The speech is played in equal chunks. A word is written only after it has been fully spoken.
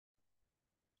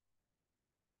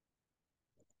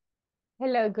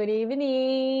Hello, good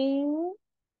evening.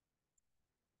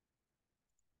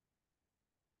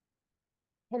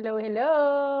 Hello,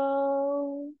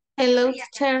 hello. Hello,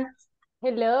 teacher.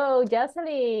 Hello,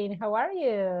 Jocelyn. How are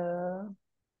you?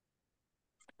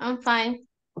 I'm fine.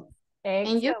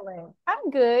 And you? Excellent.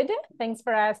 I'm good. Thanks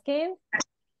for asking.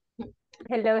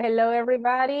 Hello, hello,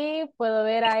 everybody. Puedo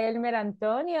ver a Elmer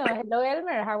Antonio. Hello,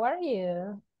 Elmer. How are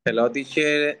you? Hello,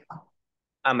 teacher.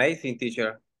 Amazing,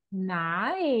 teacher.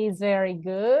 Nice. Very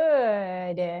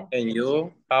good. And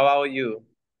you? How about you?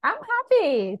 I'm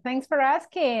happy. Thanks for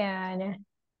asking.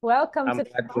 Welcome to.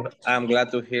 I'm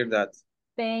glad to hear that.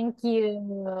 Thank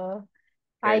you.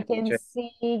 I Okay, can teacher.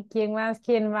 see. ¿Quién más?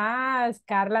 ¿Quién más?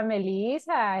 Carla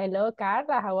Melissa. Hello,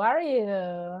 Carla. How are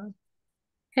you?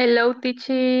 Hello,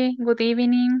 teacher. Good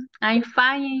evening. I'm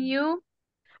fine, and you?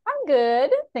 I'm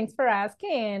good. Thanks for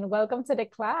asking. Welcome to the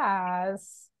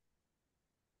class.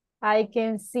 I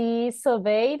can see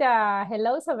Sobeida.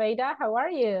 Hello, Sobeida. How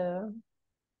are you?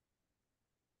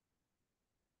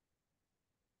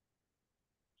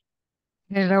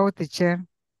 Hello, teacher.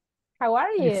 How are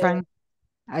I you? fine.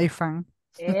 I fine.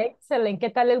 Excellent.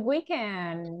 ¿Qué tal el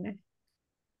weekend?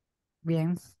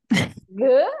 Bien.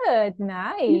 Good.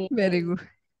 Nice. Very good.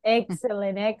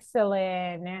 Excellent.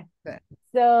 Excellent.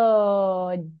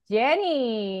 So,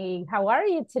 Jenny, how are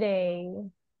you today?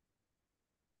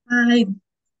 Hi.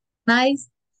 Nice.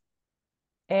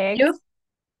 Excellent. You?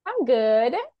 I'm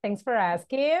good. Thanks for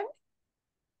asking.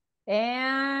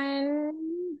 And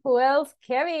who else?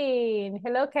 Kevin.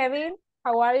 Hello, Kevin.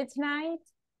 How are you tonight?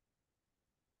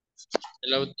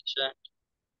 Hello, teacher.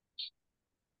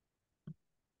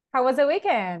 How was the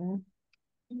weekend?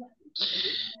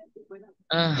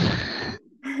 Ah,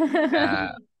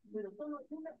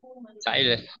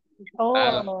 silent. Oh,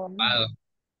 Ocupado.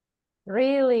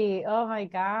 really? Oh my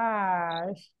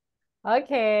gosh.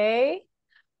 Okay.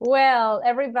 Well,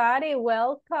 everybody,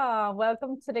 welcome.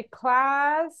 Welcome to the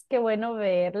class. Qué bueno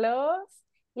verlos.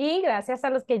 Y gracias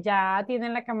a los que ya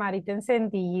tienen la camarita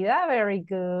encendida. Very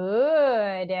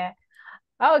good.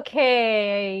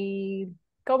 Okay.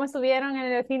 ¿Cómo estuvieron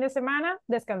en el fin de semana?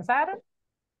 ¿Descansaron?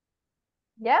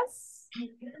 Yes?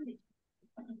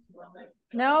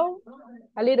 No?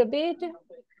 A little bit?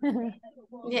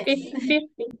 Yes.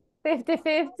 50-50.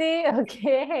 50-50?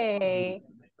 Okay.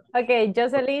 Okay,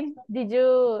 Jocelyn, did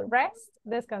you rest?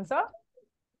 ¿Descansó?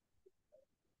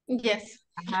 Yes.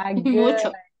 Ah, good.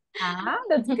 Mucho. Ah,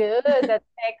 that's good. That's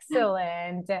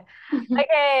excellent.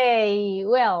 Okay,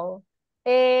 well,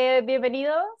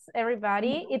 bienvenidos,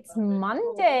 everybody. It's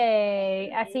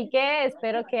Monday. Así que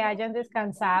espero que hayan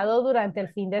descansado durante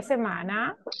el fin de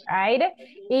semana, right?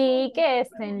 Y que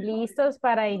estén listos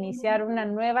para iniciar una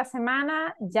nueva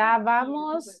semana. Ya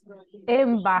vamos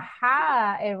en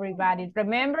bajada, everybody.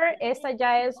 Remember, esta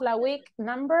ya es la week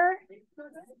number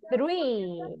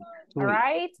 3, all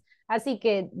right? Así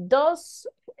que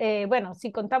bueno,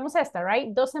 si contamos esta, right?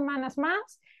 2 semanas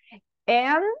más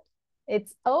and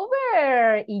it's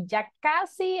over. Y ya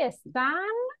casi están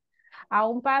a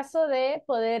un paso de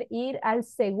poder ir al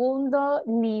segundo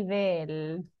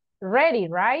nivel. Ready,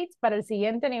 right? Para el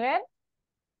siguiente nivel.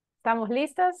 ¿Estamos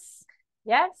listos?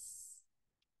 Yes.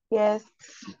 Yes.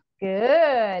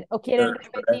 Good. ¿O quieren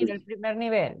repetir el primer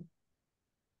nivel?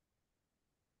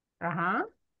 Ajá.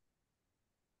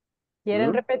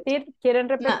 ¿Quieren repetir? ¿Quieren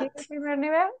repetir Not. el primer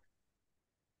nivel?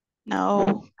 No.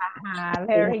 Ajá,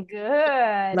 very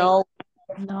good. No.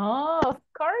 No, of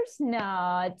course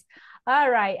not.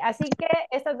 All right, así que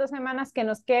estas 2 semanas que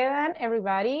nos quedan,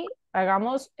 everybody,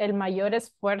 hagamos el mayor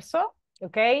esfuerzo,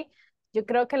 ¿ok? Yo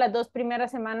creo que las 2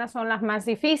 primeras semanas son las más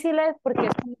difíciles porque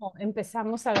es como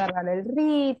empezamos a agarrar el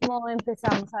ritmo,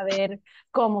 empezamos a ver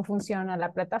cómo funciona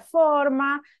la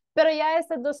plataforma, pero ya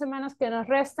estas 2 semanas que nos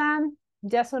restan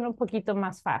ya son un poquito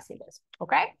más fáciles,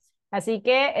 ¿ok? Así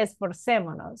que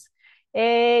esforcémonos.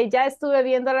 Ya estuve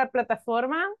viendo la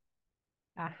plataforma.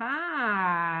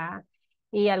 Ajá.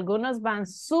 Y algunos van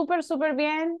súper, súper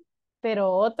bien,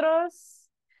 pero otros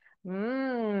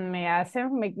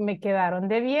me quedaron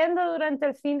debiendo durante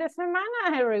el fin de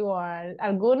semana, everyone.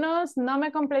 Algunos no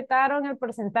me completaron el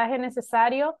porcentaje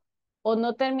necesario o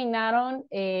no terminaron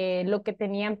lo que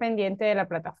tenían pendiente de la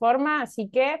plataforma, así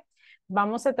que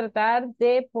vamos a tratar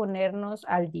de ponernos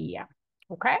al día.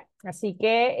 ¿Ok? Así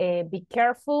que be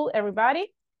careful,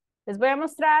 everybody. Les voy a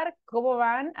mostrar cómo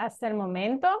van hasta el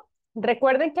momento.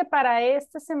 Recuerden que para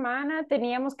esta semana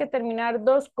teníamos que terminar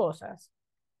 2 cosas.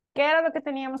 ¿Qué era lo que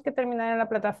teníamos que terminar en la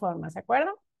plataforma? ¿Se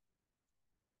acuerdan?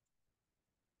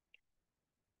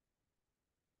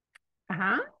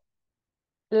 Ajá.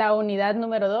 La unidad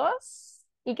número 2.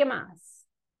 ¿Y qué más?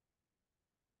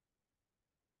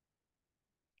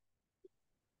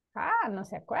 Ah, no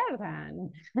se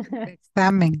acuerdan.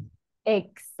 Examen.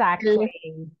 Exactly.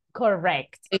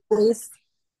 Correct. Quiz.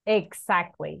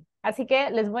 Exactly. Así que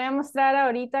les voy a mostrar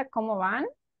ahorita cómo van.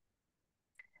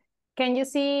 Can you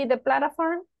see the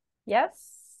platform?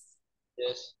 Yes.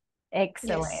 Yes.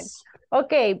 Excellent. Yes.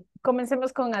 Ok,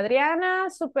 comencemos con Adriana.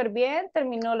 Súper bien.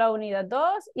 Terminó la unidad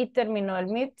 2 y terminó el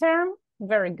midterm.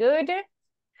 Very good.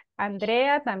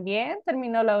 Andrea también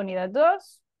terminó la unidad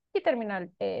 2 y terminó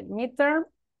el midterm.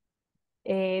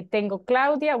 Tengo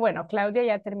Claudia. Bueno, Claudia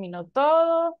ya terminó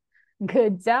todo.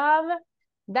 Good job.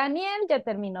 Daniel ya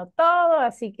terminó todo,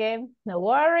 así que no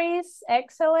worries.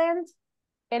 Excellent.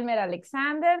 Elmer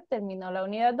Alexander terminó la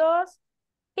unidad 2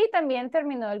 y también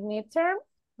terminó el midterm.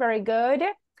 Very good.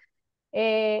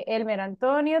 Elmer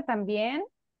Antonio también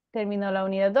terminó la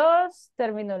unidad 2,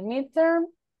 terminó el midterm.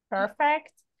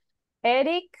 Perfect.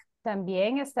 Eric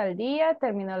también está al día,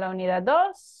 terminó la unidad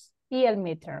 2 y el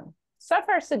midterm. So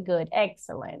far, so good.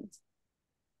 Excellent.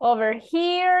 Over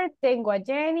here tengo a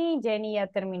Jenny. Jenny ya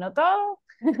terminó todo.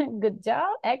 Good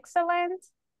job. Excellent.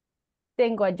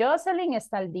 Tengo a Jocelyn,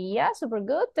 está al día. Super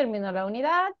good. Terminó la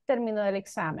unidad, terminó el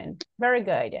examen. Very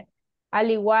good. Al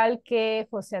igual que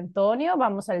José Antonio,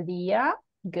 vamos al día.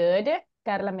 Good.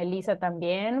 Carla Melissa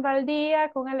también va al día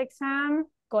con el examen,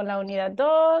 con la unidad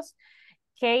 2.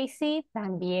 Casey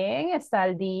también está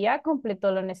al día,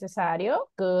 completó lo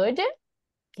necesario. Good.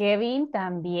 Kevin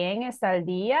también está al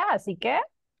día, así que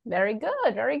very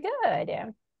good, very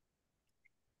good.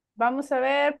 Vamos a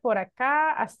ver por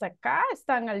acá, hasta acá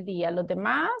están al día. Los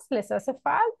demás les hace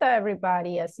falta,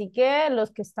 everybody. Así que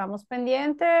los que estamos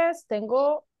pendientes,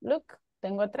 tengo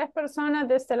 3 personas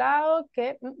de este lado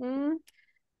que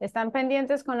están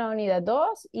pendientes con la unidad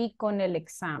 2 y con el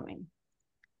examen.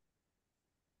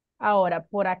 Ahora,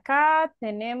 por acá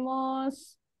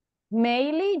tenemos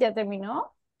Meili, ya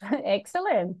terminó.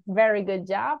 Excellent, very good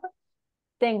job.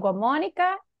 Tengo a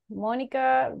Mónica.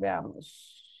 Mónica,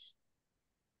 veamos.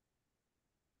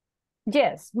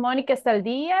 Yes, Mónica está al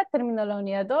día, terminó la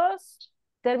unidad 2,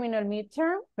 terminó el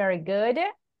midterm, very good.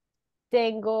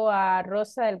 Tengo a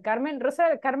Rosa del Carmen. Rosa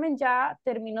del Carmen ya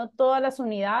terminó todas las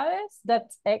unidades,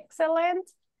 that's excellent.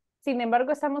 Sin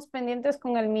embargo, estamos pendientes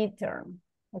con el midterm,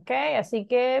 ¿ok? Así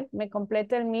que me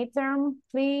complete el midterm,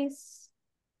 please.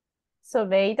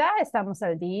 Sobeida, estamos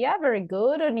al día, very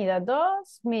good. Unidad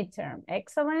 2, midterm,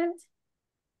 excellent.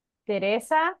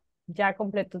 Teresa, ya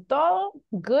completó todo,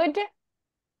 good.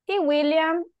 Y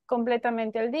William,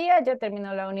 completamente al día, ya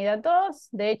terminó la unidad 2,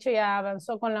 de hecho ya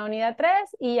avanzó con la unidad 3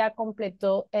 y ya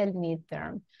completó el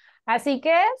midterm. Así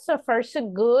que, so far so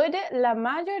good, la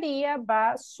mayoría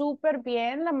va súper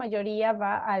bien, la mayoría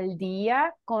va al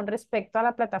día con respecto a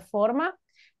la plataforma.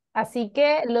 Así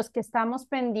que los que estamos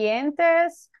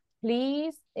pendientes,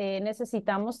 please,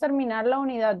 necesitamos terminar la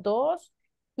unidad 2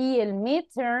 y el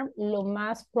midterm lo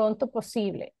más pronto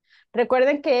posible.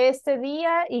 Recuerden que este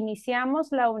día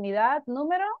iniciamos la unidad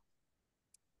número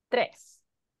 3,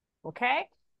 ¿ok?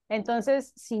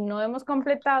 Entonces, si no hemos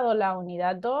completado la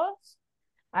unidad 2,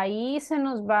 ahí se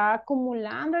nos va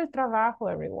acumulando el trabajo,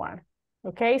 everyone,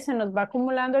 ¿ok? Se nos va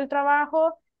acumulando el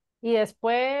trabajo y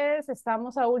después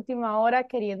estamos a última hora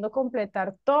queriendo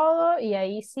completar todo y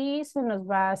ahí sí se nos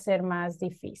va a hacer más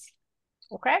difícil,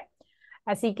 ¿ok?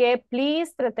 Así que,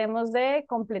 please, tratemos de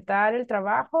completar el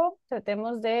trabajo,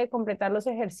 tratemos de completar los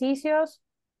ejercicios.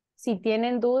 Si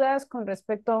tienen dudas con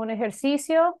respecto a un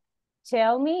ejercicio,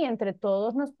 tell me, entre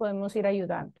todos nos podemos ir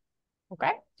ayudando, ¿ok?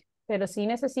 Pero sí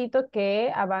necesito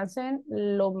que avancen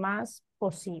lo más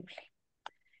posible.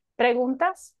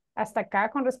 ¿Preguntas hasta acá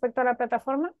con respecto a la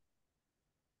plataforma?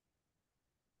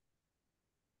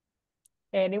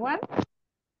 Anyone?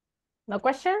 No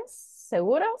questions?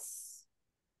 ¿Seguros?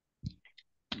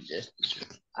 Yes.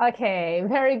 Okay,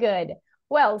 very good.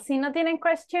 Well, si no tienen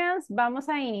questions, vamos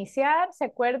a iniciar. ¿Se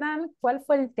acuerdan cuál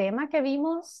fue el tema que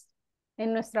vimos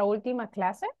en nuestra última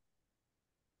clase?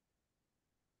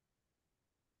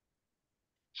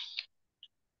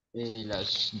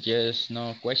 Las yes,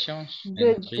 no questions en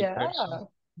Good three person.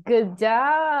 job. Good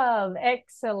job.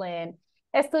 Excellent.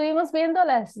 Estuvimos viendo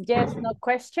las yes, no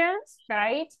questions,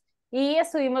 right? Y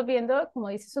estuvimos viendo, como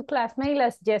dice su classmate,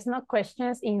 las yes, no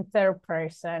questions in third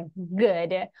person.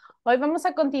 Good. Hoy vamos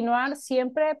a continuar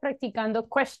siempre practicando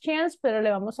questions, pero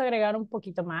le vamos a agregar un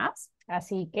poquito más.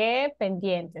 Así que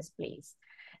pendientes, please.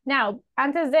 Now,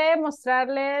 antes de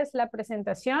mostrarles la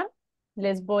presentación,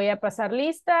 les voy a pasar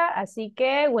lista, así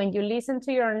que when you listen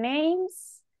to your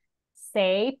names,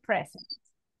 say present.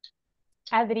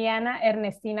 Adriana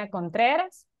Ernestina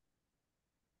Contreras.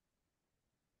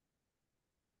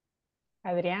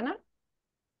 Adriana.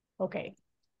 Ok.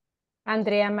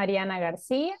 Andrea Mariana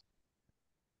García.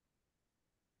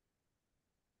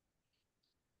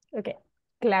 Okay.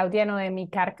 Claudia Noemi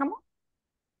Cárcamo.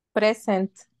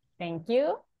 Present. Thank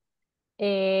you.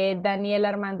 Daniel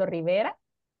Armando Rivera.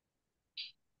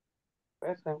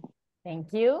 Present.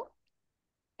 Thank you.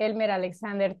 Elmer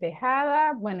Alexander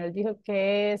Tejada. Bueno, él dijo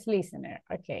que es listener.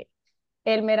 Ok.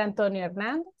 Elmer Antonio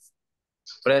Hernández.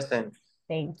 Present.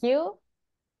 Thank you.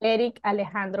 Eric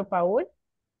Alejandro Paul.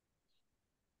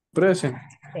 Present.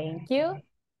 Thank you.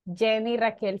 Jenny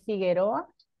Raquel Figueroa.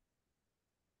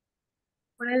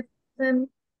 Present.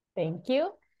 Thank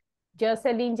you.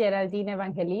 Jocelyn Geraldine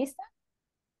Evangelista.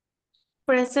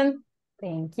 Present.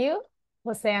 Thank you.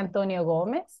 José Antonio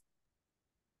Gómez.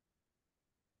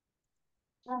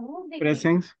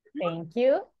 Present. Thank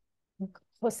you.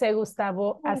 José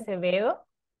Gustavo Acevedo.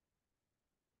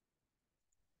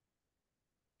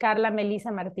 Carla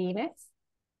Melisa Martínez.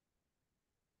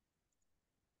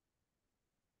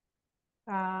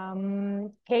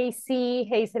 Casey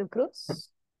Hazel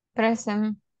Cruz.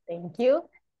 Present. Thank you.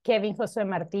 Kevin Josué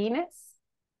Martínez.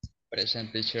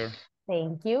 Present, teacher.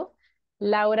 Thank you.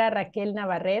 Laura Raquel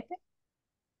Navarrete.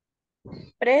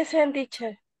 Present,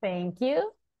 teacher. Thank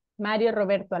you. Mario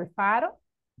Roberto Alfaro.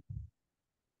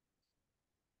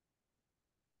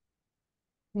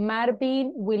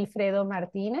 Marvin Wilfredo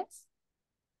Martínez.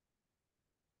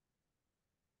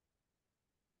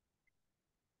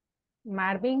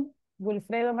 Marvin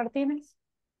Wilfredo Martínez.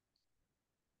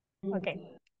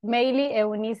 Okay. Meili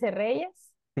Eunice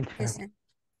Reyes. Present.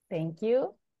 Thank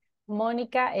you.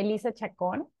 Mónica Elisa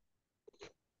Chacón.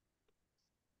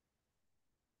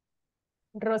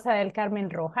 Rosa del Carmen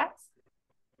Rojas.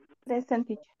 Present,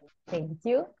 teacher. Thank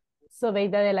you.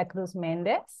 Sobeida de la Cruz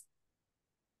Méndez.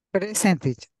 Present,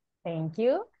 teacher. Thank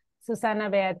you. Susana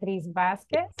Beatriz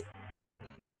Vázquez.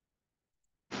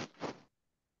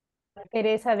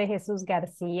 Teresa de Jesús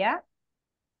García.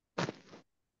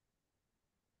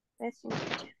 Present,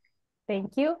 teacher.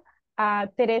 Thank you.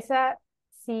 Teresa,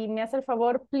 si me hace el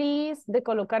favor, please, de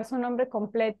colocar su nombre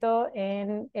completo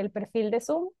en el perfil de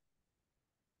Zoom.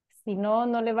 Si no,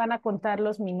 no le van a contar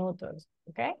los minutos.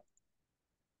 Okay.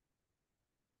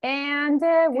 And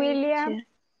William. Teacher.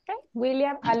 Okay.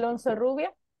 William Alonso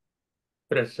Rubio.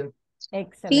 Present.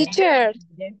 Excellent. Teacher,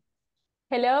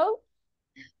 Hello.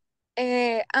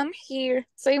 I'm here.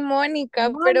 Soy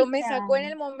Mónica, pero me sacó en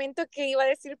Mónica. el momento que iba a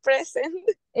decir present.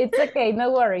 It's okay,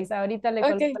 no worries. Ahorita le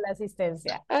coloco Okay. la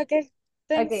asistencia. Okay,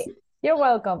 thanks. Okay, you're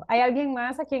welcome. ¿Hay alguien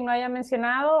más a quien no haya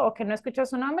mencionado o que no escuchó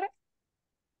su nombre?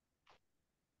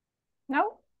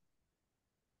 No?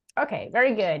 Okay,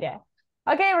 very good.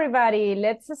 Okay, everybody,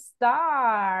 let's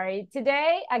start.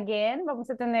 Today, again, vamos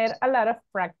a tener a lot of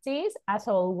practice, as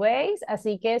always.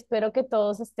 Así que espero que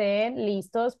todos estén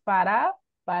listos para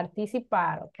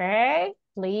participar, okay?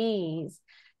 Please.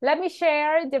 Let me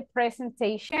share the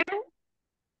presentation.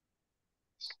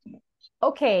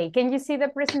 Okay, can you see the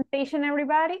presentation,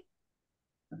 everybody?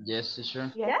 Yes,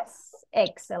 teacher. Yes.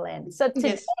 Excellent. So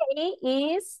today Yes.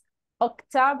 is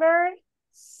October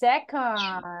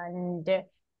 2nd.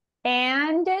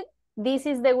 And this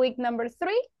is the week number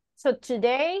 3. So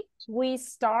today we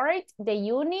start the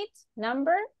unit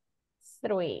number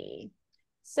 3.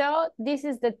 So this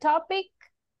is the topic,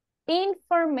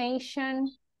 information,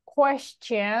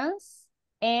 questions,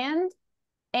 and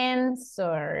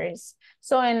answers.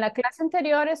 So en la clase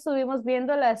anterior estuvimos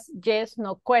viendo las yes,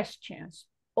 no questions.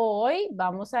 Hoy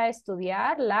vamos a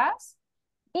estudiar las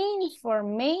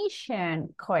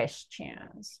information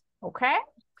questions. Okay?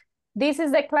 This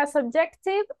is the class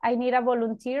objective. I need a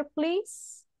volunteer,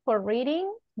 please, for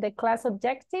reading the class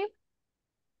objective.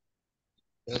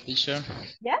 Hello, teacher.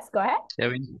 Yes, go ahead.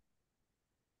 Kevin.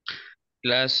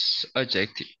 Class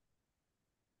objective.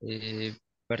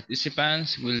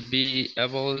 Participants will be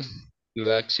able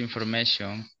to ask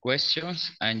information, questions,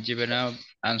 and give an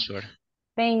answer.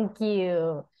 Thank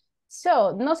you.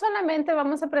 So, no solamente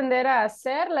vamos a aprender a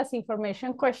hacer las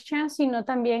information questions, sino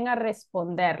también a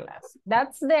responderlas.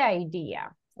 That's the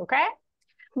idea, okay?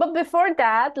 But before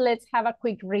that, let's have a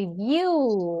quick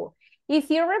review. If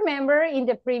you remember in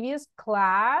the previous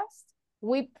class,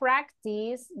 we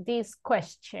practiced these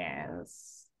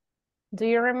questions. Do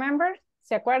you remember?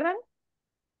 ¿Se acuerdan?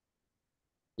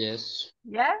 Yes.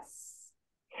 Yes.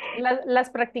 ¿Las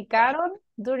practicaron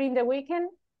during the weekend?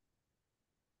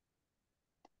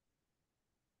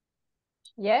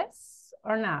 Yes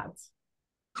or not?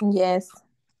 Yes.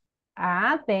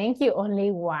 Thank you. Only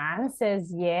one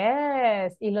says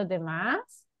yes. ¿Y los demás?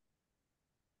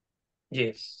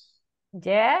 Yes.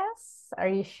 Yes. Are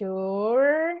you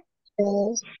sure?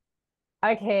 Yes.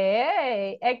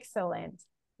 Okay, excellent.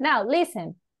 Now,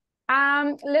 listen.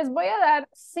 Les voy a dar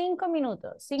 5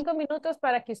 minutos. 5 minutos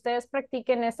para que ustedes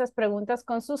practiquen estas preguntas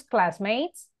con sus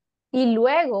classmates. y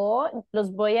luego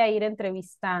los voy a ir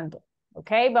entrevistando,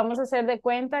 ¿ok? Vamos a hacer de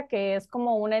cuenta que es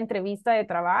como una entrevista de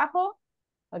trabajo,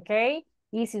 ¿ok?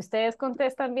 Y si ustedes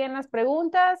contestan bien las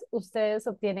preguntas, ustedes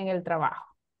obtienen el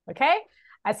trabajo, ¿ok?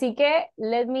 Así que,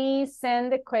 let me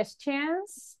send the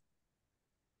questions.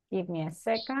 Give me a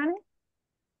second.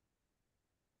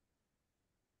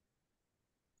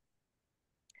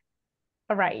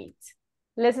 All right.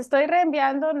 Les estoy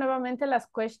reenviando nuevamente las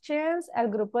questions al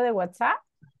grupo de WhatsApp.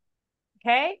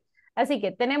 ¿Ok? Así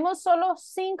que tenemos solo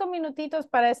 5 minutitos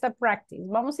para esta practice.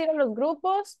 Vamos a ir a los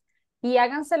grupos y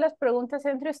háganse las preguntas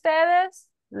entre ustedes.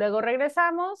 Luego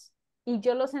regresamos y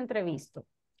yo los entrevisto.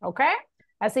 ¿Ok?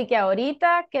 Así que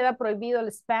ahorita queda prohibido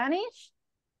el Spanish.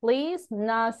 Please,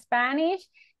 no Spanish.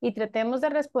 Y tratemos de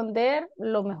responder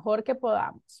lo mejor que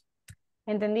podamos.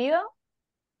 ¿Entendido?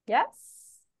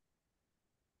 Yes.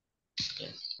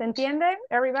 ¿Se entiende,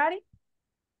 everybody?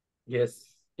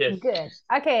 Yes. Yes. Good.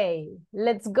 Okay,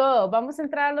 let's go. Vamos a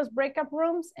entrar a los breakup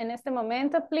rooms en este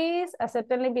momento, please.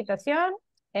 Acepten la invitación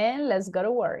and let's go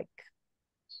to work.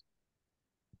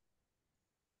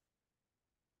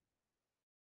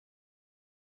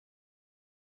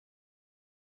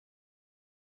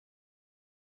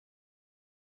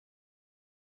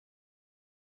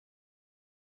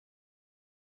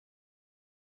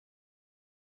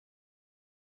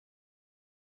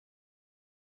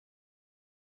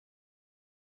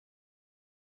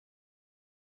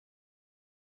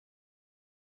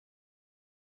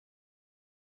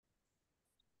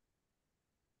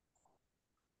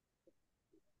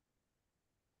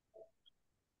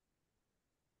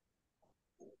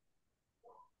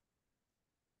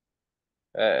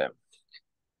 Uh,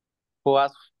 who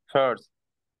asked first?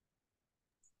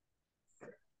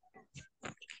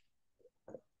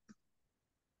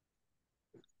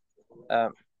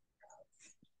 Um,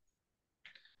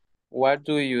 what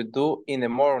do you do in the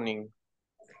morning?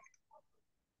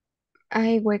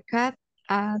 I wake up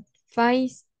at 5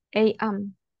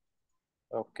 a.m.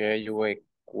 Okay, you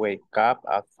wake up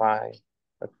at 5.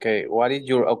 Okay, what is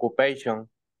your occupation?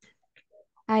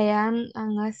 I am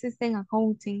an assistant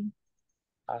accounting.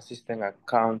 Assistant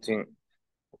accounting.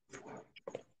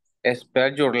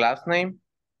 Spell your last name.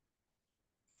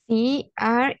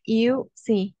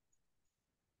 C-R-U-C.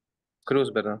 Cruz,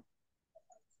 ¿verdad?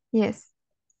 Yes.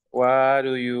 What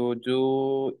do you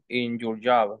do in your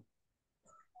job?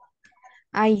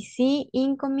 I see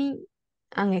incoming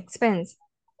and expense.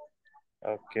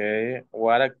 Okay.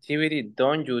 What activity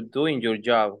don't you do in your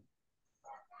job?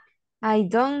 I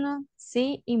don't know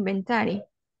see inventory.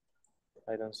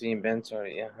 I don't see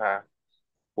inventory.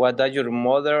 What does your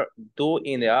mother do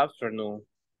in the afternoon?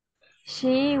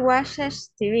 She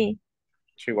watches TV.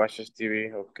 She watches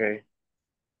TV. Okay.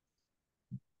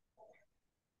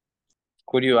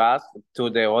 Could you ask to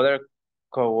the other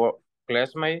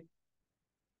classmate?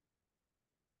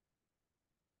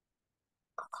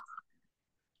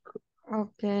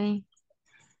 Okay.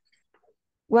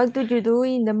 What do you do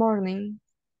in the morning?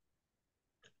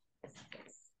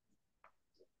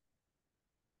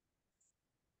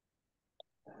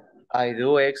 I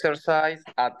do exercise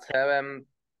at 7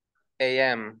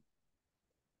 a.m.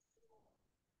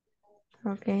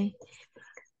 Okay.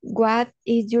 What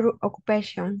is your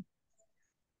occupation?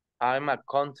 I'm a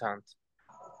accountant.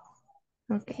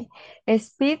 Okay.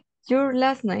 Speak your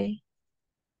last name.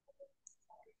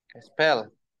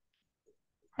 Spell.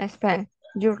 Spell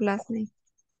your last name.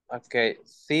 Okay.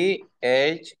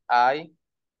 C-H-I-C-A-S.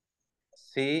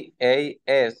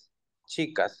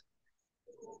 Chicas.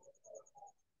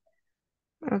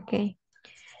 Okay.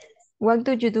 What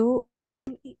do you do?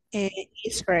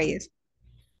 Israel.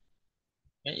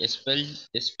 Okay,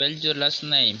 spell your last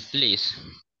name, please.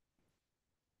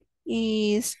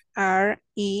 Is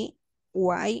R-E-Y-E-S.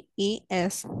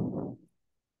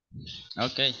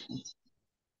 Okay.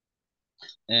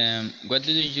 What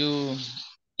do you do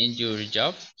in your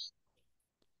job?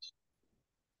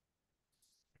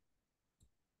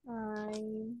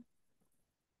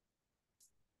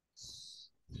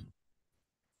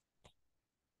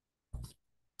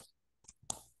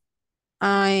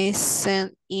 I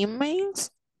send emails.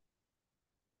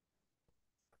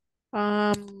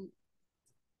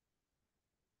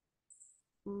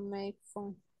 Make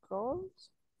phone calls.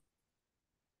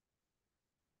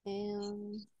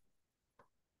 And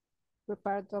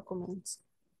prepare documents.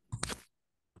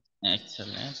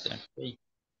 Excellent.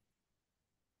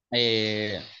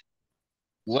 Okay.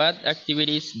 What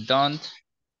activities don't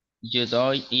you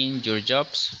do in your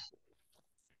jobs?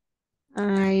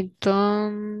 I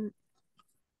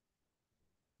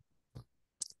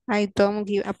don't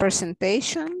give a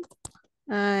presentation.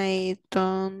 I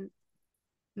don't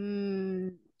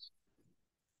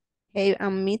have a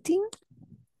meeting.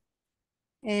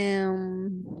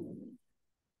 Um,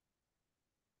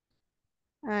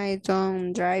 I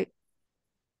don't drive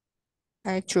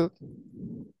a truck.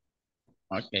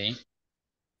 Okay.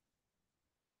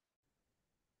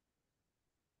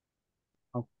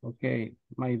 Okay,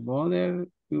 my brother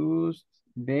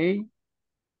Tuesday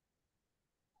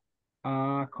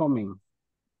coming.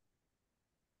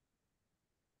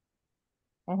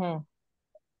 Ujú.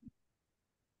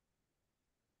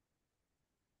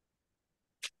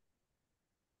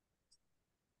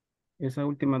 Esas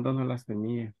últimas dos no las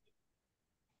tenía.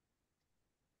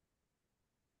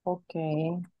 Ok.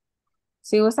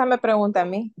 Si gusta, me pregunta a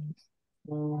mí.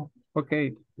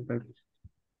 Okay, perfecto.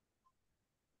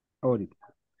 Ahorita.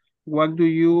 What do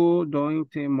you do in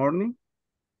the morning?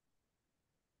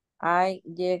 I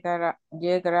get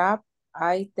up,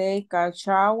 I take a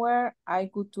shower, I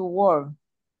go to work.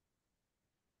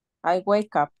 I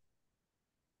wake up.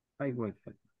 I wait.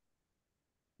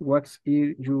 What's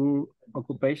your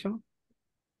occupation?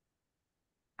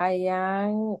 I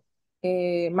am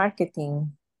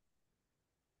marketing.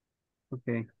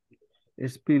 Okay.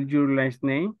 Spell your last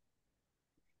name.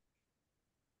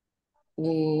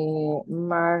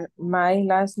 My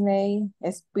last name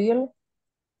is spell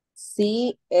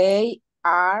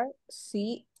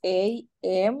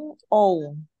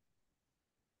Carcamo.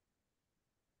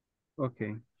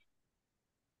 Okay.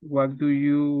 What do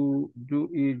you do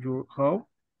in your house?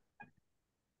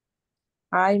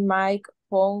 I make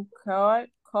phone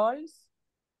calls.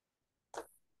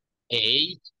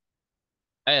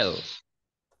 A-L.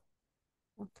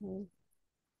 Okay.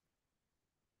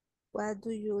 What do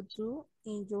you do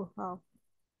in your house?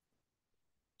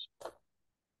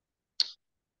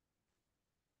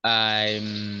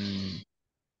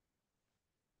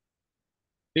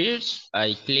 First,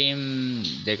 I clean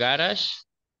the garage,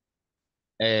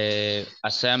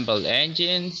 assemble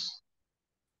engines,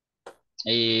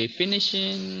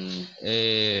 finishing,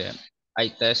 I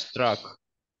test truck.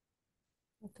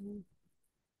 Okay.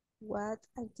 What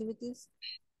activities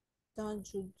don't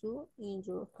you do in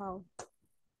your house?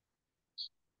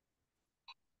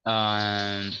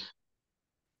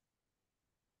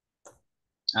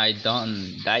 I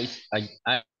don't dice.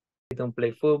 I don't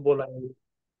play football.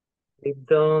 I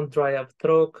don't drive a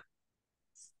truck.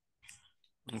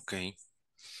 Okay.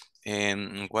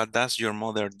 And what does your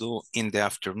mother do in the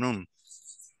afternoon?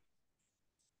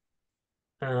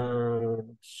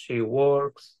 She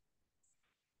works.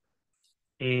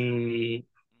 She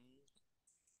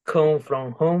come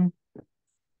from home.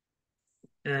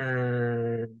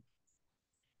 And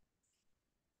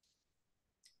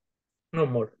no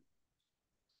more.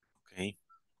 Okay.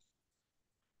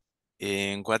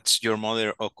 And what's your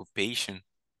mother occupation?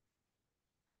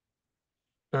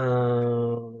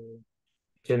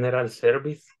 General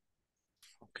service.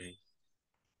 Okay.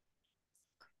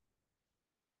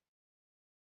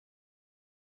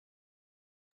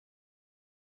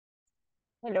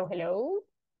 Hello, hello.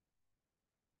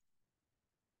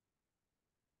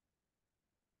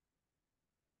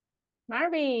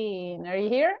 Marvin, are you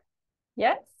here?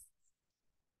 Yes?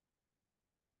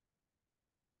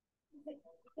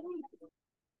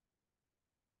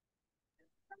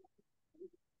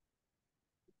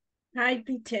 Hi,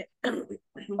 teacher.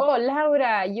 Oh,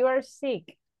 Laura, you are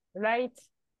sick, right?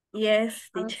 Yes,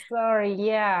 I'm teacher. sorry,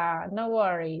 yeah, no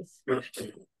worries.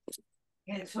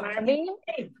 Marvin,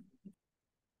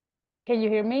 can you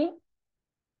hear me?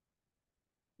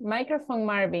 Microphone,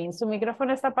 Marvin, su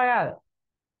micrófono está apagado.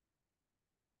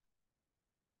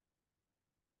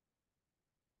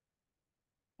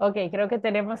 Ok, creo que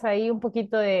tenemos ahí un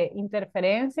poquito de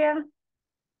interferencia.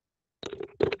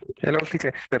 Hello,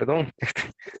 teacher. Perdón,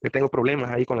 que tengo problemas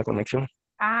ahí con la conexión.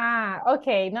 Ah,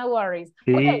 ok, no worries.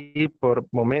 Ok. Sí, por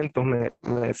momentos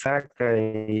me saca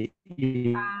y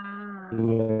Ah.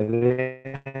 me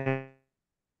deja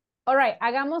All right,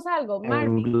 hagamos algo. en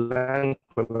Marvin.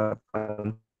 blanco la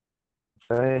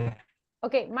pantalla.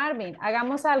 Ok, Marvin,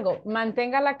 hagamos algo.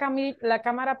 Mantenga la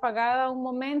cámara apagada un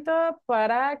momento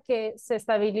para que se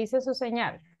estabilice su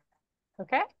señal.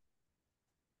 ¿Ok?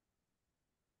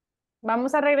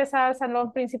 Vamos a regresar al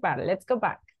salón principal. Let's go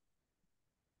back.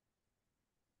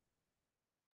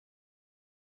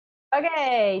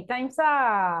 Ok, time's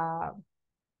up.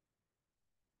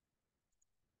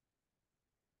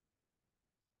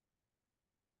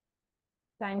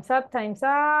 Time's up, time's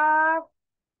up.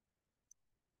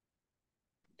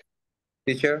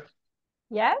 Teacher,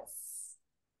 Yes?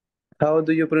 how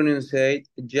do you pronounce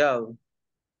job?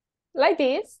 Like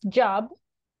this, job.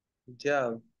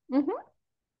 Job. Mhm.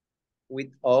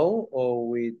 With O or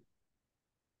with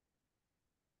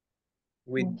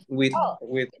Oh.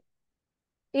 with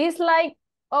It's like,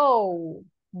 oh,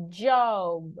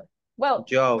 job. Well,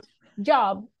 Job.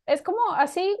 job. Es como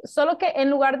así, solo que en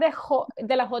lugar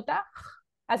de la J,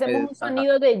 hacemos un Ajá.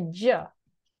 sonido de J.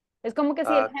 Es como que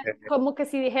Okay. como que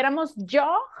si dijéramos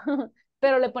yo,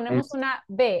 pero le ponemos Es una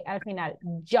B al final.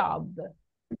 Job.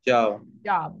 Job.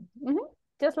 Job.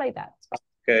 Just like that.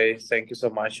 Okay, thank you so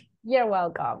much. You're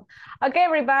welcome. Okay,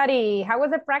 everybody, how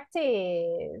was the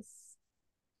practice?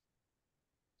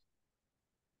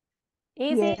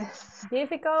 Easy? Yes.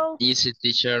 Difficult? Easy,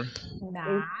 teacher.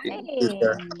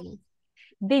 Teacher. Nice.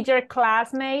 Did your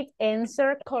classmate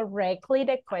answer correctly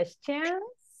the questions?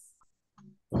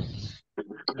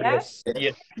 Yes?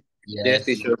 Yes, Yes.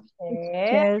 teacher.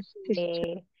 Yes.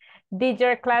 Okay. Did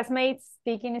your classmates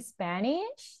speak in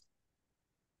Spanish?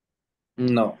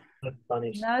 No,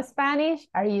 No Spanish?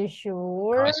 Are you No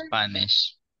sure?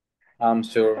 Spanish. I'm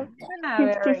sure.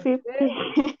 Very 50-50.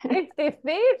 good.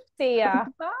 50-50.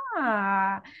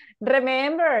 Ajá.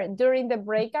 Remember, during the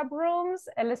breakup rooms,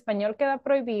 el español queda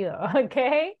prohibido,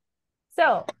 ¿ok?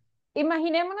 So,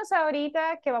 imaginémonos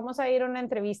ahorita que vamos a ir a una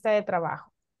entrevista de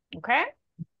trabajo, ¿ok?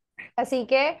 Así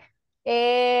que,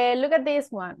 look at this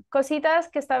one. Cositas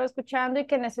que estaba escuchando y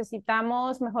que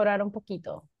necesitamos mejorar un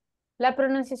poquito. La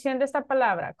pronunciación de esta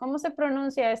palabra. ¿Cómo se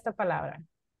pronuncia esta palabra?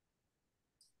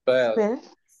 Spell. Spell.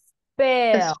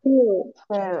 Spell.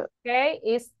 ¿Ok?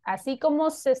 Es así como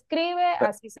se escribe,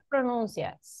 así se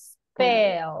pronuncia.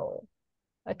 Spell.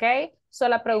 ¿Ok? So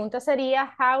la pregunta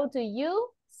sería, how do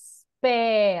you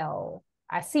spell?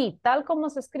 Así, tal como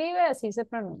se escribe, así se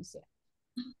pronuncia.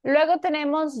 Luego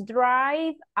tenemos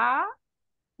drive a.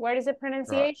 What is the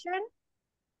pronunciation?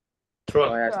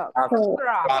 Truck.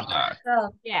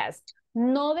 Truck. Yes.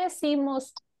 No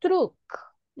decimos truck.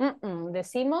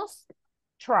 Decimos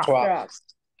truck. Truck.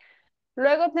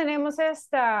 Luego tenemos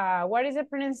esta. What is the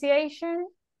pronunciation?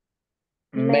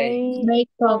 Make.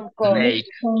 Phone Make.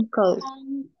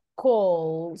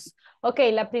 calls. Ok,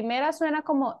 la primera suena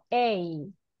como a.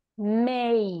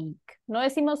 Make. No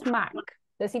decimos Mac.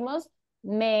 Decimos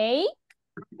make,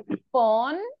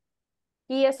 phone,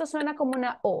 y eso suena como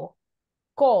una O.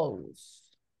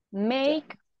 Calls.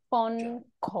 Make phone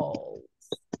calls.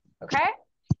 ¿Ok?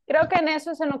 Creo que en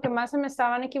eso es en lo que más se me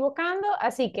estaban equivocando,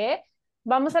 así que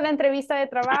vamos a la entrevista de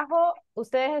trabajo.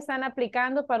 Ustedes están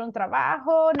aplicando para un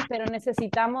trabajo, pero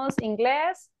necesitamos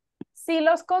inglés. Si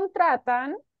los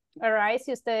contratan, all right,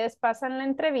 si ustedes pasan la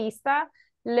entrevista,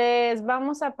 les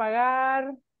vamos a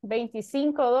pagar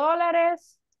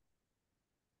 $25,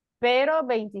 pero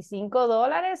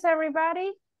 $25,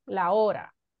 everybody, la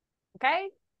hora. ¿Ok?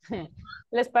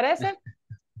 ¿Les parece?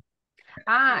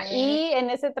 Ah, y en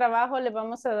ese trabajo le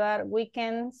vamos a dar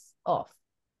weekends off.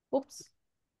 Ups.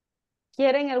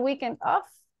 ¿Quieren el weekend off?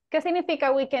 ¿Qué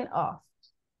significa weekend off?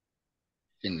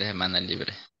 Fin de semana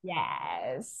libre.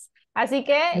 Yes. Así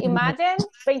que, imagine,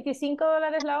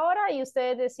 $25 la hora y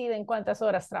ustedes deciden cuántas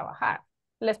horas trabajar.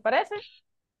 ¿Les parece?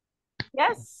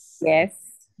 Yes. Yes.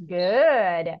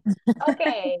 Good.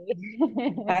 Okay.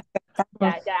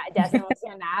 ya se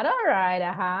emocionaron, right?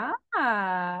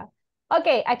 Ajá. Ok,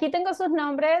 aquí tengo sus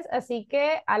nombres, así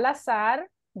que al azar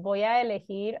voy a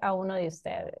elegir a uno de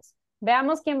ustedes.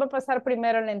 Veamos quién va a pasar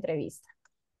primero en la entrevista.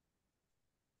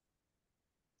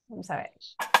 Vamos a ver.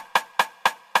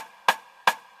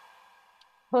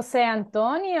 José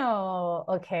Antonio.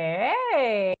 Ok.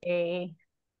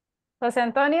 José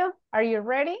Antonio, are you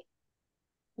ready?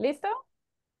 ¿Listo?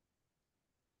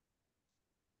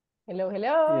 Hello,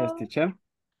 hello. yes, teacher.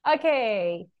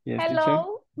 Okay. Yes, Hello,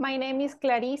 teacher. my name is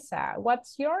Clarissa.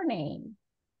 What's your name?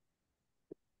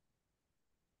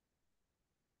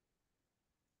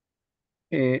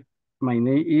 My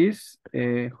name is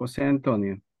José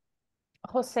Antonio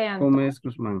José Antonio. Gómez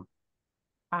Guzmán.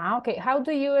 Ah, okay. How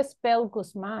do you spell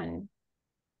Guzmán?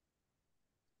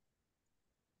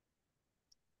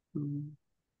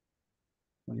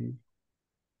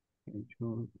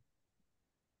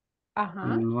 Ajá.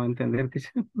 No entender,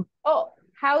 teacher. Oh,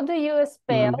 how do you No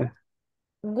spell ente-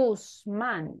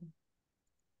 Guzmán?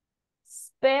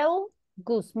 Spell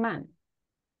Guzmán.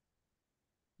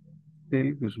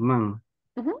 Del Guzmán.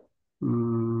 Ujú.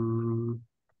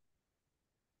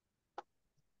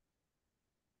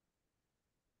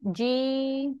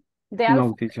 G, the No,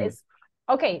 alphabet teacher. is,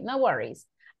 okay, no worries.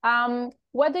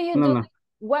 What do you No, do? no.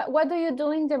 What do you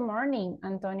do in the morning,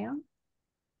 Antonio?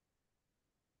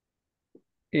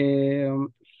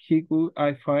 He could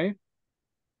I5.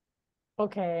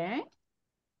 Okay.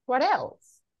 What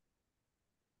else?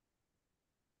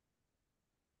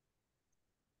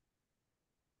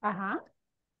 Ajá.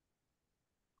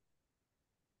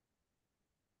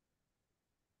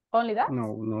 Only that?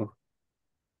 No.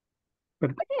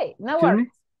 But, Okay, no excuse me?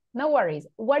 worries. No worries.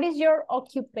 What is your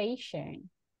occupation?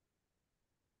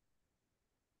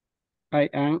 I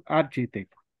am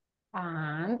architect.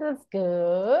 That's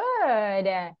good.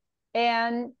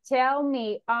 And tell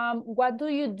me, what do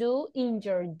you do in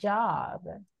your job?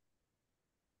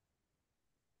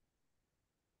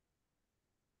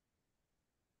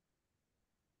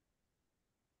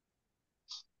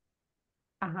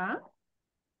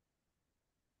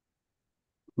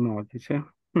 No, teacher.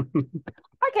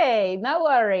 Okay, no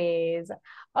worries.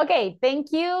 Okay,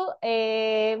 thank you,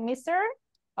 mister.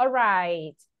 All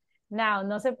right. Now,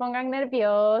 no se pongan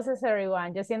nerviosos,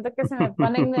 everyone. Yo siento que se me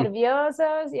ponen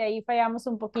nerviosos y ahí fallamos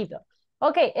un poquito.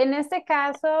 Ok, en este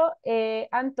caso,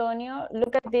 Antonio,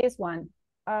 look at this one.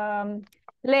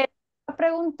 Le está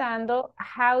preguntando,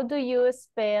 how do you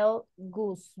spell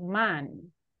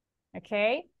Guzmán?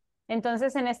 Ok,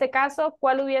 entonces en este caso,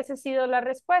 ¿cuál hubiese sido la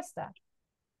respuesta?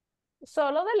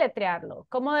 Solo deletrearlo.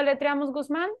 ¿Cómo deletreamos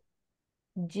Guzmán?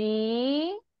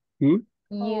 G, ¿Sí?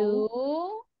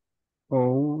 U,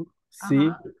 O, C,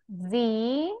 ajá,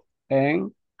 Z,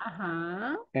 N,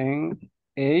 ajá. N,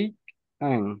 A,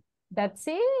 N. That's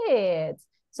it.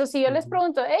 So, si yo les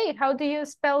pregunto, hey, how do you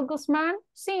spell Guzmán?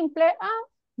 Simple,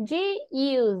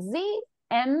 G-U-Z-M-A-N.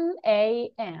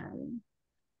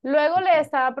 Luego le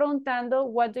estaba preguntando,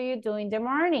 what do you do in the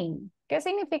morning? ¿Qué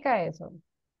significa eso?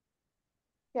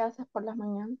 ¿Qué haces por las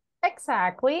mañanas?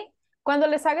 Exactly. Cuando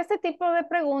les haga este tipo de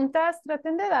preguntas,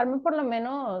 traten de darme por lo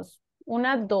menos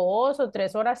unas 2 o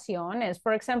 3 oraciones.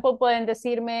 Por ejemplo, pueden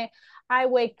decirme, I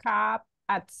wake up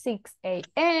at 6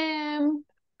 a.m.,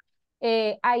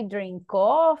 I drink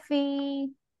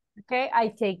coffee, okay, I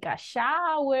take a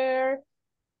shower,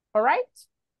 all right?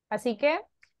 Así que,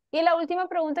 y la última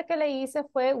pregunta que le hice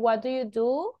fue, what do you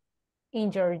do in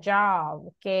your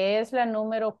job? Que es la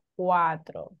número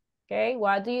 4, okay?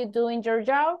 What do you do in your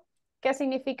job? ¿Qué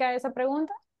significa esa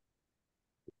pregunta?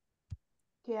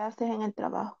 ¿Qué haces en el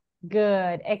trabajo?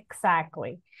 Good,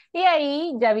 exactly. Y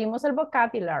ahí ya vimos el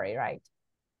vocabulary, right?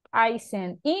 I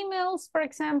send emails, for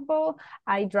example.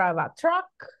 I drive a truck.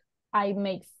 I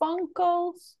make phone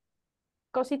calls.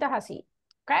 Cositas así,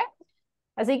 ¿ok?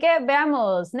 Así que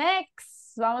veamos.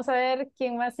 Next. Vamos a ver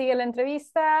quién más sigue la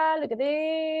entrevista. Look at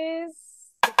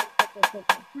this.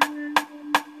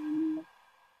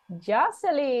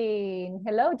 Jocelyn.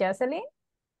 Hello, Jocelyn.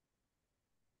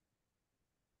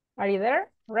 Are you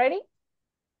there? Ready?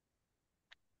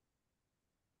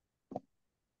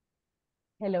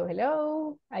 Hello,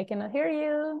 hello. I cannot hear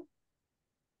you.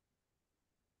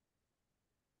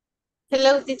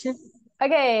 Hello, teacher.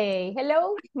 Okay,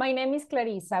 hello. My name is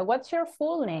Clarissa. What's your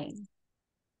full name?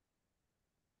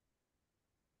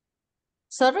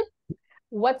 Sorry?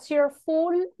 What's your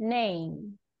full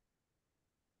name?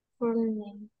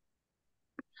 Full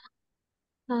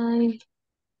name.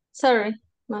 Sorry,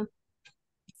 ma'am.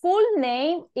 Full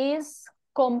name is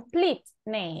complete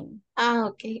name.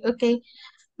 Okay.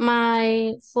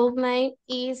 My full name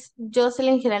is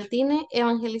Jocelyn Geraldine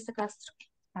Evangelista Castro.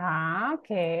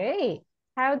 Okay.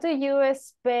 How do you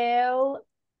spell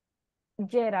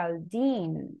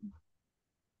Geraldine?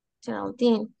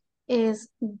 Geraldine is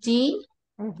G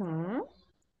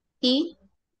E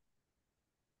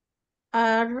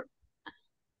R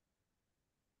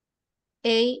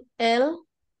A L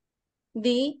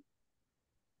D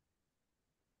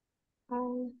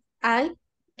I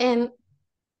N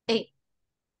A.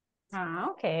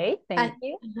 Okay, thank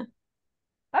you.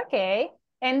 Okay,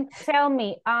 and tell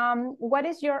me, what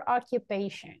is your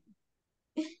occupation?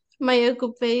 My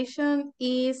occupation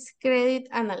is credit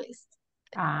analyst.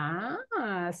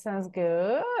 Sounds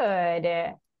good.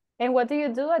 And what do you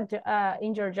do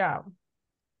in your job?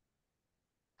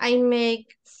 I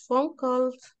make phone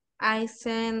calls. I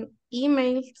send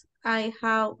emails. I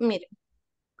have meetings.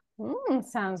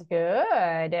 Sounds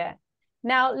good.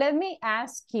 Now, let me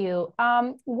ask you,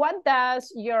 what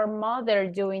does your mother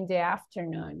do in the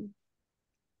afternoon?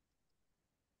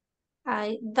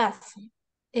 I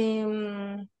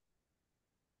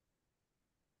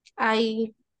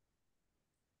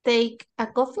take a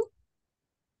coffee.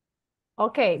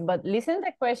 Okay, but listen to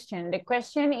the question. The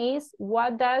question is,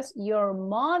 what does your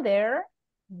mother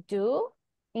do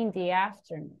in the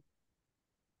afternoon?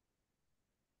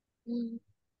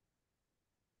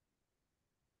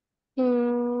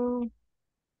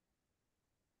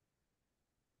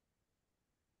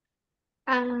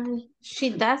 She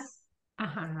does.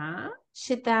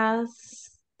 She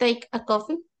does take a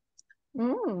coffee.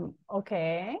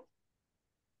 Okay.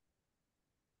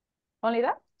 Only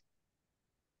that?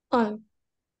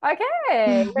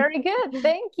 Okay, very good.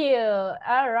 Thank you.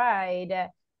 All right.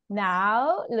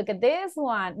 Now, look at this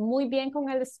one. Muy bien con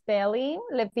el spelling.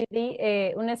 Le pedí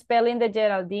un spelling de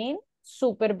Geraldine.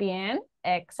 Súper bien.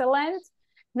 Excellent.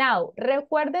 Now,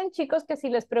 recuerden, chicos, que si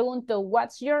les pregunto,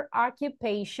 what's your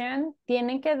occupation?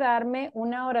 Tienen que darme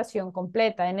una oración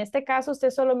completa. En este caso,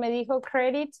 usted solo me dijo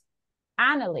credit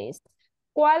analyst.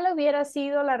 ¿Cuál hubiera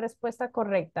sido la respuesta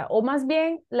correcta? O más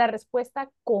bien, la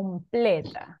respuesta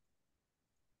completa.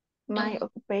 My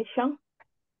occupation.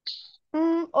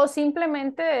 O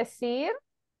simplemente decir,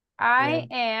 I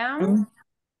am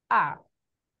a,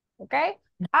 ¿ok?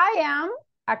 I am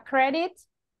a credit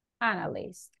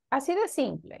analyst. Así de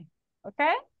simple, ¿ok?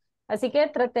 Así que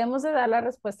tratemos de dar la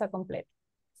respuesta completa.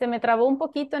 Se me trabó un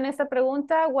poquito en esta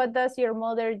pregunta. What does your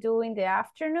mother do in the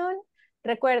afternoon?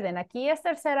 Recuerden, aquí es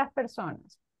terceras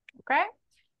personas, ¿ok?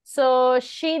 So,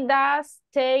 she does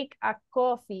take a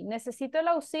coffee. ¿Necesito el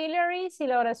auxiliary si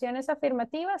la oración es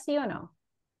afirmativa, sí o no?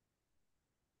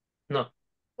 No.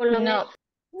 No.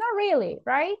 Not really,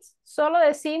 right? Solo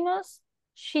decimos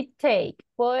she take.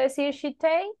 ¿Puedo decir she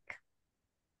take?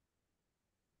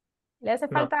 ¿Le hace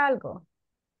falta algo?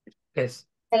 Yes.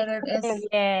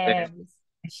 Yes.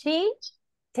 She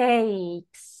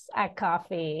takes a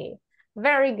coffee.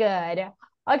 Very good.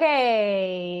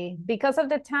 Okay, because of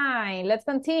the time, let's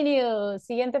continue.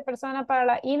 Siguiente persona para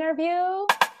la interview.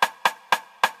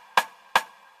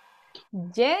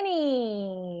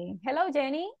 Jenny. Hello,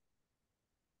 Jenny.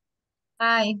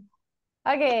 Hi,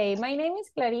 Okay, my name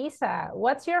is Clarissa.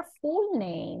 What's your full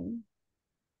name?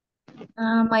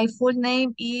 my full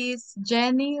name is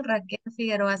Jenny Raquel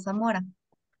Figueroa Zamora.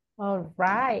 All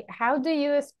right. How do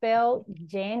you spell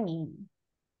Jenny?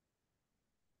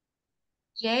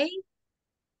 J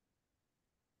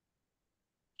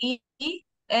E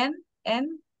N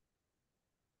N.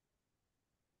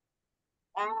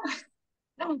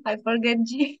 I forget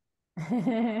G.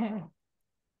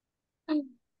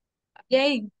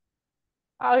 J.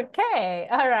 Okay,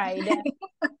 all right.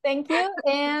 Thank you.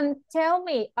 And tell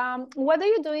me, what do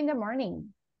you do in the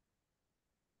morning?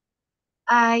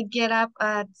 I get up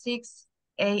at 6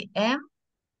 a.m.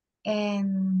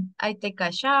 and I take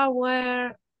a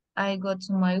shower. I go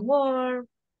to my work.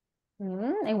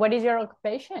 And what is your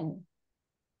occupation?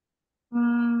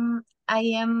 I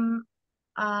am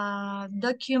a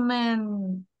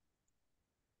document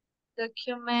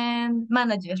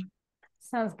manager.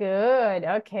 Sounds good.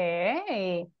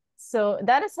 Okay. So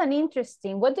that is an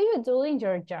interesting. What do you do in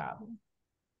your job?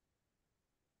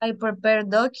 I prepare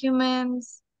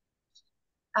documents.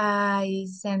 I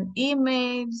send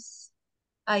emails.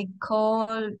 I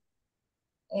call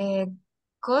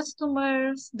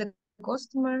customers, the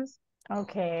customers.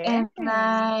 Okay. And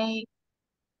I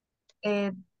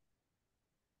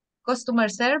customer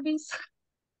service.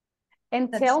 And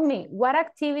tell me, what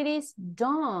activities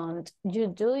don't you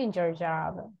do in your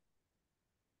job?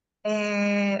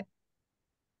 I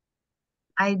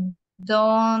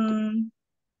don't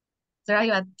drive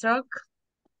a truck.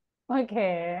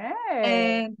 Okay.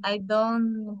 And I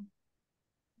don't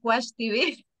watch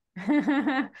TV.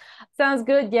 Sounds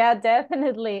good. Yeah,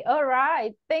 definitely. All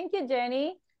right. Thank you,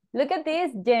 Jenny. Look at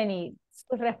this, Jenny.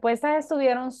 Sus respuestas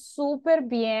estuvieron súper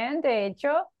bien. De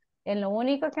hecho, en lo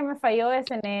único que me falló es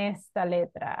en esta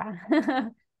letra.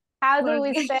 How do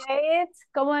we say it?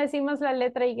 ¿Cómo decimos la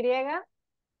letra Y?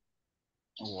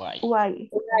 Why?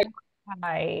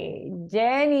 Ay,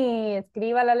 Jenny,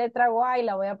 escriba la letra Y.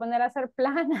 La voy a poner a hacer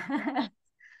plana.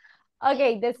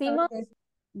 Ok, decimos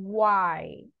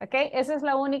why. Ok, esa es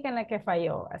la única en la que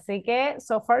falló. Así que,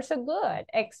 so far so good.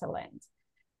 Excellent.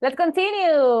 Let's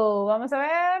continue. Vamos a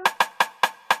ver.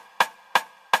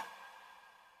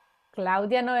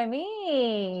 Claudia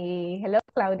Noemí. Hello,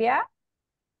 Claudia.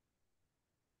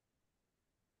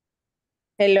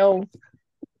 Hello.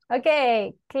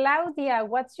 Okay, Claudia,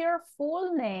 what's your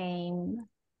full name?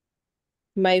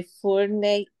 My full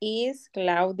name is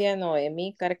Claudia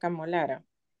Noemi Carcamolara.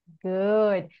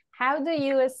 Good. How do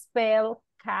you spell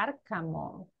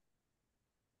Cárcamo?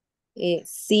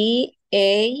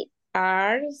 C-A-R-C-A-M-O.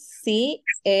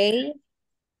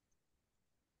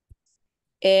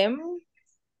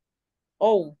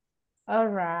 All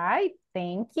right,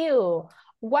 thank you.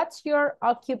 What's your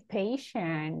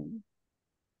occupation?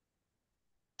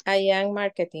 I am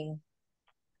marketing.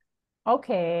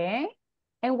 Okay.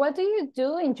 And what do you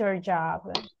do in your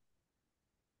job?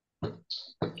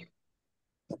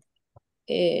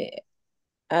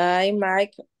 I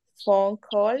make phone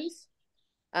calls.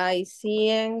 I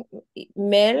send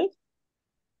mail.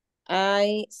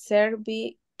 I serve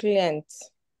clients.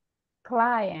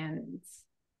 Clients.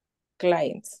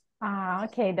 Ah,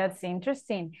 okay, that's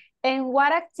interesting. And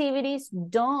what activities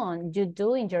don't you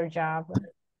do in your job?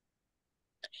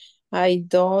 I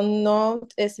don't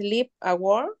not sleep at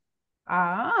work.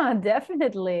 Ah,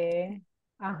 definitely.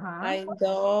 Uh-huh. I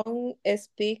don't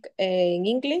speak in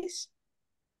English.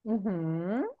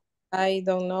 Mm-hmm. I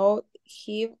don't know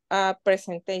give a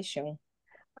presentation.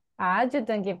 Ah, you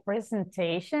don't give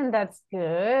presentation. That's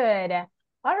good.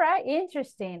 All right,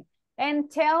 interesting.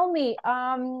 And tell me,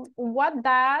 what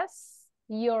does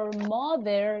your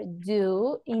mother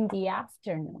do in the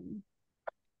afternoon?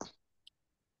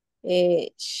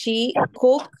 She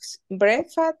cooks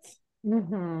breakfast.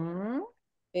 Mm-hmm.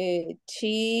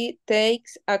 She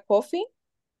takes a coffee.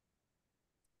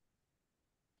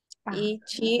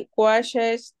 She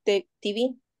watches the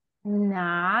TV.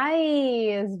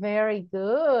 Nice, very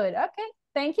good. Okay,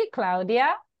 thank you,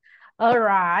 Claudia. All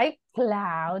right,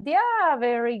 Claudia,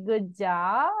 very good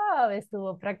job.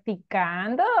 Estuvo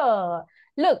practicando.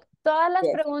 Look, todas las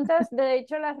Yes. preguntas, de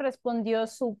hecho, las respondió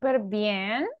súper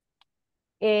bien.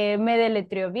 Me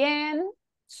deletreó bien.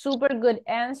 Super good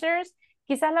answers.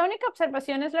 Quizás la única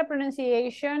observación es la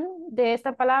pronunciation de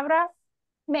esta palabra,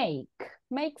 make.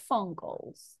 Make phone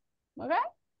calls. Okay?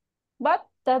 But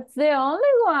that's the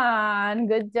only one.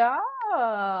 Good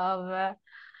job.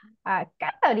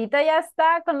 Acá ahorita ya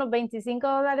está con los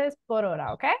 $25 por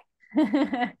hora, ¿ok?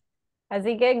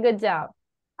 Así que good job.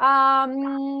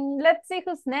 Let's see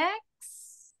who's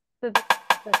next.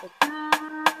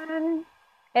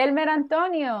 Elmer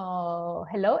Antonio.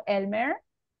 Hello, Elmer.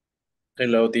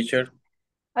 Hello, teacher.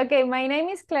 Okay, my name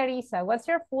is Clarissa. What's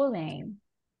your full name?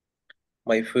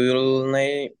 My full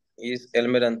name is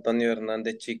Elmer Antonio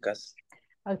Hernandez Chicas.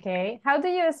 Okay, how do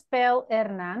you spell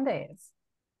Hernandez?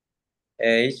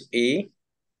 Hernandez.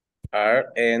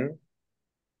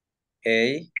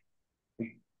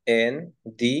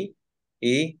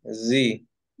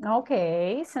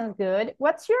 Okay, sounds good.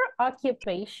 What's your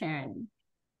occupation?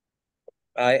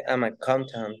 I am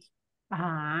accountant.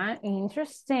 Ah,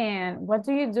 interesting. What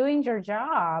do you do in your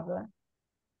job?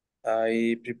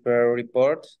 I prepare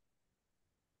reports.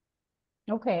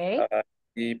 Okay. I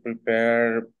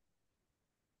prepare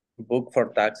book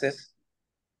for taxes.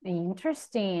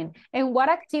 Interesting. And what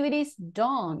activities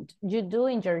don't you do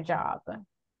in your job?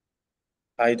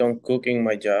 I don't cook in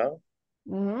my job.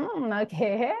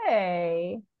 Okay.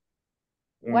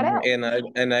 What else?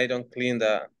 And I don't clean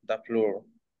the floor.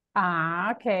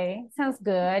 Ah, okay. Sounds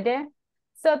good.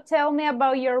 So tell me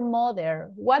about your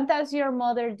mother. What does your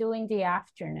mother do in the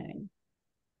afternoon?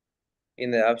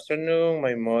 In the afternoon,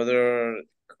 my mother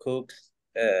cooks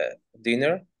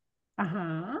dinner.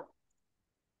 Uh-huh.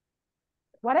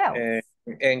 What else?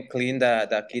 And clean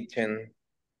the kitchen.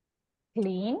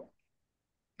 Clean?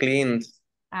 Cleans.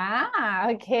 Ah,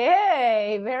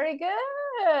 okay. Very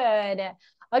good.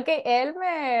 Okay,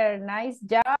 Elmer, nice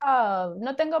job.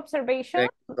 No tengo observation.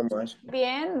 Thank you so much.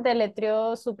 Bien,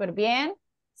 deletreó súper bien.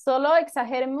 Solo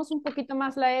exageremos un poquito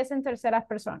más la S en terceras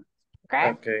personas. Okay?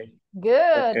 Okay.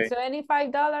 Good. Okay.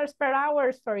 $25 per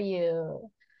hour for you.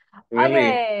 Really?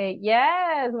 Okay.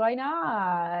 Yes, why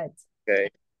not? Okay.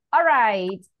 All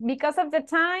right. Because of the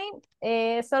time,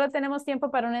 solo tenemos tiempo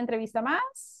para una entrevista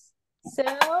más. So,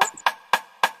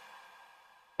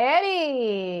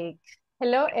 Eric.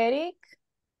 Hello, Eric.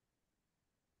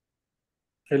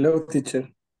 Hello, teacher.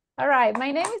 All right.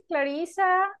 My name is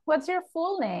Clarissa. What's your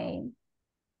full name?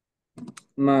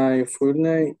 My full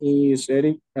name is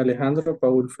Eric Alejandro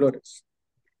Paul Flores.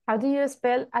 How do you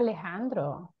spell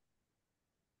Alejandro?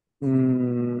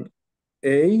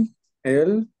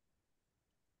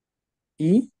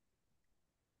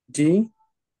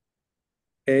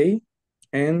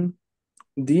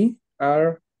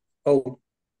 A-L-E-G-A-N-D-R-O.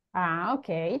 Ah,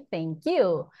 okay. Thank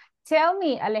you. Tell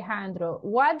me, Alejandro,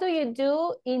 what do you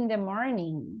do in the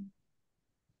morning?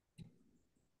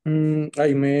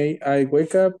 I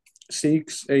wake up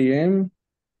 6 a.m.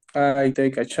 I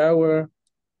take a shower.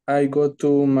 I go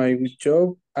to my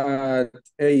job at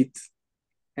 8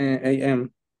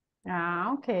 a.m.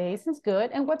 Ah, okay. Sounds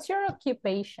good. And what's your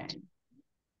occupation?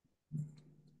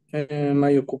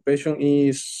 My occupation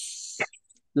is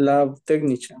lab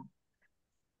technician.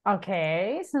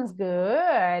 Okay, sounds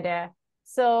good.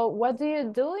 So what do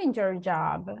you do in your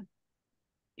job?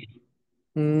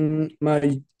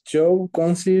 My job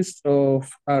consists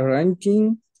of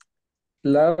arranging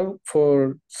lab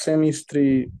for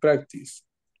chemistry practice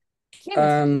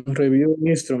and review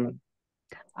instrument.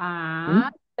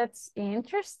 Ah, that's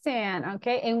interesting.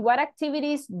 Okay, and what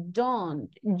activities don't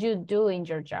you do in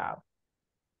your job?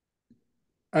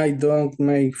 I don't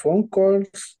make phone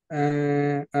calls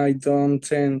and I don't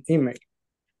send email.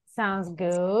 Sounds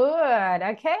good.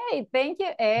 Okay, thank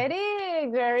you,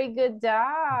 Eric. Very good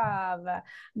job.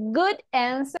 Good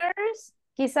answers.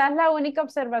 Quizás la única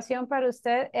observación para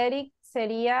usted, Eric,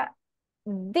 sería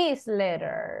this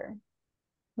letter.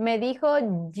 Me dijo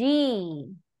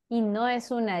G y no es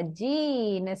una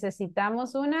G.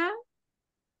 Necesitamos una.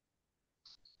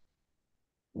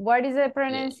 What is the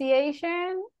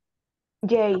pronunciation?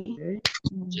 J.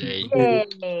 J.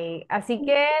 J. Así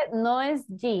que no es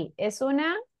G, es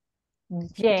una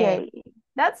J. J.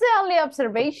 That's the only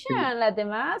observation. Las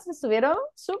demás estuvieron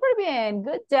súper bien.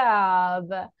 Good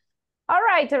job. All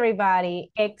right,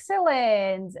 everybody.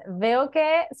 Excellent. Veo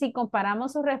que si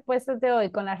comparamos sus respuestas de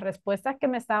hoy con las respuestas que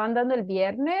me estaban dando el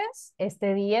viernes,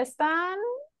 este día están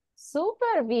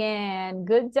súper bien.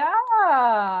 Good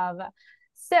job.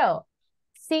 So,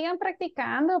 sigan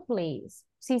practicando, please.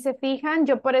 Si se fijan,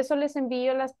 yo por eso les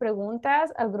envío las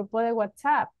preguntas al grupo de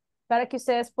WhatsApp, para que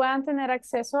ustedes puedan tener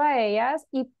acceso a ellas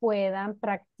y puedan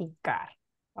practicar.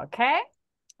 ¿Ok?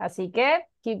 Así que,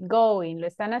 keep going. Lo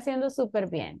están haciendo súper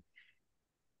bien.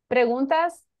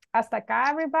 Preguntas hasta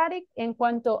acá, everybody. En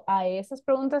cuanto a esas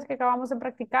preguntas que acabamos de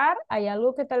practicar, ¿hay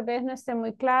algo que tal vez no esté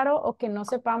muy claro o que no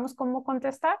sepamos cómo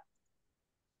contestar?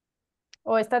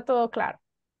 ¿O está todo claro?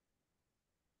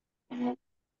 Ajá.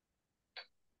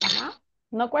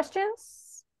 No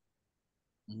questions?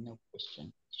 No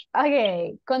question.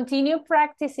 Okay, continue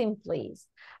practicing, please.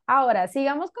 Ahora,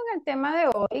 sigamos con el tema de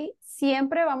hoy.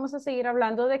 Siempre vamos a seguir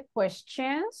hablando de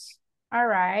questions. All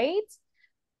right.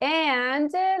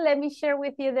 And let me share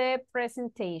with you the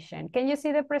presentation. Can you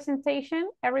see the presentation,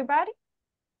 everybody?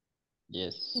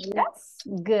 Yes. Yes,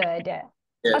 good.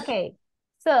 Yes. Okay,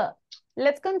 so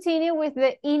let's continue with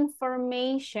the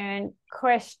information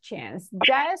questions.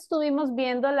 Ya estuvimos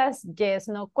viendo las yes,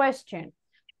 no question.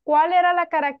 ¿Cuál era la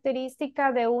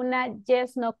característica de una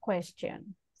yes, no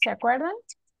question? ¿Se acuerdan?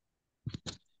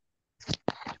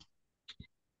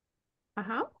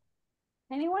 Ajá.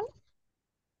 Anyone?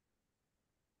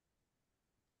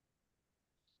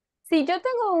 Si yo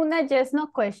tengo una yes,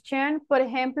 no question, por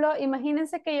ejemplo,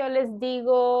 imagínense que yo les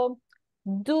digo,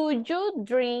 do you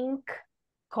drink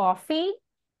coffee?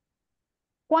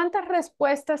 ¿Cuántas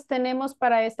respuestas tenemos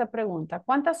para esta pregunta?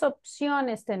 ¿Cuántas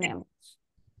opciones tenemos?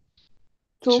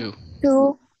 Two.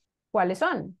 Two. ¿Cuáles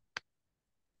son?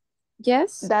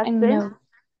 Yes That's and it. no.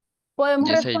 Podemos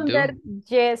Yes, I do. responder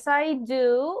yes, I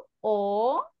do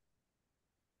o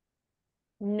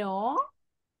no,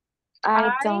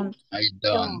 I don't. I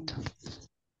don't.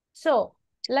 So,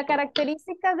 la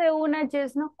característica de una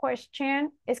yes, no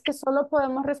question es que solo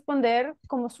podemos responder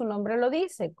como su nombre lo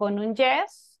dice, con un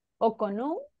yes o con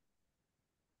un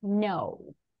no.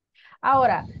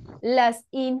 Ahora, las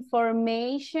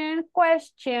information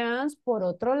questions, por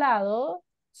otro lado,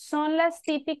 son las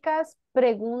típicas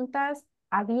preguntas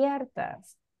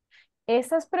abiertas.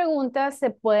 Esas preguntas se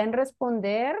pueden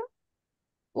responder,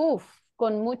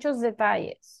 con muchos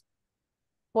detalles.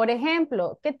 Por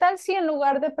ejemplo, ¿qué tal si en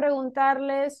lugar de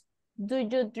preguntarles, do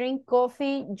you drink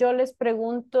coffee? Yo les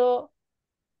pregunto,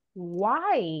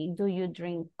 why do you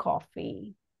drink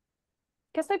coffee?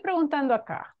 ¿Qué estoy preguntando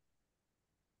acá?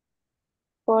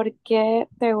 ¿Por qué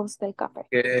te gusta el café?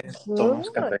 ¿Qué tomas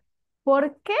café?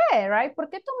 ¿Por qué, right? ¿Por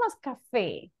qué tomas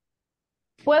café?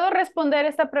 ¿Puedo responder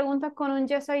esta pregunta con un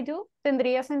yes, I do?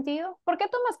 ¿Tendría sentido? ¿Por qué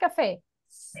tomas café?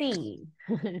 Sí.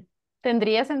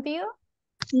 ¿Tendría sentido?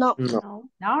 No. No.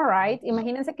 All right.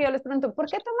 Imagínense que yo les pregunto, ¿por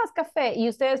qué tomas café? Y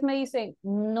ustedes me dicen,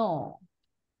 no.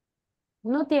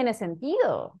 No tiene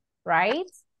sentido, right?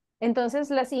 Entonces,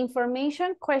 las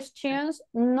information questions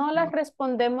no las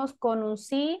respondemos con un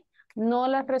sí, no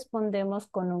las respondemos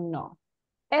con un no.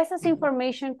 Esas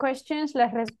information questions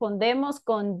las respondemos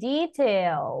con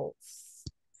details.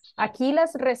 Aquí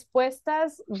las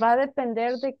respuestas va a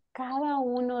depender de cada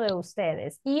uno de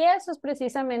ustedes. Y eso es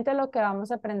precisamente lo que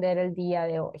vamos a aprender el día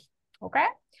de hoy. ¿Ok?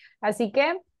 Así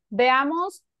que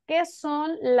veamos qué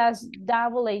son las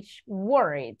double H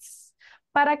words.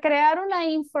 Para crear una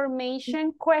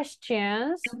information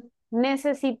questions,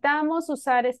 necesitamos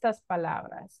usar estas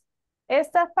palabras.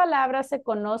 Estas palabras se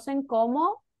conocen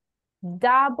como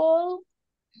double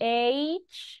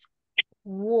H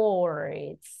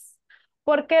words.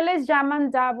 ¿Por qué les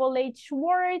llaman double H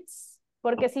words?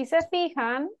 Porque si se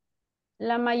fijan,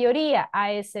 la mayoría,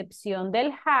 a excepción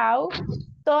del how,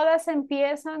 todas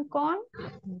empiezan con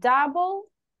double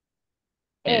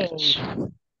H.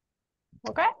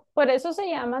 ¿Ok? Por eso se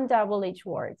llaman double H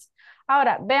words.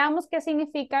 Ahora, veamos qué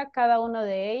significa cada una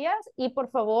de ellas y por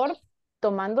favor,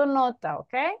 tomando nota,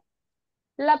 ¿ok?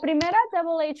 La primera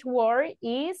double H word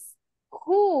es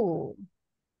who.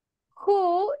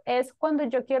 Who es cuando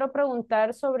yo quiero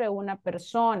preguntar sobre una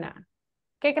persona.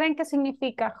 ¿Qué creen que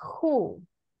significa who?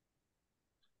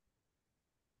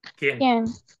 ¿Quién?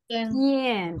 ¿Quién?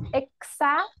 ¿Quién?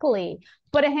 Exactly.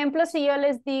 Por ejemplo, si yo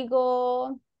les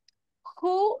digo,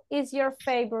 who is your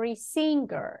favorite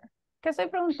singer? ¿Qué estoy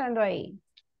preguntando ahí?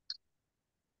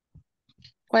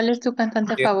 ¿Cuál es tu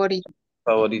cantante ¿Quién? favorito?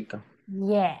 Favorito.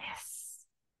 Yes.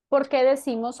 ¿Por qué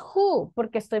decimos who?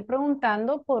 Porque estoy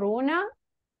preguntando por una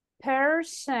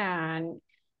person.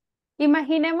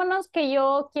 Imaginémonos que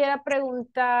yo quiera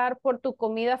preguntar por tu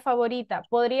comida favorita.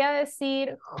 ¿Podría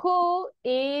decir, who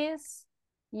is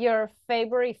your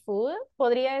favorite food?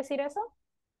 ¿Podría decir eso?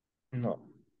 No.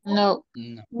 No.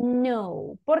 No.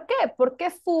 No. ¿Por qué?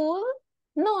 Porque food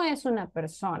no es una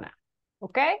persona.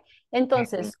 ¿Ok?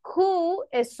 Entonces, who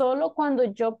es solo cuando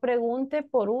yo pregunte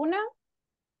por una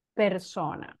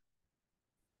persona.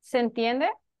 ¿Se entiende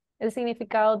el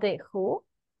significado de who?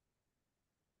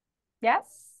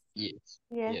 Yes? Yes.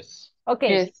 Yes. Yes. Ok.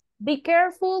 Yes. Be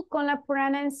careful con la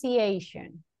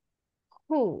pronunciation.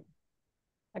 Who.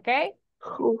 ¿Ok?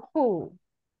 Who.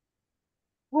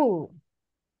 Who.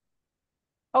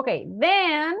 Okay,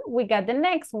 then we got the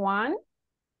next one.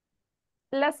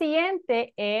 La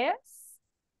siguiente es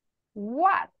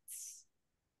what.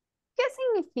 ¿Qué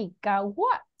significa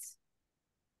what?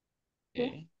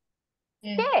 Okay.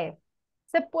 ¿Qué?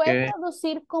 Se puede ¿Qué?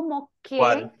 traducir como qué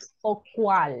 ¿Cuál? o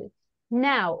cuál.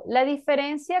 Now, la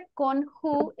diferencia con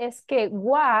who es que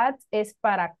what es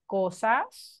para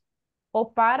cosas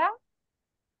o para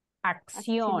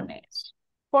acciones.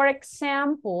 Por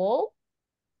ejemplo,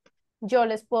 yo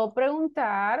les puedo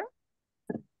preguntar,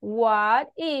 what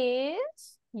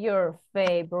is your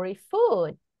favorite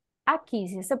food? Aquí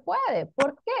sí se puede.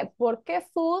 ¿Por qué? Porque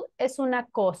food es una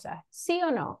cosa, ¿sí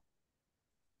o no?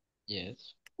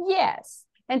 Yes. Yes.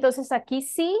 Entonces aquí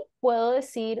sí puedo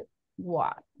decir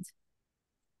what.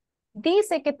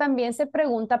 Dice que también se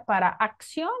pregunta para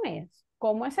acciones.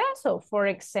 ¿Cómo es eso? For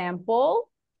example,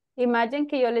 imagine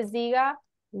que yo les diga,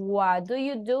 what do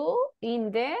you do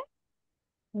in the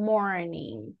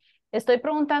morning? ¿Estoy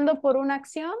preguntando por una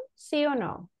acción? ¿Sí o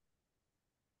no?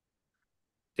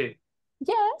 Sí.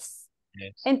 Yes.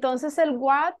 Yes. Entonces el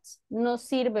what nos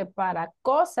sirve para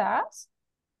cosas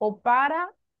o para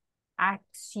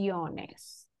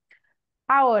acciones.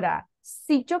 Ahora,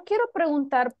 si yo quiero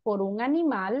preguntar por un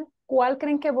animal, ¿cuál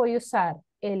creen que voy a usar?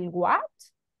 ¿El what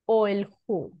o el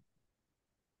who?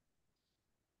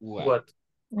 What?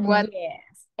 What?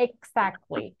 Yes,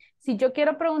 exactly. Si yo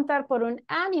quiero preguntar por un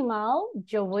animal,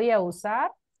 yo voy a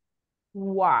usar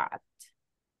what.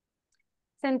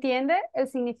 ¿Se entiende el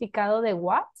significado de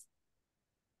what?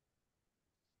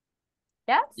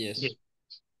 Yes? Yes.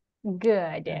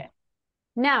 Good.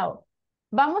 Now,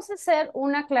 vamos a hacer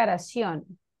una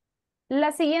aclaración.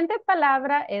 La siguiente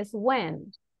palabra es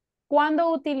when.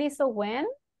 ¿Cuándo utilizo when?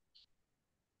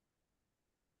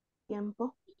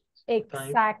 Tiempo.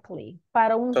 Exactly,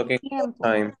 para un Talking about tiempo.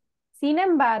 time. Sin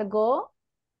embargo,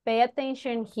 pay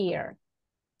attention here.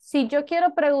 Si yo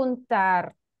quiero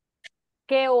preguntar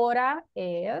qué hora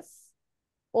es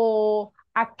o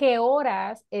a qué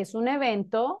horas es un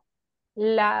evento,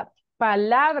 la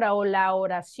palabra o la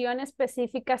oración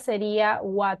específica sería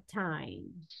what time.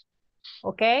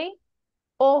 ¿Ok?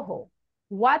 Ojo,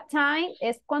 what time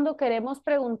es cuando queremos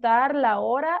preguntar la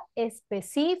hora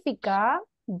específica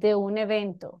de un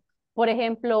evento. Por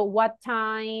ejemplo, what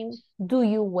time do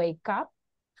you wake up?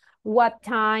 What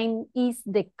time is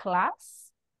the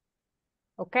class?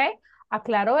 ¿Ok?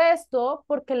 Aclaro esto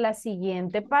porque la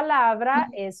siguiente palabra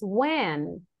es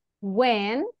when.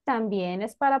 When también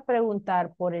es para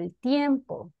preguntar por el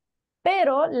tiempo.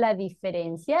 Pero la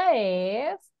diferencia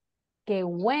es que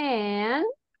when,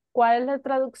 ¿cuál es la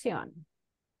traducción?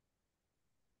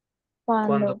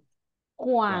 ¿Cuándo?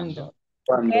 ¿Cuándo?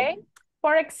 ¿Cuándo? ¿Ok?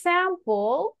 Por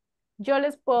ejemplo, yo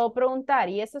les puedo preguntar,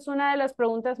 y esa es una de las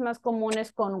preguntas más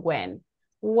comunes con when.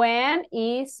 When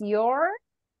is your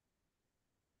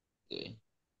Okay.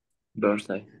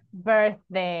 Birthday.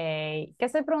 birthday? ¿Qué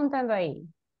estoy preguntando ahí?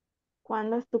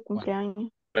 ¿Cuándo es tu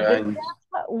cumpleaños? Cumpleaños.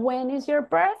 When is your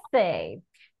birthday?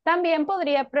 También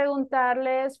podría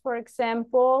preguntarles, por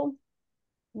ejemplo,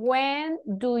 when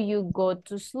do you go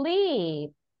to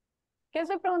sleep? ¿Qué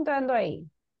estoy preguntando ahí?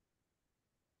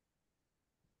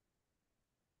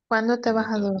 ¿Cuándo te vas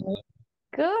a dormir?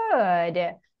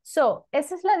 Good. So,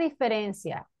 esa es la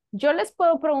diferencia. Yo les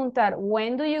puedo preguntar,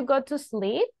 when do you go to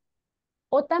sleep?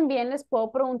 O también les puedo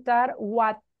preguntar,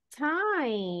 what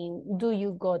time do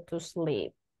you go to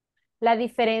sleep? La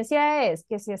diferencia es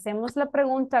que si hacemos la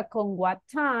pregunta con what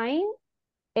time,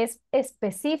 es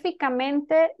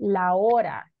específicamente la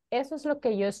hora. Eso es lo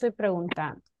que yo estoy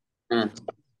preguntando.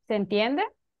 ¿Se entiende?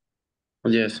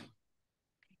 Yes.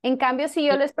 En cambio, si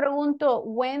yo les pregunto,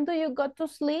 when do you go to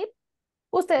sleep?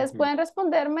 Ustedes pueden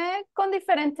responderme con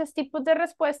diferentes tipos de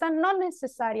respuesta, no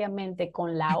necesariamente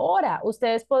con la hora.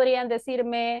 Ustedes podrían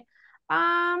decirme,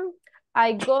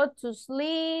 I go to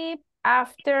sleep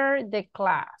after the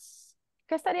class.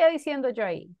 ¿Qué estaría diciendo yo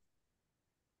ahí?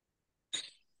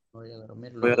 Voy a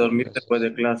dormir Voy a luego de dormir clase. después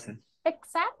de clase.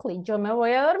 Exactly, yo me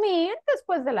voy a dormir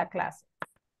después de la clase.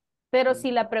 Pero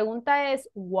si la pregunta es,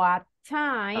 what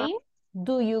time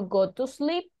do you go to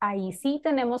sleep? Ahí sí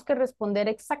tenemos que responder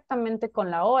exactamente con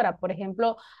la hora. Por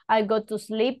ejemplo, I go to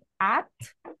sleep at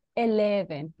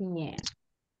 11 p.m.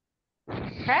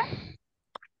 Okay?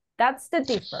 That's the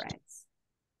difference.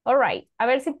 All right, a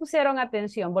ver si pusieron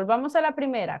atención. Volvamos a la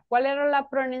primera. ¿Cuál era la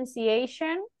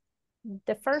pronunciation?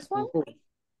 The first one?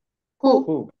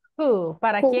 Who? Who.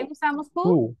 ¿Para quién usamos who?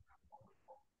 Who?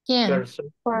 ¿Quién?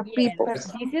 Person. For Bien. people.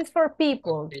 This is for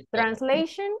people.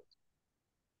 Translation?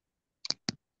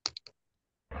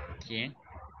 ¿Quién?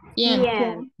 ¿Quién?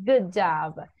 Bien. Good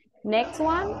job. Next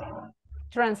one.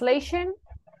 Translation.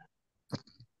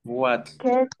 What?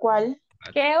 ¿Qué? ¿Cuál?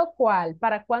 ¿Qué o cuál?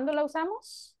 ¿Para cuándo la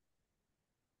usamos?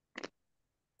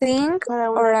 Think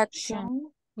Para or una action.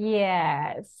 acción.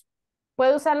 Yes.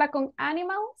 ¿Puedo usarla con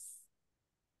animals?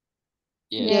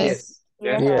 Yes.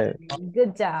 Yes. Yes.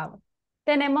 Good job.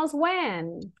 Tenemos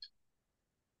when.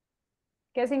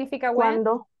 ¿Qué significa when?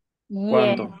 ¿Cuándo?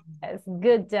 ¿Cuándo? Yes.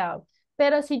 Good job.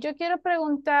 Pero si yo quiero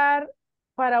preguntar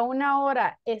para una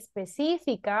hora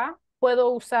específica, ¿puedo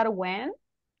usar when?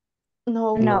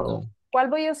 No. No. ¿Cuál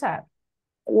voy a usar?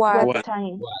 What? What?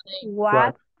 Time.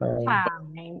 What time?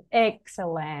 time.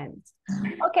 Excellent.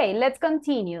 Okay, let's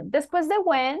continue. Después de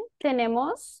when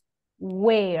tenemos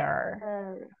where.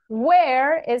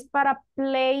 Where es para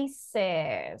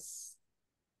places.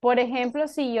 Por ejemplo,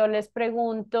 si yo les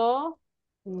pregunto,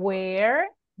 where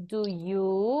do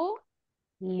you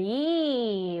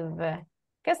live?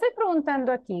 ¿Qué estoy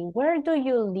preguntando aquí? Where do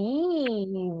you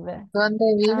live? ¿Dónde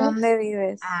 ¿A vives? dónde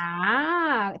vives?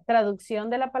 Traducción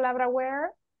de la palabra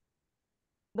where.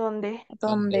 ¿Dónde?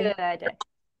 ¿Dónde? Good.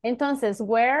 Entonces,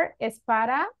 where es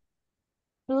para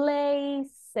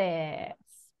places.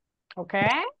 ¿Ok?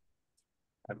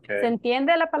 ¿Se Okay.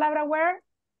 entiende la palabra where?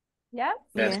 ¿Ya?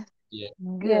 Yes. Yes.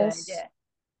 Good. Yes.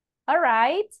 All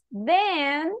right.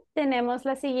 Then tenemos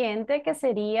la siguiente que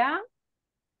sería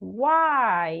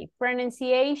why.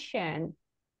 Pronunciation.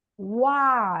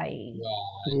 Why.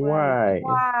 Why?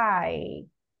 Why.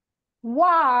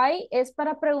 Why es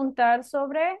para preguntar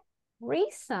sobre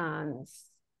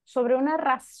reasons, sobre una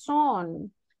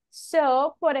razón.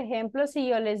 So, por ejemplo, si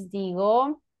yo les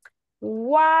digo,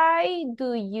 why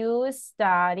do you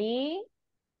study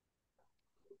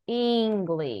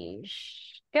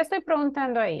English? ¿Qué estoy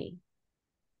preguntando ahí?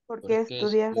 ¿Por ¿Por qué qué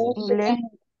estudias estudias? inglés?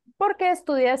 ¿Por qué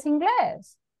estudias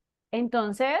inglés?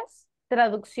 Entonces,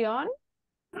 traducción,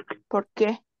 ¿Por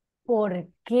qué? ¿por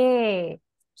qué?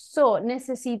 So,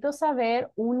 necesito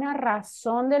saber una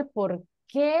razón del por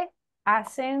qué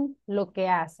hacen lo que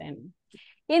hacen.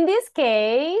 In this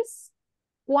case,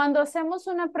 cuando hacemos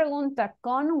una pregunta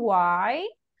con why,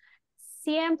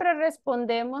 siempre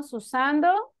respondemos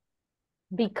usando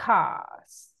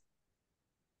because.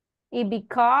 Y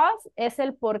because es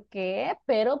el por qué,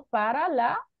 pero para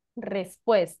la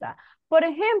respuesta. Por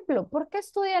ejemplo, ¿por qué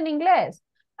estudian inglés?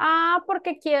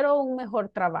 Porque quiero un mejor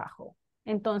trabajo.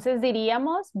 Entonces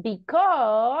diríamos,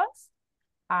 because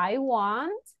I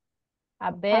want a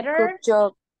A good better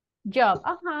job. job.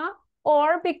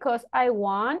 Or because I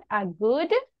want a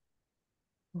good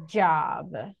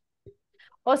job.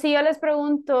 O si yo les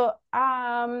pregunto,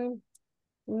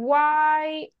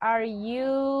 why are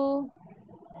you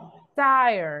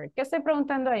tired? ¿Qué estoy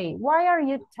preguntando ahí? Why are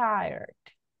you tired?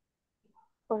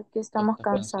 Porque estamos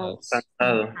Estás cansado. cansados.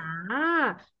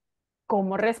 Cansado.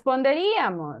 ¿Cómo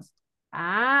responderíamos?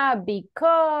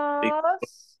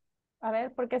 Because. A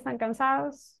ver, ¿por qué están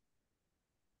cansados?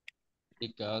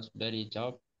 Because very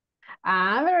job.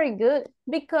 Very good.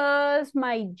 Because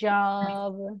my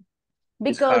job.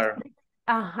 It's Because,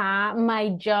 hard. my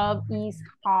job is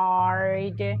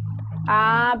hard.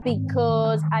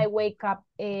 Because I wake up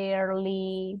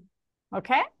early.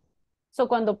 Okay? So,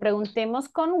 cuando preguntemos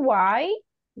con why,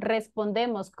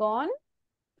 respondemos con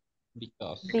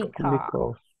Because.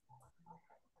 Because.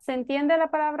 ¿Se entiende la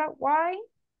palabra why?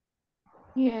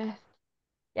 Yes.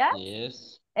 ¿Ya?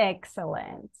 Yes.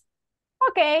 Excellent.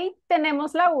 Ok,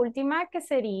 tenemos la última que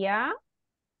sería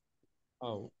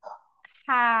How.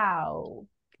 how.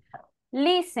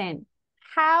 Listen,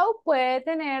 how puede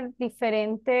tener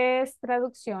diferentes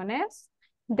traducciones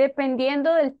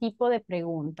dependiendo del tipo de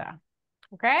pregunta.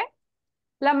 ¿Ok?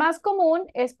 La más común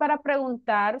es para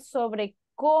preguntar sobre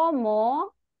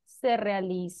cómo se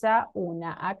realiza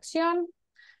una acción.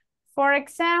 For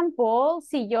example,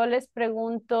 si yo les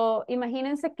pregunto,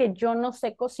 imagínense que yo no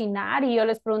sé cocinar y yo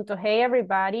les pregunto, hey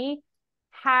everybody,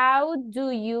 how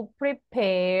do you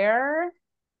prepare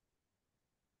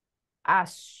a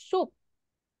soup?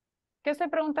 ¿Qué estoy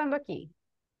preguntando aquí?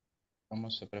 ¿Cómo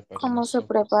se prepara ¿Cómo la se sopa?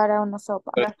 prepara una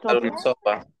sopa? Preparar una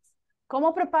sopa.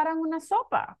 ¿Cómo preparan una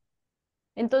sopa?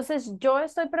 Entonces, yo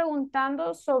estoy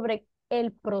preguntando sobre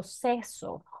el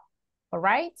proceso, all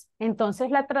right? Entonces,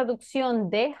 la traducción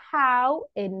de how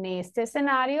en este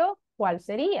escenario, ¿cuál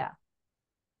sería?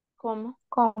 ¿Cómo?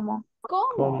 ¿Cómo? ¿Cómo?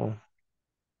 ¿Cómo?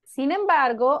 Sin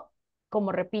embargo,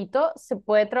 como repito, se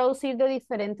puede traducir de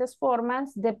diferentes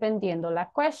formas dependiendo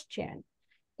la question.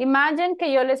 Imagine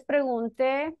que yo les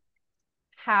pregunte,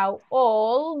 how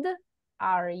old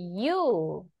are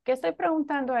you? ¿Qué estoy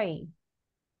preguntando ahí?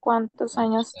 ¿Cuántos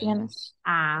años tienes?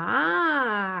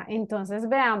 Ah, entonces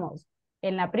veamos.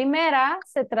 En la primera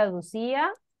se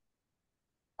traducía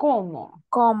 ¿cómo?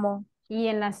 ¿Cómo? Y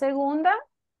en la segunda,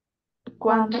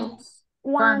 ¿Cuántos?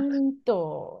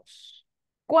 ¿cuántos?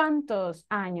 ¿Cuántos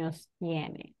años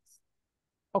tienes?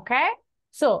 ¿Ok?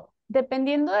 So,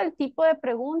 dependiendo del tipo de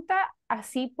pregunta,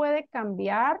 así puede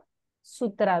cambiar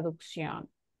su traducción.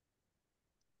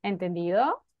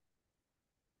 ¿Entendido?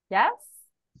 Yes?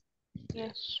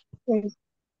 Yes.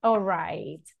 All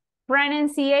right.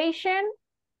 Pronunciation,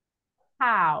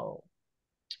 how?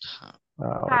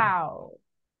 How? How?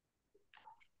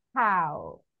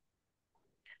 How?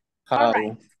 All How?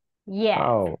 right. Yes.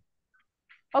 How?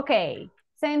 Ok.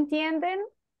 ¿Se entienden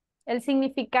el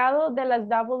significado de las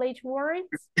double H words?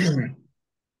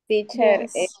 Teacher,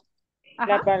 Yes.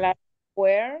 la Ajá. palabra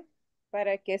where,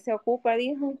 ¿para qué se ocupa,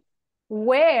 dijo?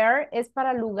 Where es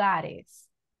para lugares.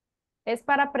 Es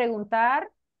para preguntar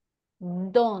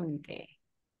dónde.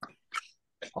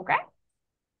 ¿Ok?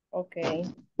 Ok.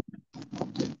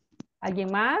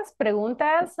 ¿Alguien más?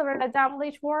 ¿Preguntas sobre las double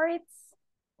H words?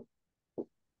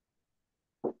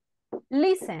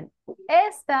 Listen,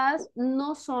 estas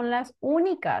no son las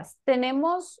únicas.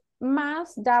 Tenemos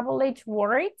más double H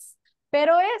words,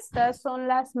 pero estas son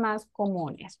las más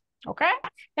comunes. ¿Ok?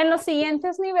 En los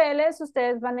siguientes niveles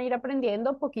ustedes van a ir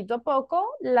aprendiendo poquito a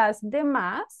poco las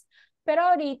demás, pero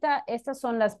ahorita estas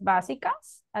son las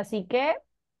básicas, así que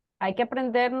hay que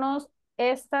aprendernos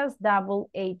estas double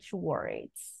H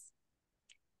words.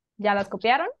 ¿Ya las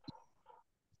copiaron?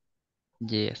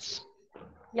 Yes.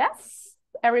 Yes.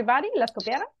 Everybody, ¿las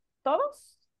copiaron?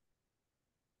 ¿Todos?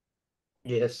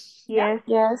 Yes. Yeah? Yes.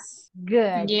 Yes.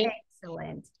 Good. Yes.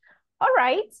 Excellent. All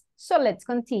right. So let's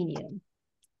continue.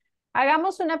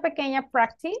 Hagamos una pequeña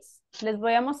practice. Les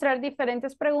voy a mostrar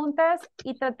diferentes preguntas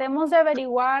y tratemos de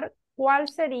averiguar cuál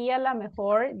sería la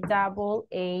mejor double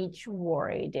H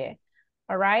word.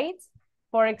 All right.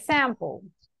 For example,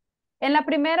 en la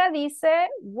primera dice,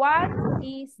 what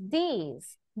is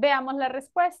this? Veamos la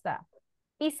respuesta.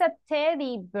 It's a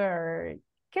teddy bird.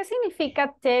 ¿Qué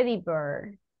significa teddy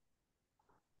bird?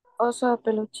 Oso de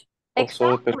peluche.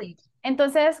 Oso de peluche. Exactly.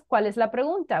 Entonces, ¿cuál es la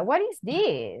pregunta? What is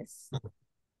this?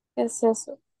 ¿Qué es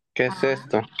eso? ¿Qué es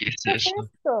esto? ¿Qué es ¿Qué es eso?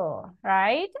 esto?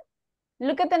 Right?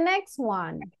 Look at the next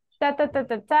one. Ta ta ta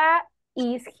ta ta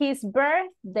is his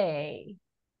birthday.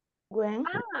 When?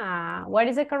 Ah, what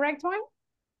is the correct one?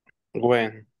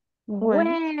 When.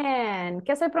 When.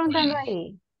 ¿Qué estoy preguntando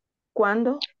ahí?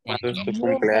 ¿Cuándo? ¿Cuándo es tu Yes.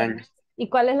 cumpleaños? ¿Y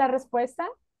cuál es la respuesta?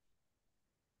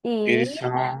 Is It's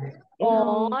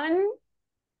on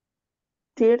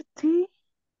 30?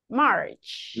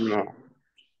 March. no.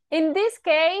 In this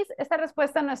case, esta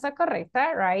respuesta no está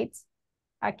correcta, right?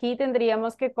 Aquí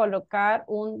tendríamos que colocar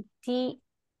un TH.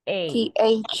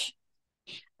 TH.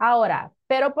 Ahora,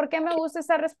 ¿pero por qué me gusta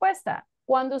esa respuesta?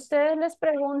 Cuando ustedes les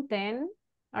pregunten,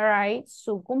 all right,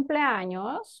 su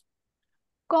cumpleaños,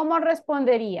 ¿cómo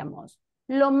responderíamos?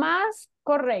 Lo más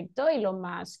correcto y lo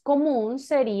más común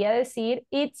sería decir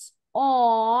it's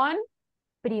on.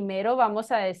 Primero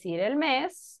vamos a decir el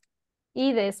mes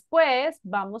y después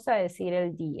vamos a decir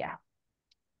el día.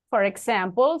 Por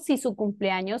ejemplo, si su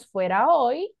cumpleaños fuera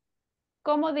hoy,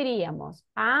 ¿cómo diríamos?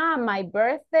 Ah, my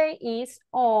birthday is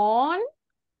on.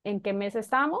 ¿En qué mes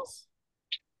estamos?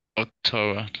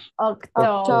 October.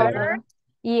 October.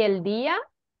 ¿Y el día?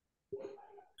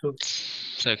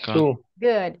 Second. Two.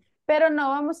 Good. Pero no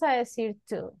vamos a decir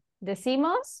to.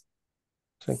 Decimos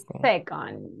Second.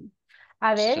 second.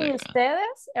 A ver, ¿y Second.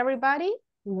 ustedes, everybody?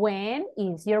 When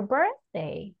is your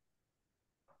birthday?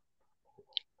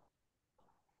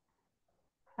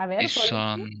 A ver, It's ¿cuál es?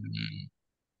 on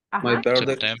My Ajá.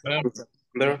 birthday.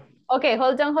 September. Ok,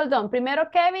 hold on. Primero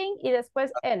Kevin y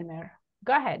después Elmer.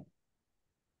 Go ahead.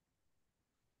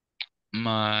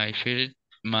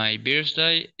 My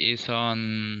birthday is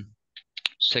on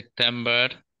September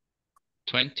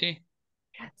 20.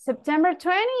 September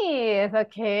 20th,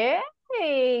 okay.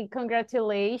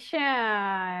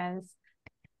 Congratulations.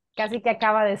 Casi que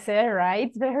acaba de ser,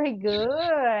 right? Very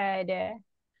good.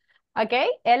 Okay,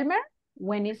 Elmer,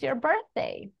 when is your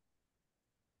birthday?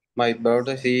 My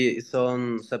birthday is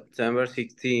on September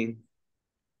 16.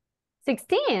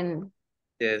 16.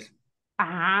 Yes.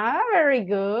 Ah, very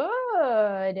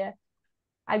good.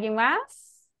 ¿Alguien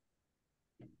más?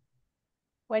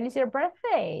 When is your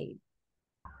birthday?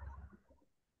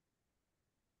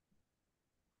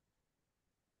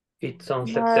 It's on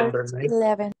March September 9th.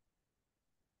 11.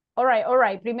 All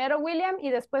right. Primero William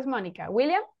y después Mónica.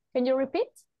 William, can you repeat?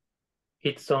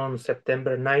 It's on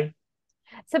September 9th.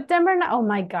 September, oh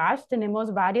my gosh,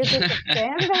 tenemos varios de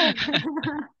septiembre.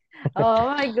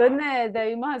 Oh my goodness,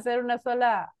 debimos hacer una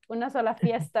sola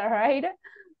fiesta, right?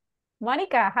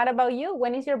 Monica, how about you?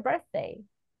 When is your birthday?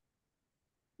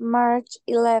 March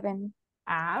 11.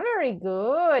 Ah, very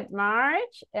good.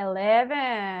 March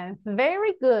 11th.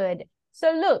 Very good.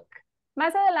 So look,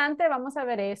 más adelante vamos a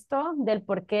ver esto del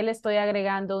por qué le estoy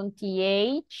agregando un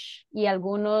TH y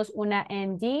algunos una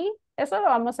ND. Eso lo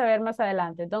vamos a ver más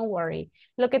adelante, don't worry.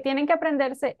 Lo que tienen que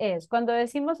aprenderse es cuando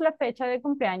decimos la fecha de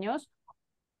cumpleaños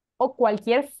o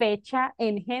cualquier fecha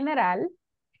en general,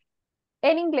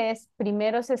 en inglés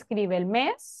primero se escribe el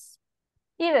mes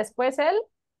y después el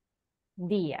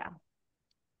día.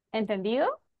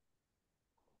 ¿Entendido?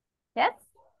 Yes?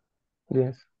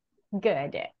 Yes.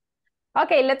 Good.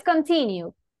 Okay, let's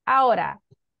continue. Ahora,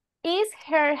 is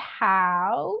her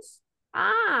house?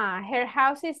 Her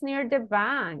house is near the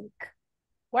bank.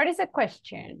 What is the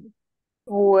question?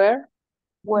 Where?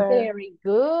 Very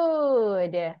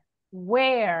good.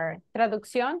 Where?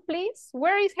 Traducción, please.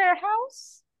 Where is her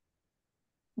house?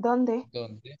 ¿Dónde?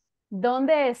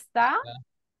 ¿Dónde está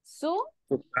su?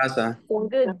 Tu casa.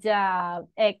 Good job.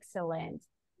 Excellent.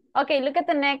 Okay, look at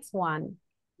the next one.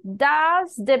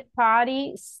 Does the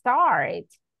party start?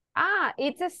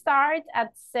 It starts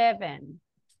at 7,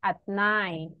 at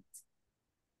 9.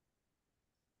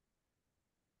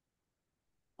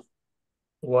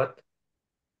 What?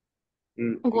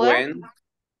 When?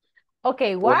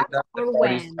 Okay, When what does the or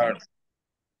party when? start?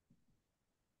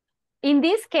 In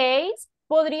this case,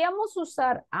 podríamos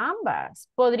usar ambas.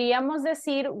 Podríamos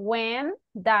decir when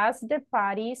does the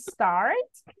party start?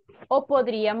 O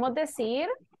podríamos decir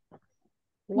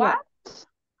what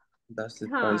Does the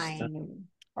party start? time?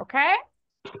 Okay?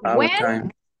 What When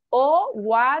time? o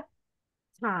what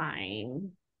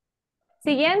time.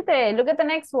 Siguiente, look at the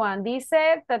next one.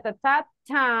 Dice,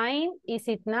 time is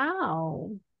it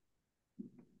now?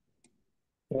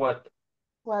 What?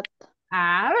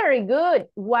 Very good.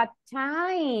 What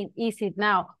time is it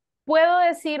now? ¿Puedo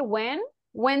decir when?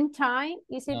 When time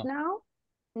is it now?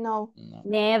 No.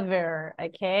 Never.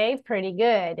 Okay, pretty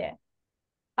good.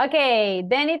 Okay,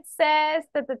 then it says,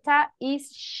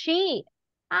 is she?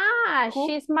 Who?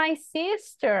 She's my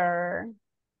sister.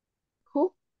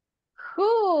 Who?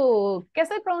 Who? ¿Qué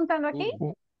estoy preguntando aquí?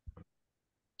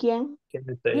 ¿Quién?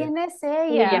 ¿Quién es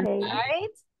ella?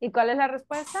 Right? ¿Y cuál es la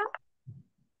respuesta?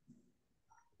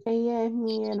 Ella es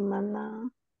mi hermana.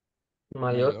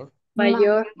 Mayor.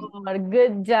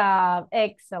 Good job.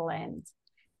 Excellent.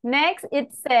 Next,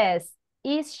 it says,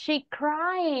 is she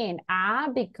crying?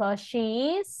 Because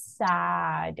she is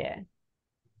sad.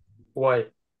 Why?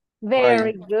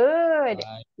 Very good.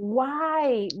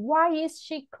 Why? Why is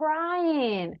she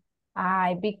crying?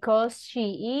 Because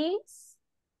she is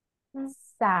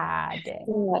sad.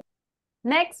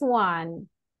 Next one.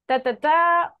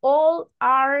 All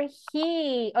are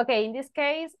he. Okay, in this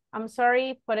case, I'm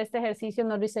sorry, por este ejercicio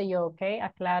no lo hice yo, okay,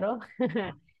 aclaro.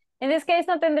 In this case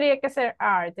no tendría que ser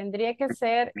are, tendría que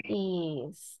ser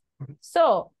is.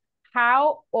 So,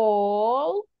 how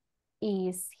old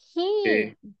is he?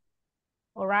 Okay.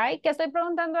 All right, ¿qué estoy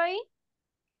preguntando ahí?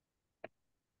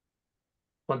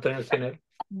 ¿Cuántos años tiene?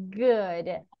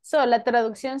 Good. So, la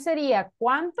traducción sería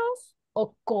 ¿cuántos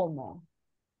o cómo?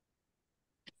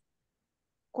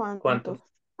 ¿Cuántos?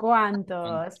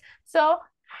 ¿Cuántos? So,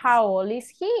 how old is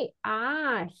he?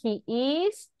 He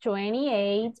is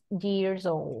 28 years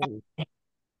old.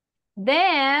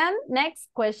 Then, next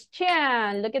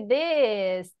question. Look at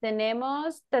this.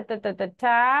 Tenemos,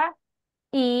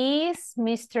 is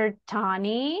Mr.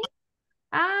 Tony?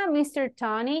 Mr.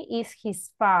 Tony is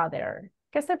his father.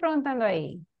 ¿Qué estoy preguntando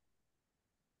ahí?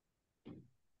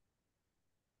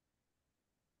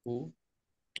 Who?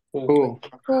 Who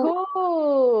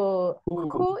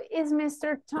is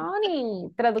Mr. Tony?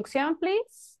 Traducción,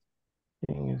 please.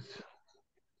 Yes.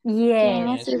 ¿Quién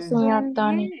es el señor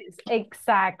Tony? Yes,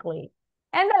 exactly.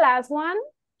 And the last one,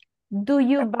 Do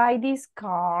you buy this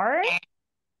car?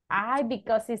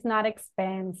 Because it's not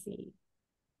expensive.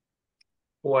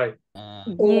 Why?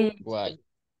 Yeah.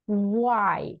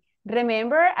 Why?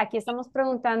 Remember, aquí estamos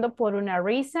preguntando por una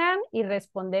reason y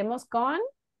respondemos con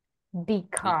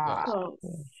because.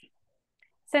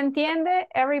 ¿Se entiende,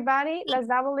 everybody, las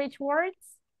double H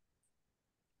words?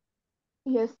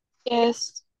 Yes.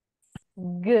 Yes.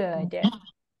 Good.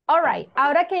 All right,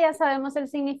 ahora que ya sabemos el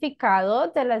significado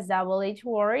de las double H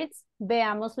words,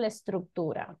 veamos la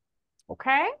estructura. ¿Ok?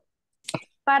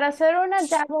 Para hacer una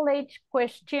double H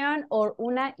question o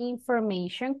una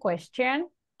information question,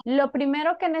 lo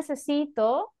primero que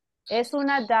necesito es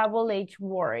una double H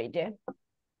word.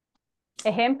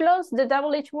 Ejemplos de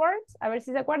double H words, a ver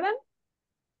si se acuerdan.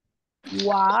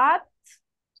 What?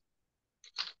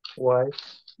 Why?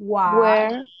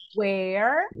 Why?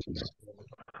 Where?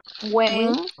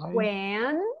 When?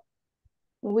 When?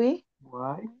 We.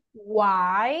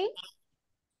 Why?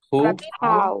 Who?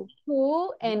 How?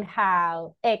 Who and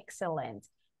how. Excellent.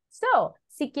 So,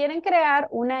 si quieren crear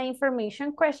una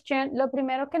information question, lo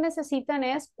primero que necesitan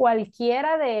es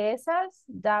cualquiera de esas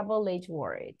double H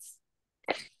words.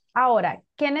 Ahora,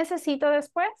 ¿qué necesito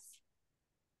después?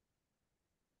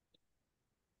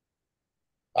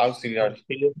 Auxiliary.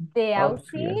 The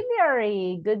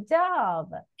auxiliary. Good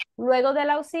job. Luego del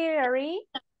auxiliary,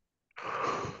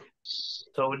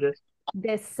 Subject.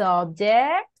 the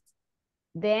subject.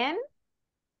 Then,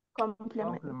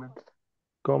 Complement.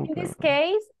 in this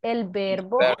case, el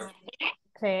verbo.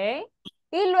 Okay.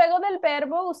 Y luego del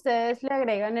verbo, ustedes le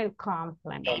agregan el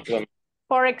complement.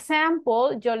 For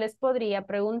example, yo les podría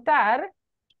preguntar,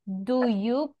 do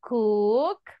you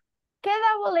cook? ¿Qué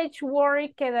double H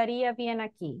word quedaría bien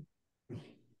aquí?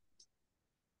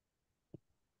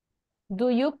 Do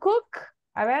you cook?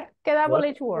 A ver, ¿qué double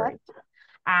H word?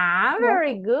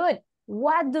 Very good.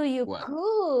 What do you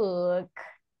cook?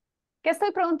 ¿Qué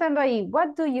estoy preguntando ahí?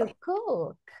 What do you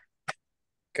cook?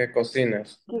 ¿Qué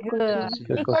cocinas? Good.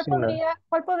 ¿Y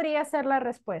cuál podría ser la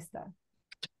respuesta?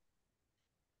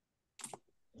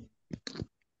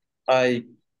 I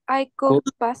cook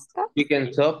pasta.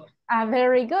 chicken soup.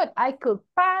 Very good. I cook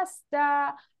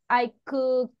pasta. I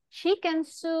cook chicken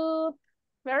soup.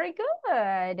 Very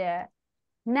good.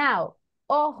 Now,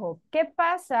 ojo, ¿qué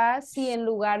pasa si en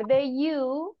lugar de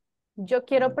you, yo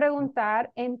quiero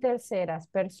preguntar en terceras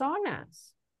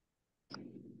personas?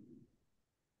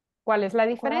 ¿Cuál es la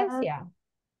diferencia?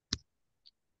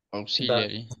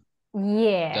 Auxiliary.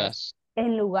 Yes. Does.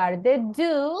 En lugar de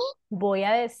do, voy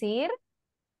a decir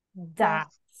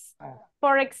does.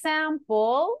 For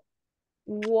example,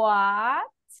 what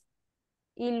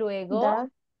y luego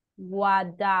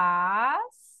what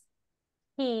does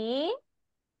he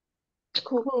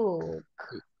cook?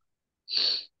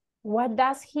 What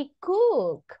does he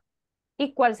cook?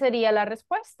 ¿Y cuál sería la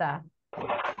respuesta?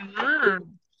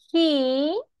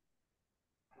 He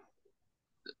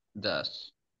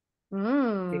Does.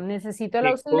 ¿Necesito el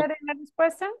auxiliar en la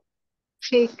respuesta?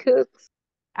 He cooks.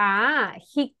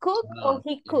 He cook o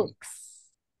he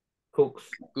cooks? Cooks.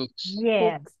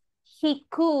 Yes. He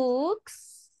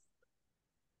cooks.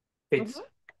 Pizza.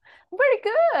 Very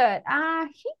good.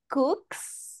 He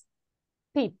cooks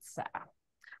pizza.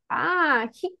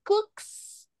 He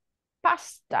cooks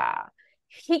pasta.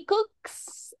 He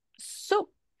cooks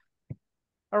soup.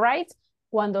 All right.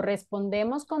 Cuando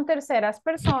respondemos con terceras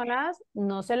personas,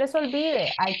 no se les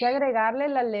olvide, hay que agregarle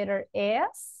la letter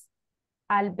S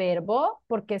al verbo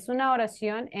porque es una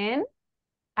oración en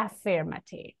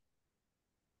affirmative.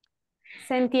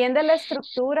 ¿Se entiende la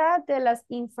estructura de las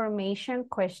information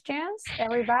questions,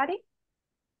 everybody?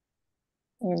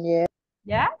 Yes.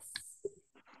 Yes.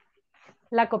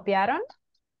 ¿La copiaron?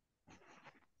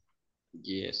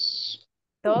 Yes.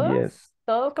 ¿Todos? Yes.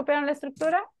 ¿Todos copiaron la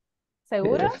estructura?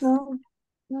 ¿Seguros? Yes.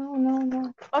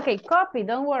 No. Okay, copy,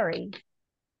 don't worry.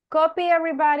 Copy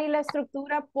everybody la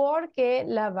estructura porque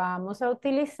la vamos a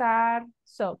utilizar.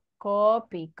 So,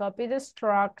 copy the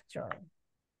structure.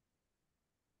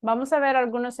 Vamos a ver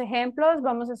algunos ejemplos,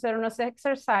 vamos a hacer unos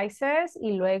exercises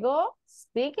y luego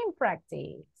speaking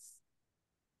practice.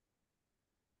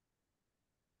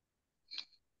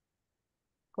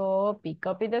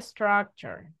 Copy the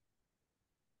structure.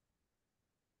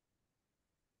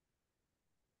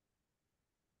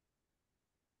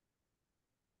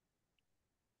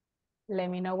 Let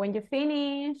me know when you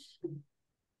finish.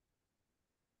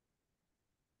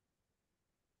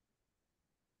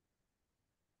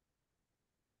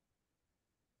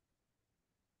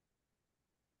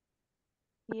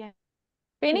 Yeah.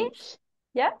 Finish?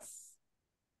 Yes?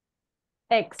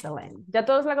 Excellent. ¿Ya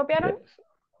todos la copiaron?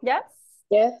 Yes?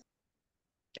 Yes.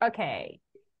 Okay.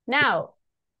 Now,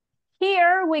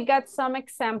 Here we got some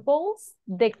examples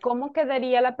de cómo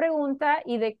quedaría la pregunta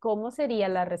y de cómo sería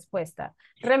la respuesta.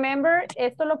 Remember,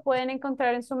 esto lo pueden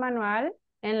encontrar en su manual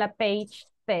en la page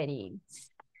 30.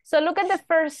 So look at the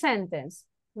first sentence.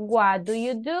 What do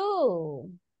you do?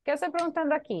 ¿Qué estoy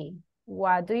preguntando aquí?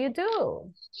 What do you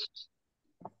do?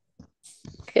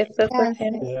 ¿Qué estás ¿Qué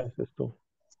haciendo? haces tú?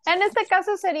 En este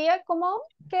caso sería como,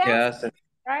 ¿qué ¿Qué haces? hace?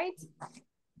 Right?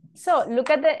 So, look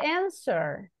at the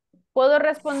answer. ¿Puedo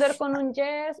responder con un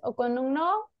yes o con un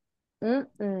no?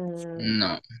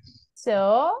 No.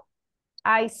 So,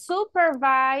 I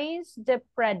supervise the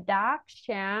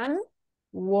production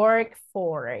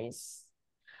workforce.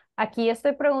 Aquí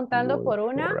estoy preguntando por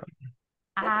una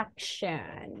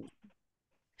action.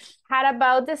 How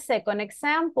about the second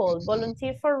example?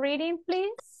 Volunteer for reading,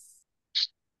 please.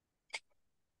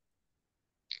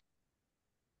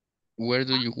 Where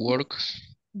do you work?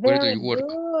 Where do Very you work?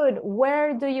 good.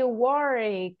 Where do you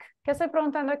work? ¿Qué estoy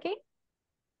preguntando aquí?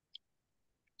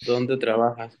 ¿Dónde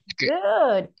trabajas?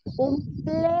 Good. Un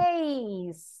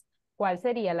place. ¿Cuál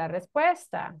sería la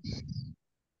respuesta?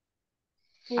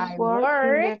 I I work in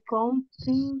work. the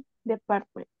accounting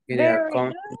department. In the Very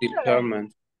account good.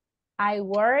 department. I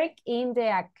work in the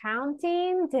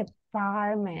accounting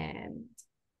department.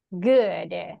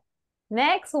 Good.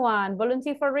 Next one.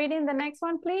 Volunteer for reading the next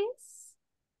one, please.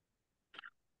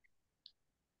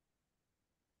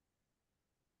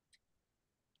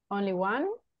 Only one?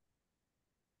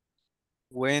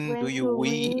 When do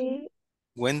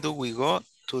we go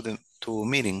to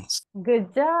meetings?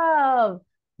 Good job.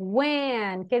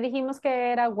 When. ¿Qué dijimos que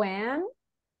era when?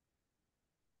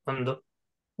 ¿Cuándo?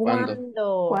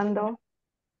 ¿Cuándo? ¿Cuándo?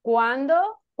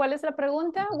 ¿Cuándo? ¿Cuál es la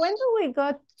pregunta? When do we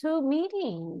go to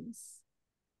meetings?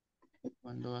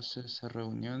 ¿Cuándo haces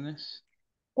reuniones?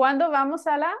 ¿Cuándo vamos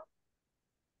a la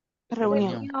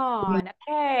Reunión. reunión?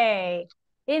 Okay.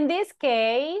 In this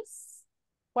case,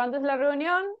 ¿cuándo es la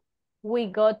reunión? We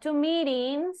go to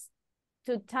meetings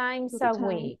 2 times a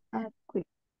week.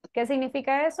 ¿Qué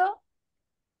significa eso?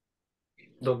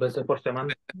 2 veces por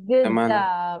semana. Good Semana.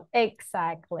 job.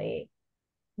 Exactly.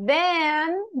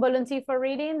 Then, volunteer for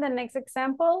reading the next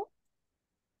example.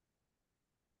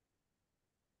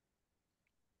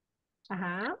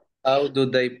 Ajá. How do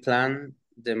they plan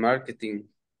the marketing?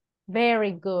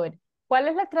 Very good. ¿Cuál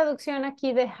es la traducción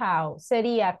aquí de how?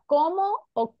 ¿Sería cómo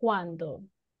o cuándo?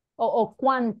 O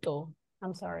cuánto.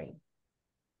 I'm sorry.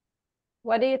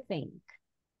 What do you think?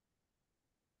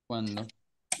 ¿Cuándo?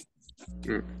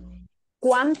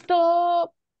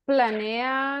 ¿Cuánto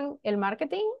planean el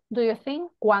marketing? Do you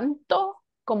think? ¿Cuánto?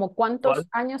 ¿Como cuántos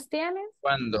años tienes?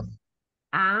 ¿Cuándo?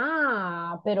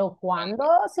 Ah, pero ¿cuándo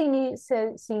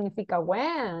significa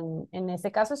when? En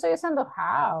este caso estoy usando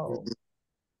how.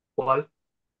 ¿Cuál?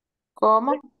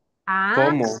 ¿Cómo? Ah,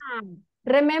 ¿Cómo?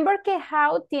 remember que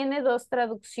how tiene 2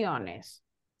 traducciones.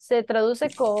 Se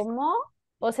traduce como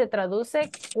o se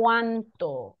traduce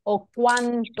cuánto o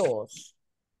cuántos.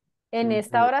 En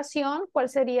esta oración, ¿cuál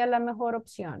sería la mejor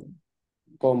opción?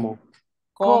 ¿Cómo?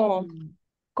 ¿Cómo?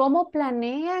 ¿Cómo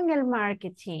planean el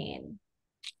marketing?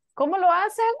 ¿Cómo lo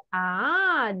hacen?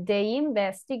 Ah, they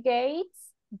investigate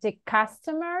the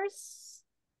customers'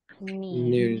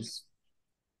 needs.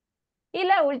 Y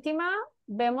la última,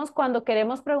 vemos cuando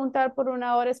queremos preguntar por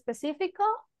una hora específica.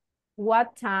 What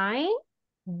time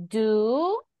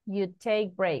do you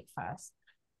take breakfast?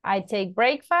 I take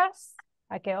breakfast.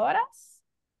 ¿A qué horas?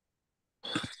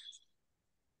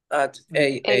 At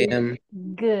 8 a.m.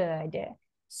 Good.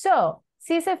 So,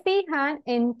 si se fijan,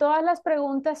 en todas las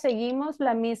preguntas seguimos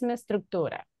la misma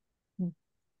estructura.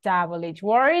 Double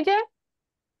word.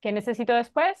 ¿Qué necesito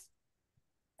después?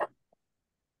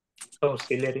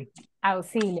 Auxiliary.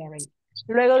 Auxiliary.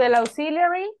 Luego del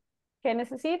auxiliary, ¿qué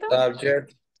necesito?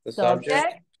 Subject. The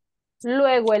subject.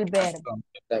 Luego el verbo.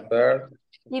 The verb.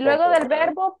 Y luego del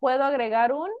verbo puedo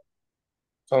agregar un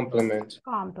Complement.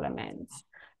 complement.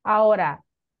 Ahora,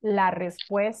 la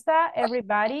respuesta,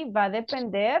 everybody, va a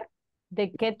depender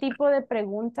de qué tipo de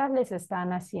preguntas les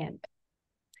están haciendo.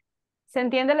 ¿Se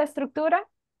entiende la estructura?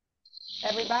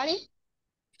 Everybody?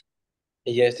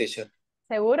 Yes, teacher.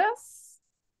 ¿Seguros?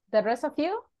 The rest of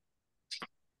you?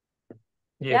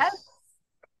 Yes.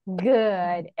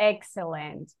 Good,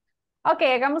 excellent. Ok,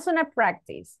 hagamos una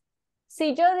practice.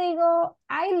 Si yo digo,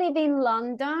 I live in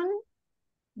London,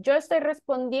 yo estoy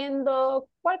respondiendo,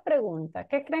 ¿cuál pregunta?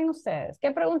 ¿Qué creen ustedes?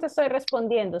 ¿Qué pregunta estoy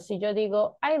respondiendo si yo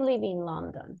digo, I live in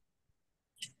London?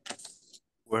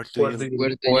 Where do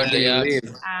you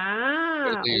live? Ah,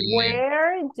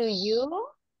 Where do you live?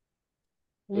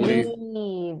 where do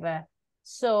you live?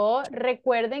 So,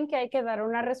 recuerden que hay que dar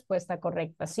una respuesta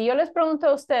correcta. Si yo les pregunto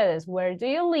a ustedes, where do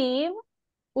you live?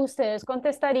 ustedes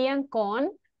contestarían con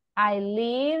I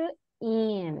live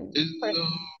in.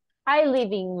 I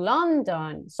live in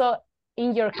London. So,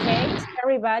 in your case,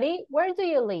 everybody, where do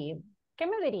you live? ¿Qué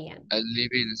me dirían? I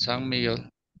live in San Miguel.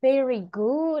 Very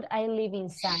good. I live in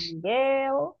San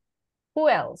Miguel. Who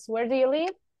else? Where do you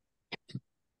live?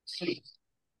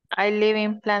 I live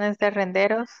in Planes de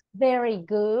Renderos. Very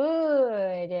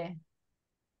good.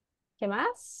 ¿Qué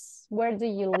más? Where do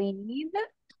you live?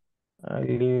 I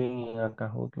live in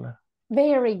Acajutla.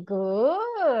 Very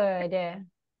good.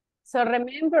 So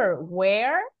remember,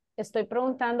 where? Estoy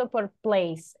preguntando por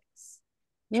places.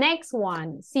 Next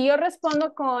one. Si yo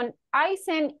respondo con I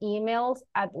send emails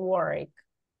at work,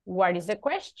 what is the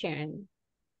question?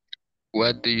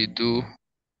 What do you do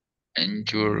in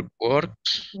your work?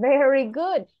 Very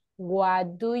good.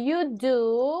 What do you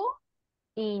do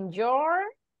in your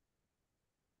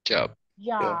Job.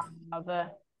 job?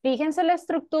 Fíjense la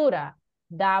estructura.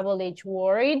 Double H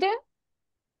word,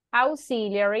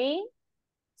 auxiliary,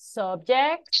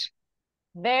 subject,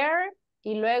 verb,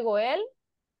 y luego el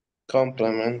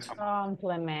Complement.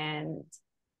 complement.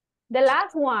 The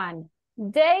last one.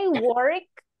 They work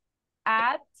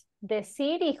at the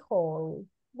city hall.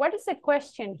 What is the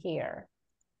question here?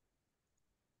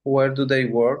 Where do they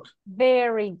work?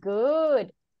 Very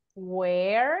good.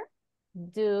 Where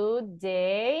do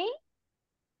they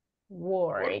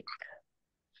work?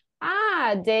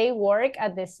 They work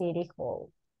at the city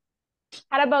hall.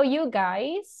 How about you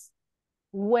guys?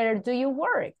 Where do you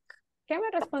work? ¿Qué me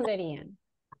responderían?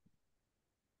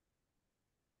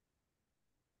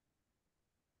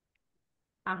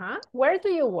 Where do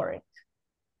you work?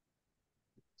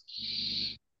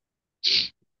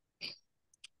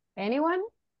 Anyone?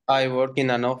 I work in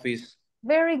an office.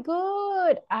 Very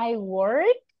good. I work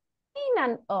in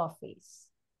an office.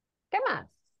 ¿Qué más?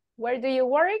 Where do you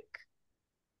work?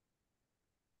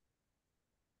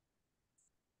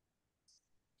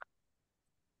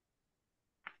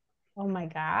 Oh my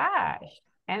gosh.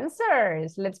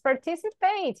 Answers. Let's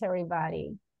participate,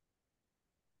 everybody.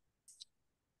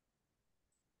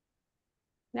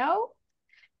 No?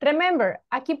 Remember,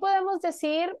 aquí podemos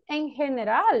decir en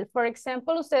general. Por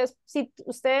ejemplo, ustedes, si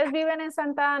ustedes viven en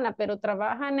Santa Ana, pero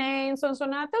trabajan en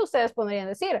Sonsonate, ustedes podrían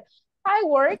decir, I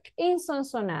work in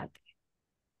Sonsonate.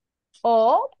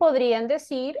 O podrían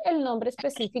decir el nombre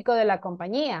específico de la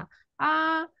compañía.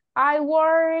 I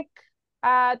work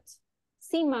at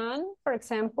Seaman, for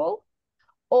example.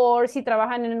 O si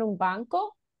trabajan en un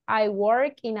banco, I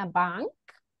work in a bank.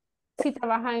 Si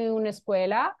trabajan en una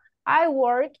escuela, I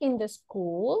work in the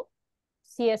school.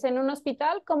 Si es en un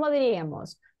hospital, ¿cómo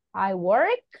diríamos? I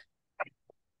work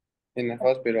In a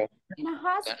hospital. in a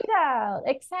hospital.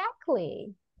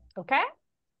 Exactly. Okay?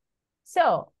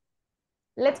 So,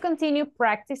 let's continue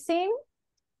practicing.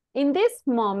 In this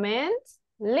moment,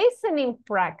 listening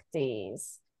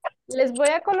practice. Les voy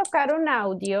a colocar un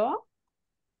audio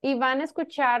y van a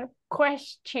escuchar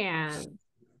questions.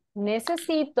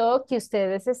 Necesito que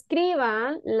ustedes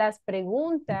escriban las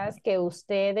preguntas que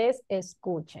ustedes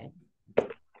escuchen.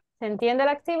 ¿Se entiende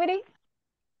la activity?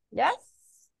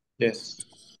 Yes?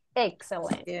 Yes.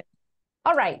 Excellent. Yeah.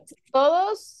 All right.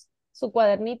 Todos, su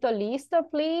cuadernito listo,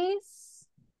 please.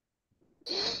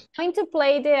 Going to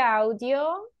play the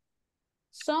audio.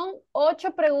 Son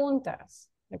 8 preguntas.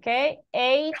 Okay?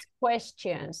 8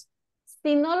 questions.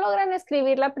 Si no logran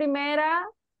escribir la primera,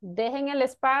 dejen el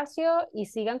espacio y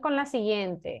sigan con la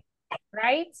siguiente.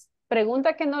 Right?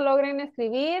 Pregunta que no logren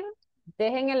escribir,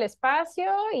 dejen el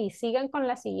espacio y sigan con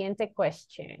la siguiente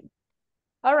question.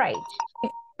 All right.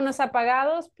 Los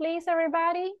apagados, please,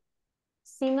 everybody.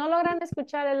 Si no logran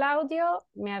escuchar el audio,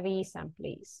 me avisan,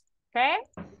 please. Okay?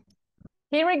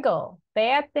 Here we go.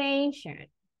 Pay attention.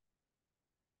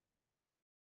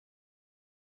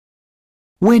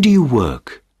 Where do you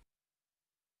work?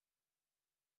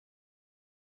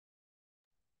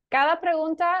 Cada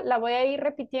pregunta la voy a ir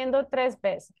repitiendo 3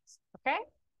 veces, ¿ok?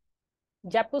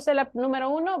 Ya puse la número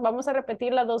 1, vamos a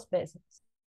repetirla 2 veces.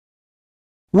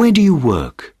 Where do you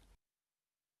work?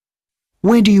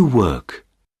 Where do you work?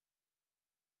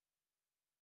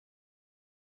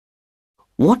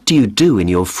 What do you do in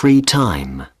your free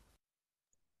time?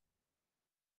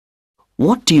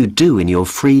 What do you do in your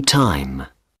free time?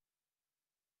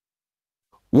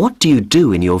 What do you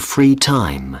do in your free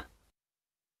time?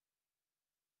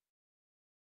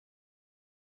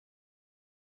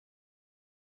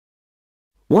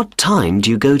 What time do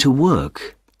you go to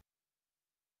work?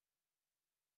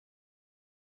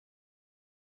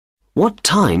 What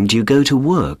time do you go to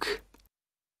work?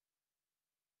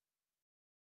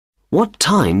 What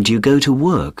time do you go to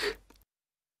work?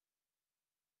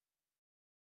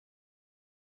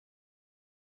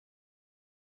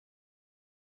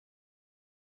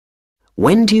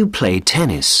 When do you play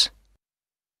tennis?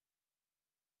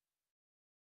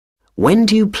 When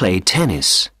do you play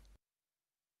tennis?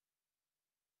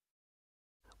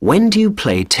 When do you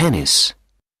play tennis?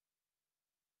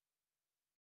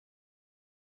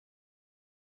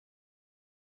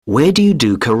 Where do you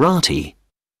do karate?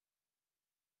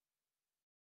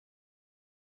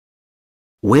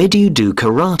 Where do you do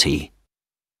karate?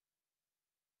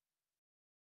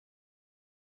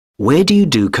 Where do you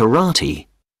do karate?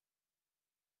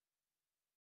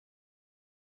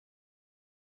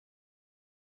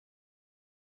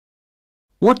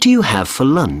 What do you have for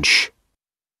lunch?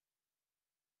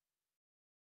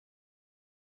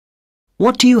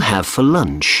 What do you have for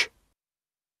lunch?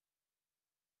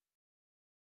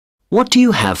 What do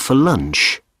you have for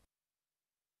lunch?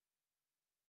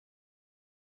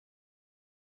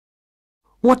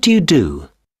 What do you do?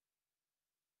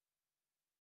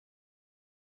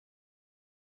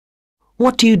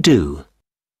 What do you do?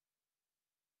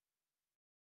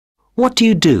 What do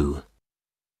you do?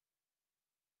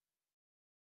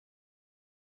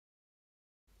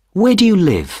 Where do you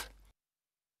live?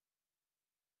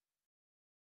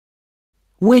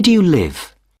 Where do you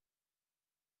live?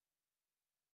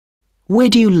 Where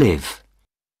do you live?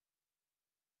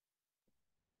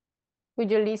 Would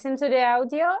you listen to the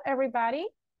audio, everybody?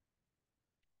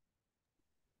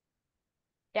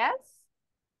 Yes?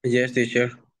 Yes,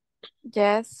 teacher.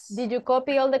 Yes. Did you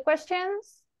copy all the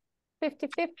questions?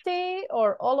 50-50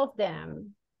 or all of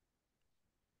them?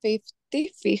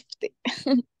 50-50.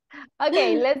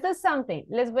 Okay, let's do something.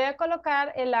 Les voy a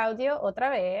colocar el audio otra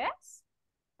vez.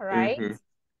 All right.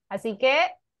 Así que,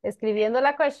 escribiendo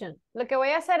la question. Lo que voy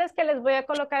a hacer es que les voy a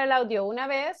colocar el audio una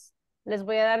vez. Les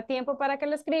voy a dar tiempo para que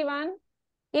lo escriban.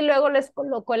 Y luego les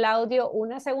coloco el audio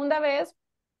una segunda vez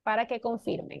para que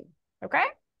confirmen. ¿Ok?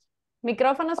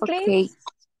 Micrófonos, please. Okay.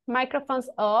 Microphones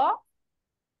off.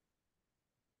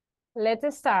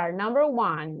 Let's start. Number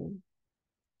 1.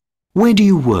 Where do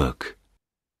you work?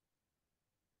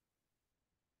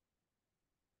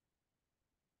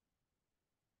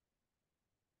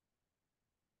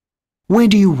 Where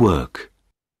do you work?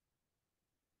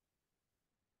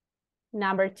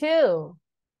 Number 2.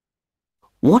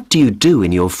 What do you do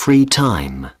in your free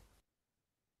time?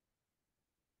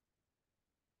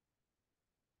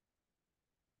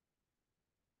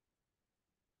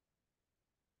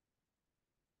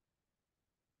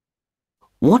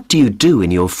 What do you do in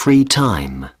your free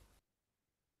time?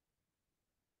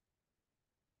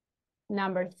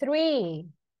 Number 3.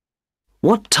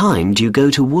 What time do you go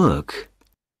to work?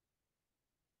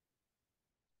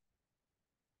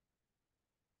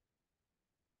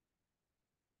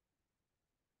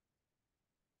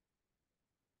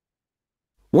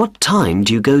 What time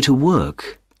do you go to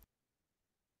work?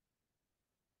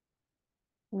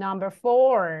 Number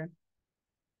 4.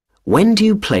 When do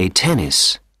you play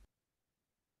tennis?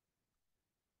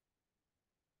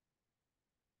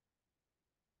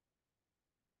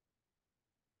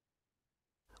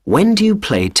 When do you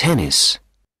play tennis?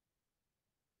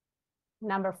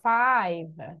 Number 5.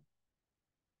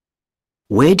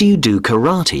 Where do you do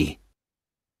karate?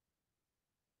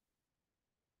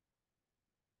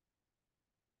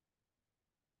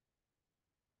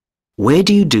 Where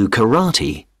do you do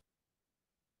karate?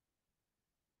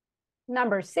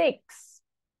 Number 6.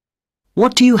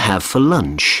 What do you have for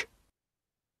lunch?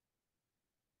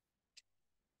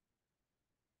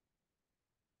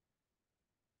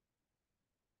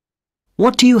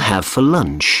 What do you have for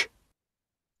lunch?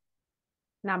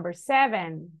 Number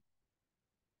 7.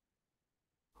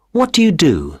 What do you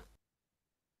do?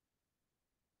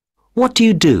 What do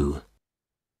you do?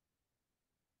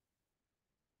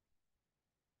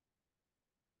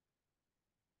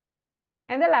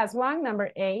 And the last one, number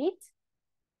 8.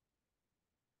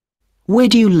 Where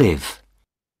do you live?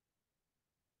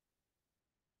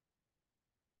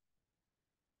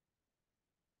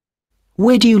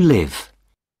 Where do you live?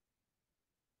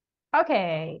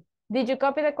 Okay. Did you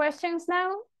copy the questions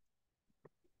now?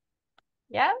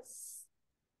 Yes?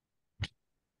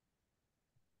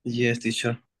 Yes,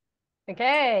 teacher.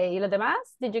 Okay. ¿Y los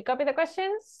demás? Did you copy the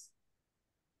questions?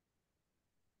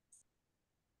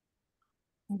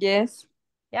 Yes.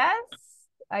 Yes?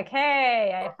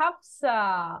 Okay, I hope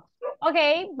so.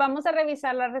 Okay, vamos a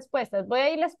revisar las respuestas. Voy a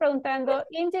irles preguntando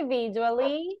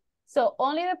individually. So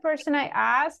only the person I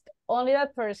ask, only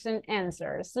that person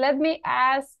answers. Let me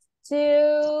ask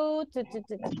Sobeida.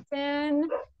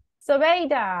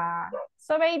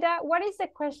 Sobeida, what is the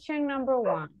question number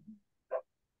 1?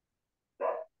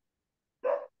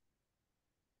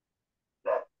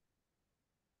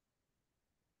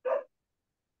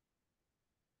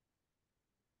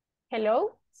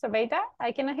 Hello? Sobeida,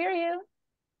 I cannot hear you.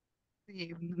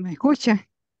 ¿Me escucha?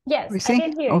 Yes, Pues I sí,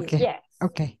 can hear ok, you. Yes.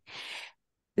 ok.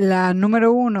 La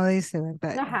número 1 dice,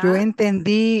 ¿verdad? Yo Ajá.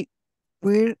 entendí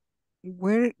where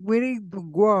is the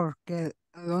work, que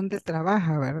dónde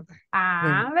trabaja, ¿verdad?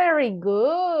 Ah, very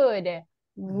good.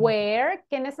 Where,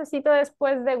 ¿qué necesito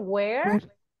después de where?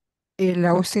 Where, el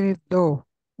auxiliar do.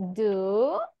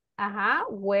 Do, ajá,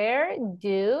 where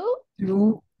do,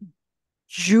 Do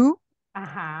you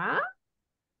ajá.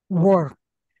 work?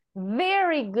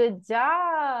 Very good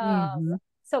job. Ujú.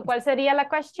 So, ¿cuál sería la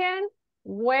question?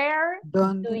 Where do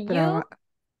 ¿Dónde you,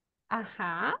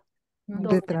 ajá, dónde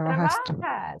 ¿dónde trabajas tú?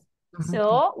 trabajas? Ajá,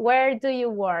 So, where do you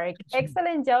work?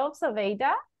 Excellent job,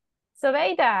 Sobeida.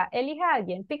 Sobeida, elija a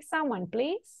alguien. Pick someone,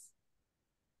 please.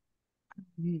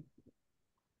 sí.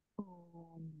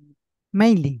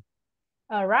 Mailing.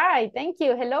 All right, thank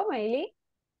you. Hello, Meili.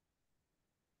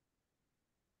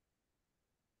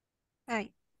 Hi.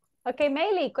 Okay,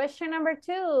 Meili, question number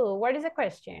 2. What is the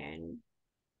question?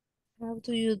 How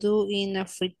do you do in a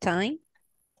free time?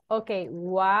 Okay,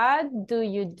 what do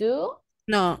you do?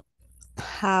 No.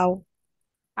 How?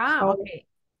 How Okay.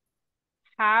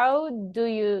 How do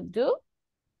you do?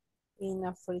 in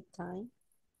a free time?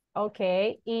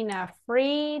 Okay, in a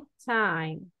free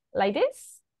time. Like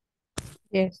this?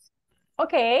 Yes.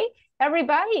 Okay,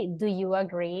 everybody, do you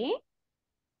agree?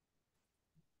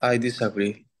 I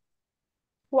disagree.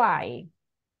 Why?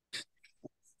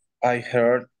 I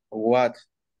heard what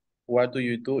do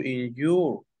you do in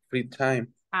your free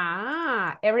time?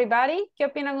 Ah, everybody, ¿qué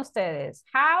opinan ustedes?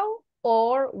 How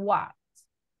or what?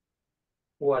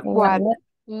 What?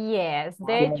 Yes,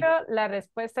 de hecho, la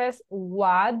respuesta es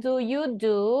what do you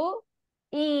do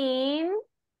in,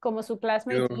 como su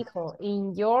classmate Your- dijo,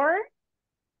 in your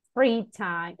free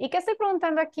time. ¿Y qué estoy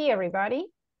preguntando aquí, everybody?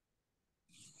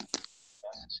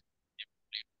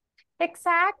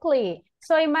 Exactly.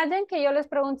 So imagine que yo les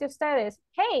pregunte a ustedes,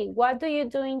 hey, what do you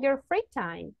do in your free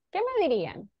time? ¿Qué me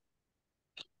dirían?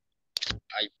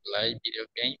 I play video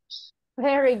games.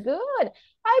 Very good.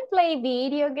 I play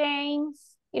video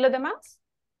games. ¿Y los demás?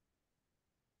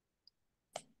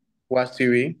 Watch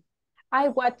TV. I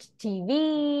watch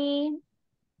TV.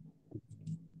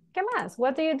 ¿Qué más?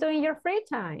 What do you do in your free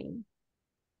time?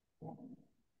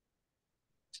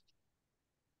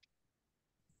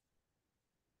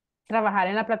 Trabajar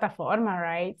en la plataforma,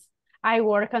 right? I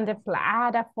work on the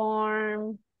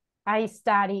platform. I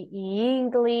study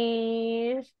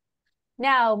English.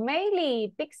 Now,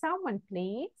 Meili, pick someone,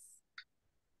 please.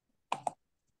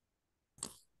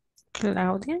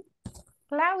 Claudia?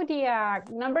 Claudia,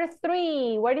 number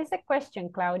 3. What is the question,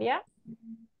 Claudia?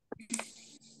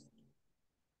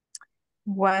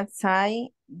 What time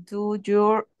do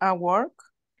you work?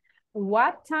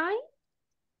 What time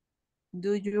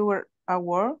Do you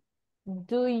work?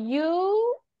 do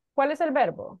you... ¿Cuál es el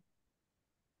verbo?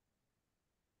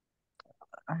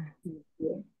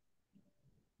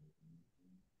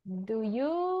 Do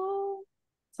you...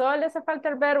 Solo le hace falta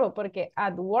el verbo porque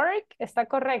at work está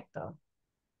correcto.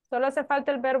 Solo hace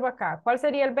falta el verbo acá. ¿Cuál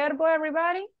sería el verbo,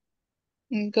 everybody?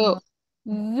 Go.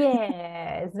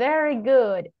 Yes, very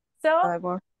good. So,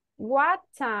 Work. what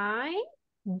time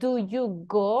do you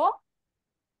go?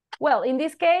 Well, in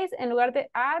this case, en lugar de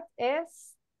at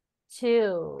es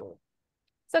to.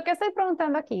 So, ¿qué estoy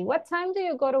preguntando aquí? What time do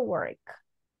you go to work?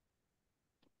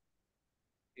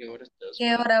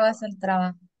 ¿Qué hora vas al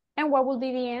trabajo? And what will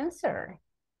be the answer?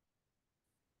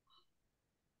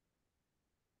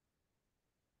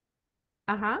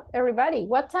 Everybody,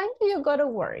 what time do you go to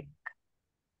work?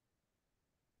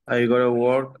 I go to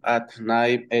work at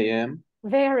 9 a.m.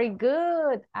 Very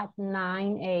good. At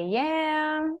 9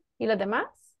 a.m. ¿Y los demás?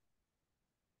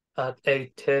 At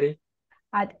 8:30.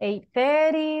 At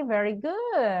 8:30. Very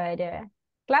good.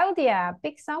 Claudia,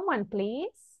 pick someone,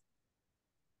 please.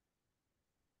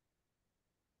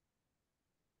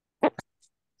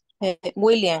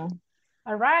 William.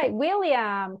 All right,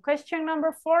 William. Question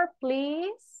number 4,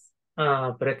 please.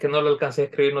 Pero es que no lo alcancé a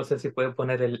escribir, no sé si puede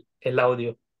poner el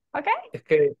audio.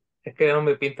 Okay. Es que no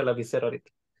me pinta la visera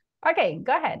ahorita. Okay,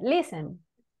 go ahead. Listen.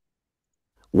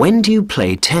 When do you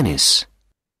play tennis?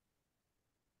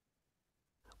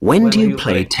 When do you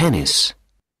play tennis?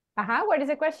 What is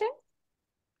the question?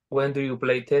 When do you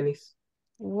play tennis?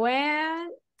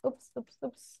 When, oops,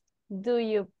 do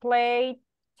you play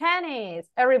tennis?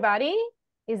 Everybody,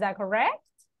 is that correct?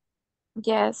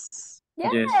 Yes.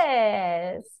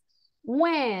 Yes.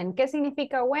 When, ¿qué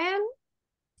significa when?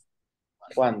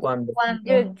 Cuando.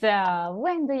 Good job.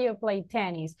 When do you play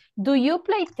tennis? Do you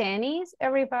play tennis,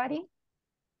 everybody?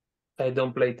 I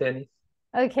don't play tennis.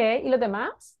 Okay, ¿y los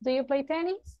demás? Do you play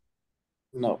tennis?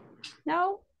 No.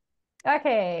 No?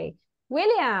 Okay.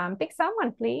 William, pick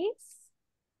someone, please.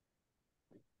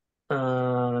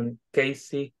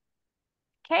 Casey.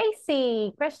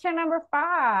 Casey, question number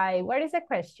 5. What is the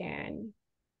question?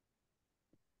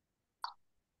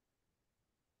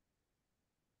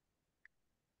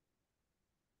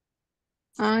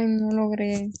 Ay, no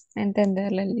logré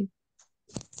entenderle.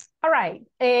 All right.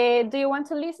 Do you want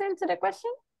to listen to the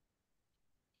question?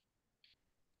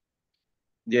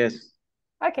 Yes.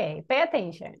 Okay, pay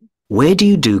attention. Where do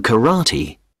you do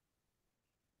karate?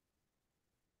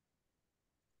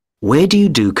 Where do you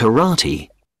do karate?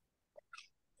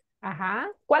 Ajá.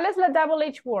 ¿Cuál es la double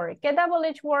H word? ¿Qué double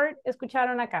H word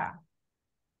escucharon acá?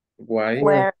 Why?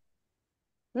 Where?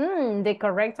 The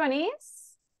correct one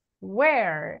is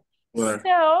where. Where?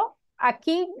 So,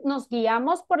 aquí nos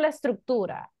guiamos por la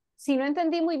estructura. Si no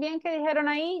entendí muy bien qué dijeron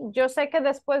ahí, yo sé que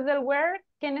después del where,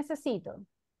 ¿qué necesito?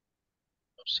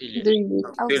 Auxiliary.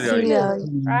 Auxiliary.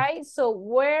 Right? So,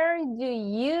 where do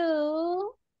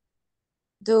you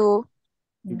Do.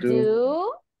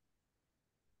 do?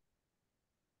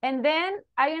 And then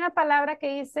hay una palabra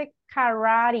que dice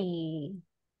karate.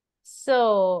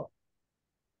 So,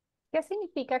 ¿qué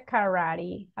significa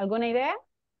karate? ¿Alguna idea?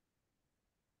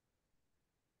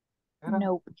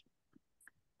 Nope.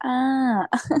 Ah.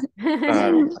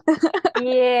 Claro.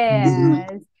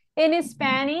 Yes. In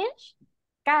Spanish,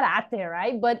 karate,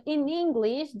 right? But in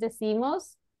English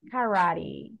decimos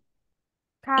karate.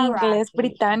 Inglés Karate.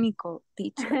 británico,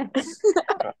 teacher.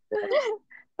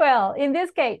 Well, in this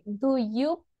case, do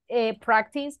you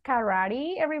practice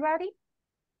karate, everybody?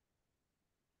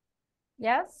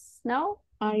 Yes? No?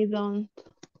 I don't.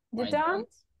 You don't?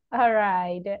 All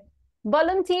right.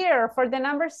 Volunteer for the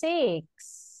number 6.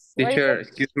 What is Teacher, it?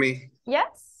 excuse me.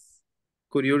 Yes?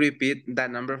 Could you repeat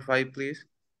that number 5, please?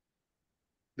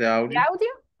 The The audio? audio?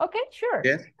 Okay, sure.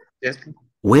 Yes. Yes.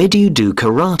 Where do you do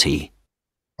karate?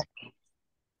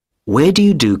 Where do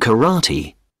you do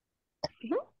karate?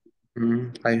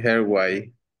 I heard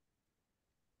why.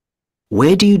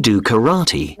 Where do you do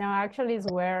karate? No, actually it's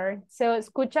where. So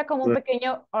escucha como un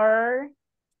pequeño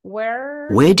where.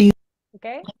 Where do you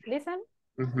Okay, listen.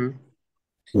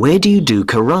 Where do you do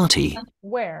karate?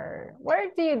 Where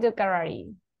do you do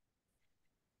karate?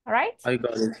 All right? I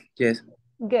got it. Yes.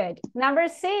 Good. Number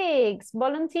 6,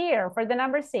 volunteer for the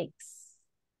number 6.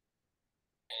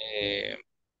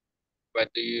 What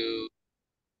do you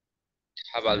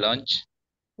have a lunch?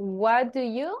 What do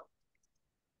you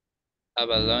Have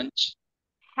a lunch?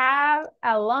 have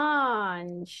a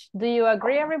lunch? Do you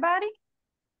agree, everybody?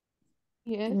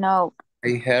 Yes. No.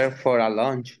 I heard for a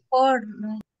lunch. Or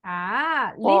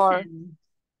Or.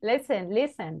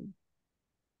 Listen.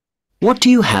 What do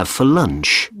you have for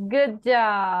lunch? Good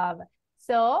job.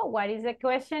 So, what is the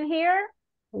question here?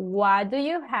 What do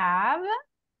you have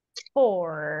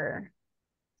for?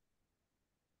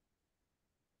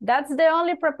 That's the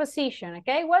only preposition,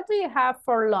 okay? What do you have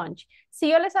for lunch? Si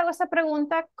yo les hago esa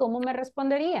pregunta, ¿cómo me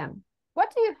responderían?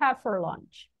 What do you have for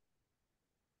lunch?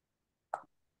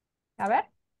 A ver.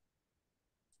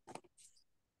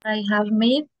 I have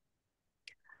meat.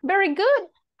 Very good.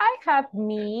 I have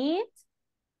meat.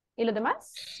 ¿Y los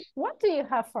demás? What do you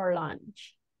have for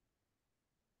lunch?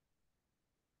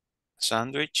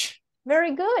 Sandwich.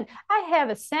 Very good. I have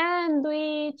a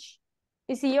sandwich.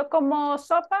 Y si yo como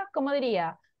sopa, ¿cómo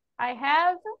diría? I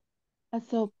have A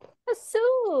soup. a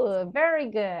soup.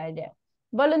 Very good.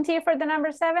 Volunteer for the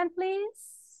number 7,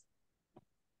 please.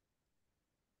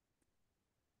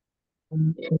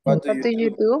 What do you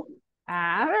do?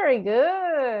 Ah, very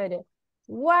good.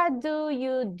 What do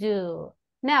you do?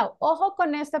 Now, ojo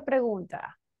con esta pregunta.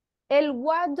 El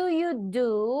what do you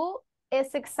do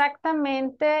es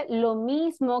exactamente lo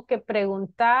mismo que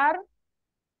preguntar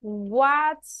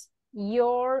what's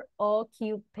your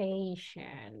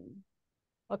occupation.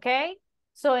 ¿Ok?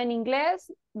 So, en inglés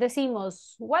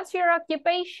decimos what's your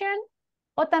occupation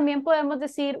o también podemos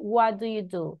decir what do you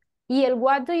do. Y el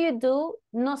what do you do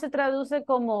no se traduce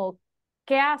como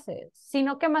 ¿qué haces?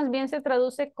 Sino que más bien se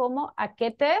traduce como ¿a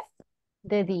qué te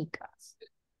dedicas?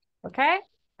 ¿Ok?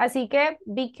 Así que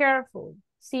be careful.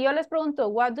 Si yo les pregunto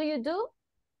what do you do,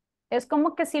 es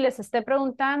como que si les esté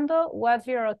preguntando what's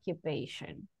your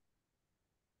occupation.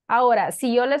 Ahora,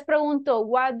 si yo les pregunto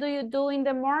what do you do in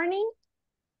the morning,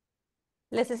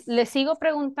 ¿les sigo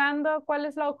preguntando cuál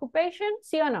es la occupation?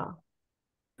 ¿Sí o no?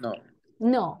 No.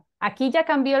 No, aquí ya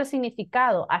cambió el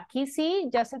significado. Aquí sí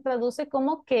ya se traduce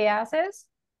como ¿qué haces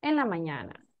en la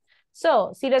mañana?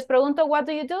 So, si les pregunto what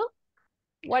do you do,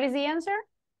 what is the answer?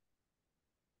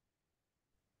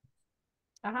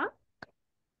 Ajá.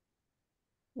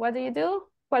 What do you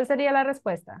do? ¿Cuál sería la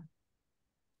respuesta?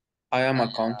 I am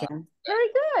accountant. Very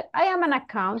good. I am an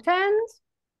accountant.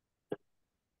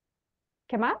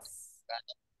 ¿Qué más?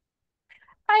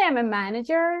 I am a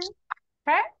manager.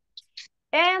 Okay.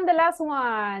 And the last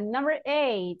one, number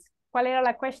 8. ¿Cuál era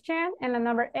la question en la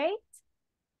number 8?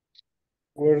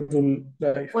 Where do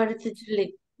live? Where did you live?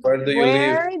 Where do you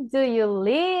Where live? do you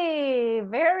live?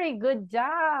 Very good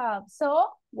job. So,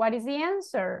 what is the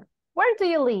answer? Where do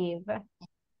you live?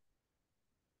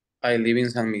 I live in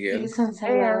San Miguel. San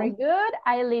Salvador. Very good.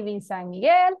 I live in San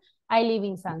Miguel. I live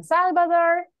in San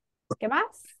Salvador. ¿Qué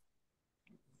más?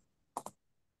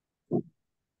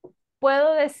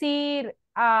 Puedo decir,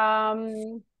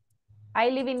 I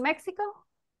live in Mexico.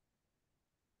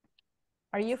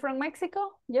 Are you from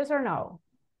Mexico? Yes or no?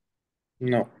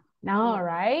 No. No,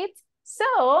 right?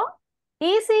 So,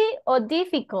 easy or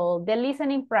difficult, the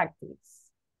listening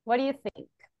practice? What do you think?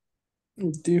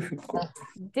 Difficult.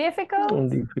 Difficult?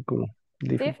 Difficult.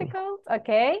 Difficult,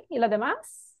 okay. ¿Y los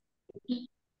demás?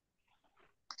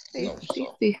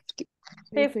 50-50.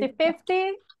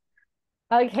 50-50?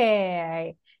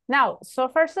 Okay. Now, so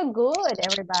far so good,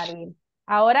 everybody.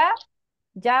 Ahora,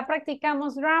 ya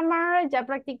practicamos grammar, ya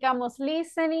practicamos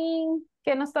listening.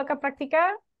 ¿Qué nos toca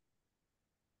practicar?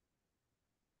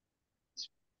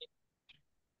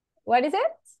 What is it?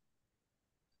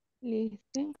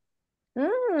 Listen.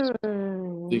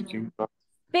 Speaking.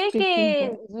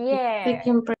 Speaking, yeah.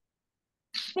 Speaking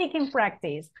Speaking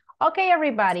practice. Okay,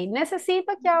 everybody.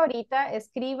 Necesito que ahorita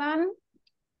escriban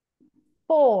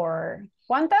 4.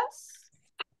 ¿Cuántas?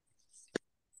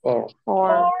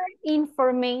 4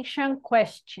 information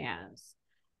questions.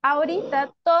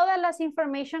 Ahorita todas las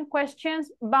information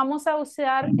questions vamos a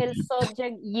usar el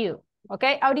subject you. ¿Ok?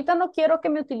 Ahorita no quiero que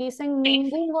me utilicen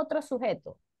ningún otro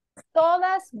sujeto.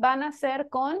 Todas van a ser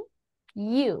con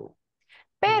you.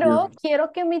 Pero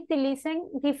quiero que me utilicen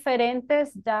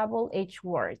diferentes double H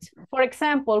words. Por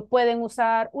ejemplo, pueden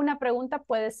usar una pregunta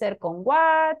puede ser con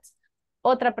what,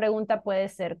 otra pregunta puede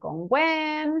ser con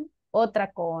when,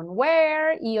 otra con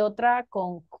where y otra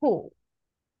con who.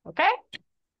 ¿Ok?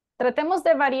 Tratemos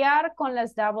de variar con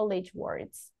las double H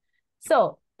words.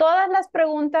 So, todas las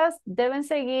preguntas deben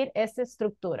seguir esta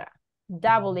estructura.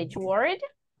 Double H word,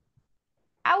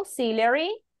 auxiliary,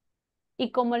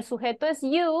 y como el sujeto es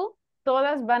you,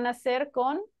 todas van a ser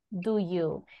con do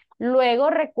you.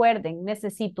 Luego recuerden,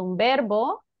 necesito un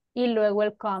verbo y luego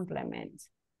el complement.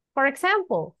 For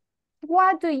example,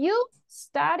 what do you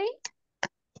study?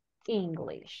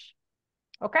 English.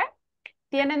 ¿Ok?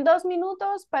 Tienen 2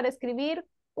 minutos para escribir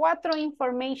 4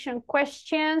 information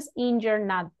questions in your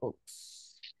notebooks.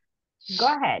 Go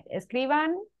ahead,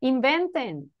 escriban,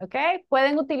 inventen, ¿ok?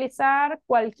 Pueden utilizar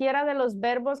cualquiera de los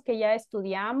verbos que ya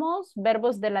estudiamos,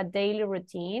 verbos de la daily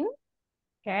routine,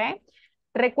 ¿ok?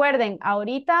 Recuerden,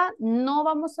 ahorita no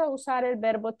vamos a usar el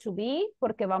verbo to be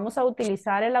porque vamos a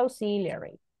utilizar el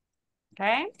auxiliary,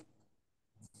 ¿ok?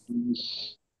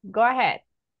 Go ahead.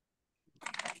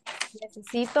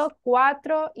 Necesito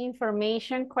 4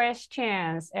 information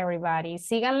questions, everybody.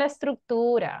 Sigan la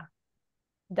estructura.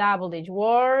 Double H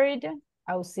word,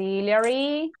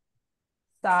 auxiliary,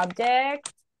 subject,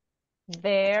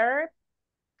 verb,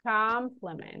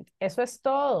 complement. Eso es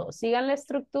todo. Sigan la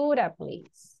estructura,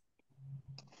 please.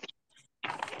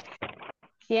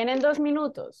 Tienen 2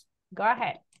 minutos. Go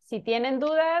ahead. Si tienen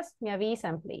dudas, me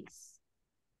avisan, please.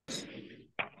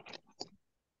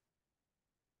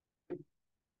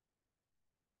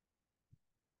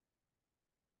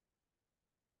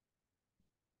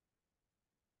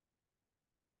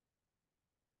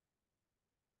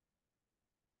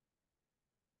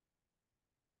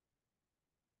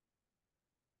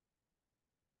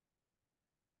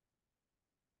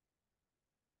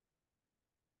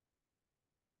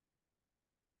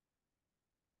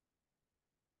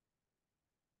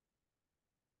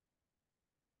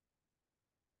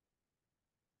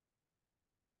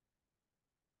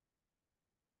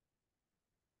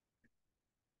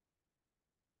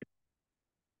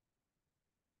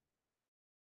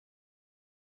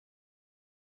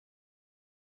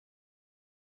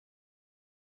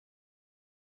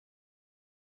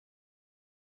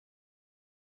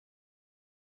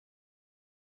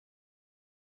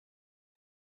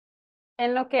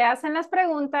 En lo que hacen las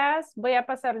preguntas, voy a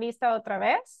pasar lista otra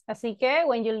vez. Así que,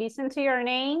 when you listen to your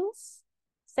names,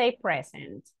 say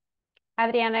present.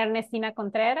 Adriana Ernestina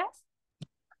Contreras.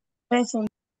 Present.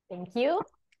 Thank you.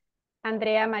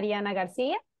 Andrea Mariana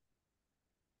García.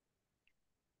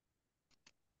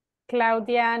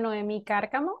 Claudia Noemí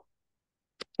Cárcamo.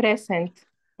 Present.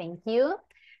 Thank you.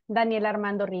 Daniel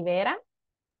Armando Rivera.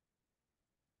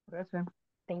 Present.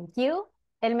 Thank you.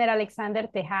 Elmer Alexander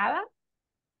Tejada.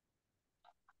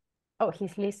 Oh,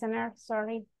 his listener,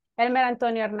 sorry. Elmer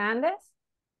Antonio Hernández.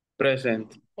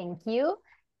 Present. Thank you.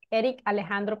 Eric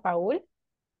Alejandro Paul.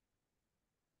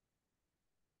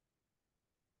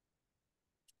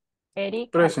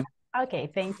 Eric. Present. Okay,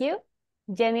 thank you.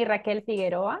 Jenny Raquel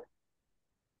Figueroa.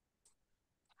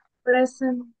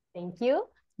 Present. Thank you.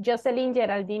 Jocelyn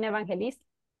Geraldine Evangelista.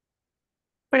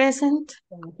 Present.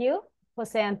 Thank you.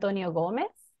 José Antonio Gómez.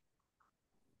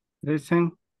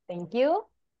 Present. Thank you.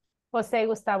 José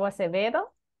Gustavo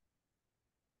Acevedo.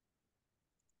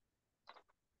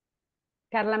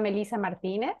 Carla Melissa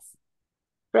Martínez.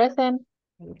 Present.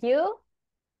 Thank you.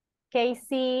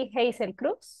 Casey Hazel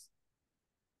Cruz.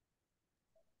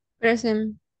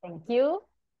 Present. Thank you.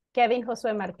 Kevin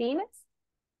Josué Martínez.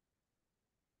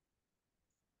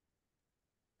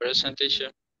 Present,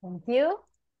 teacher. Thank you.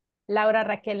 Laura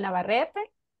Raquel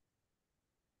Navarrete.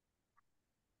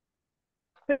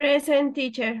 Present,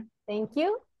 teacher. Thank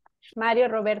you. Mario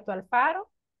Roberto Alfaro.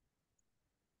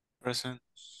 Present.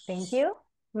 Thank you.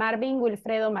 Marvin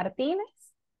Wilfredo Martínez.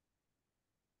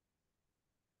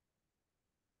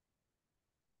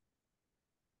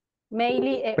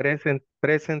 Meili.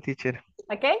 Present, teacher.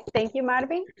 Okay, thank you,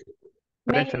 Marvin.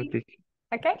 Present, Meili. teacher.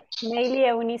 Okay. Meili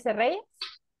Eunice Reyes.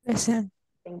 Present.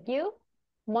 Thank you.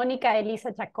 Mónica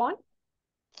Elisa Chacón.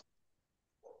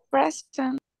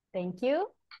 Present. Thank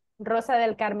you. Rosa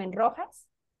del Carmen Rojas.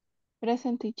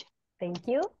 Present, teacher. Thank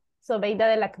you. Sobeida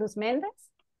de la Cruz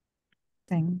Méndez.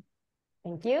 Present.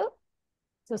 Thank you.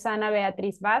 Susana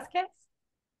Beatriz Vázquez.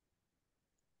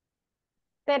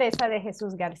 Teresa de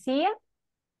Jesús García.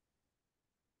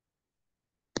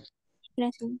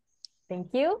 Present.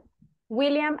 Thank you.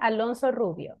 William Alonso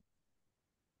Rubio.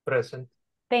 Present.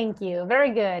 Thank you.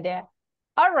 Very good.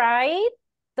 All right.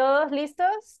 ¿Todos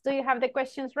listos? Do you have the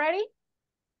questions ready?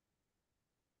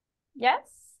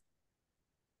 Yes.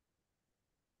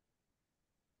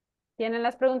 ¿Tienen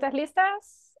las preguntas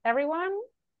listas? Everyone?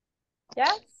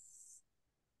 Yes.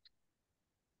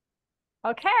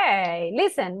 Okay.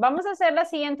 Listen, vamos a hacer la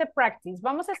siguiente practice.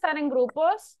 Vamos a estar en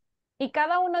grupos y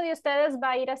cada uno de ustedes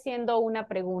va a ir haciendo una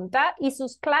pregunta y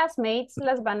sus classmates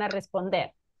las van a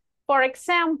responder. For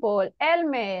example,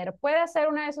 Elmer, ¿puede hacer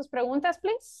una de sus preguntas,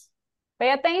 please? Pay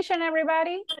attention,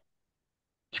 everybody.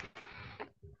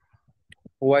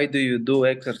 Why do you do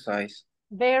exercise?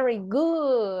 Very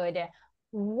good.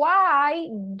 Why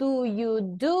do you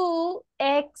do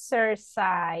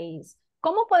exercise?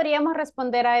 ¿Cómo podríamos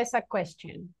responder a esa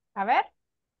question? A ver.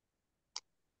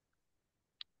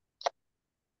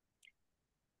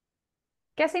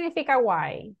 ¿Qué significa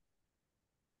why?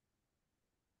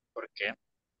 ¿Por qué?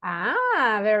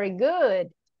 Ah, very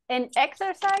good. And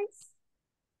exercise?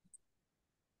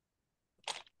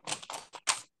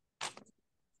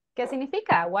 ¿Qué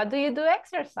significa? What do you do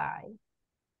exercise?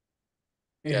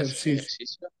 ¿Qué haces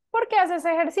ejercicio? ¿Por qué haces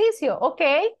ejercicio? Ok.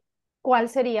 ¿Cuál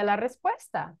sería la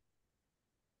respuesta?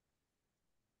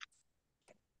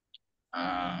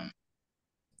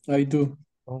 I do.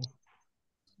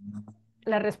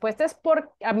 La respuesta es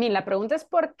la pregunta es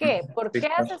 ¿por qué? ¿Por qué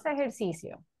haces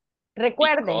ejercicio?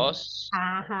 Recuerden. Because.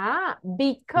 Ajá.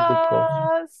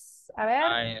 Because. A ver.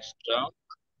 I'm strong.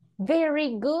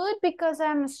 Very good, because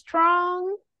I'm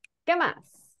strong. ¿Qué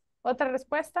más? ¿Otra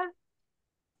respuesta?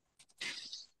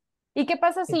 ¿Y qué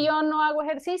pasa si yo no hago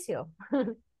ejercicio?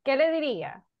 ¿Qué le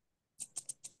diría?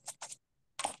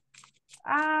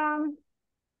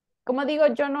 ¿Cómo digo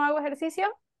yo no hago ejercicio?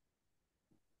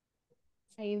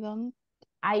 I don't.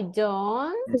 I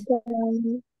don't.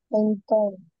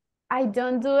 I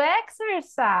don't do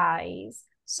exercise.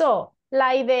 So,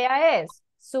 la idea es,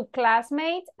 su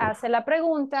classmate hace la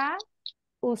pregunta,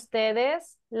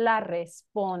 ustedes la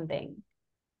responden.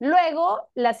 Luego,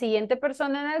 la siguiente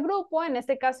persona en el grupo, en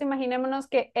este caso imaginémonos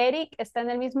que Eric está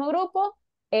en el mismo grupo,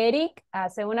 Eric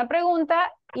hace una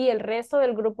pregunta y el resto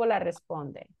del grupo la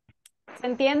responde. ¿Se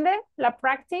entiende la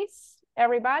practice,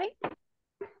 everybody?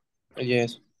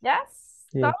 Yes. Yes?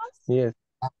 ¿Todos? Yes.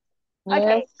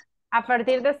 Ok. A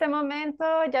partir de este momento,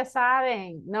 ya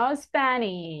saben, no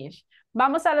Spanish.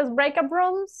 Vamos a los breakup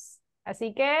rooms.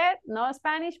 Así que, no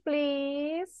Spanish,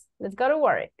 please. Let's go to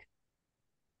work.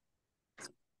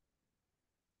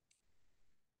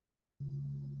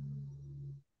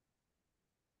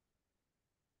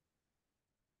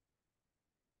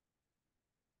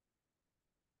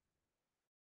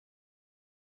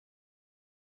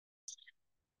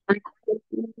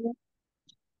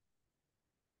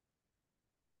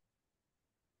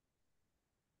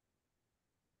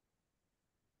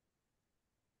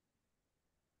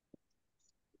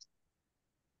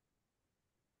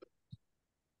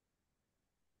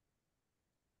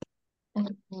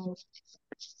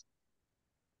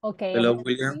 Okay. Hello,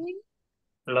 William.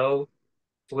 Hello,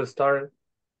 we'll start.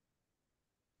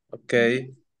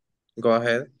 Okay, go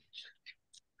ahead.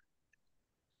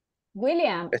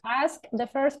 William, ask the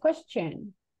first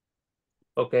question.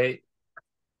 Okay.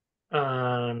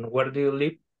 And where do you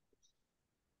live?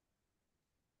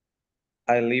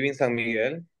 I live in San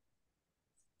Miguel.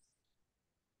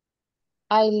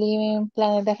 I live in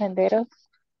Planes de Renderos.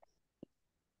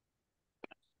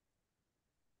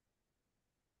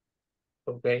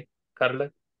 Okay.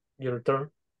 Carla, your turn.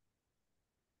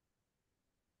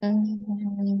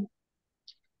 Mm,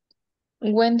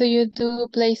 When do you do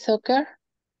play soccer?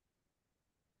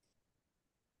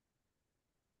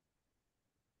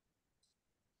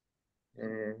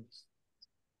 Mm,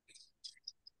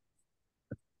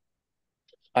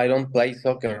 I don't play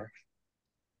soccer.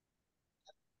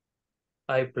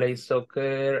 I play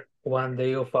soccer 1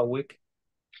 day of a week.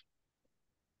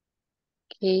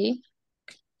 Okay.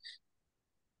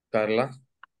 Carla,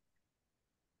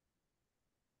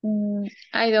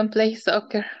 I don't play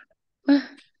soccer.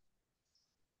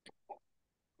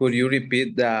 could you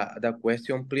repeat the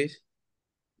question, please?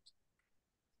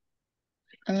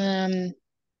 Um,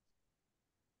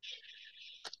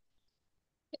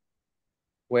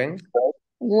 When?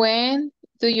 when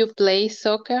do you play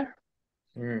soccer?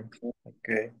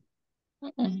 Okay,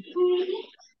 Mm.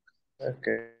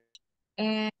 okay.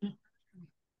 And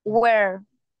where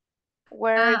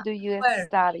do you Where?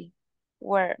 study?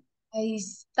 Where? I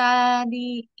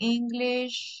study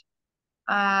English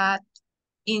at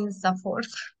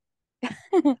ISSS.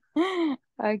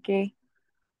 Okay.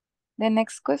 The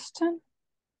next question.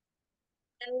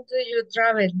 When do you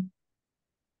travel?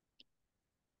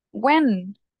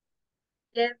 When?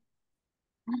 Yes.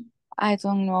 I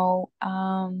don't know.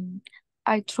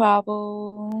 I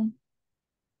travel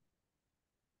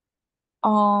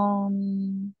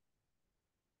on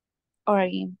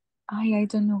Oregon. I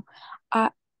don't know.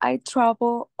 I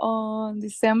travel on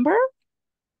December.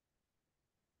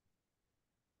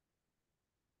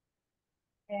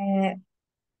 Uh,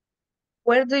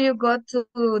 where do you go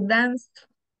to dance?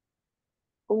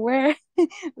 Where?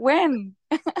 When?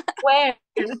 Where?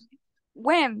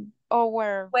 When or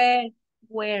where?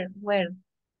 Where? Where?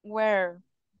 Where?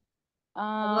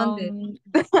 ¿A dónde?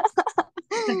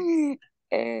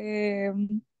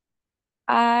 Um,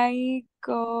 I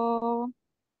go.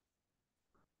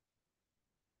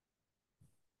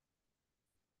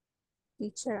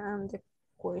 Teacher, and the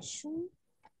question.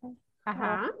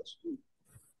 Ajá.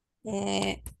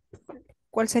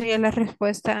 ¿Cuál sería la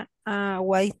respuesta a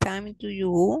what time do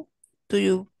you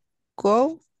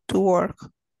go to work?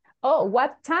 Oh,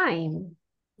 what time?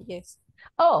 Yes.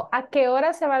 Oh, ¿a qué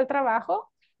hora se va al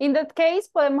trabajo? In that case,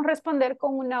 podemos responder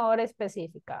con una hora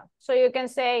específica. So you can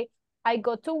say, I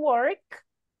go to work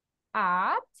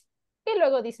at, y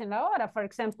luego dicen la hora. For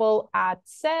example, at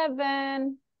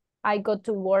 7, I go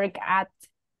to work at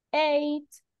 8,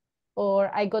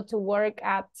 or I go to work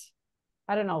at,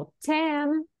 I don't know,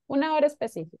 10. Una hora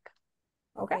específica.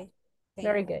 Okay?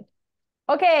 Very good.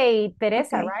 Okay,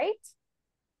 Teresa, Okay. right?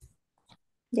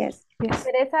 Yes. Yes.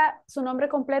 Teresa, su nombre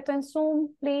completo en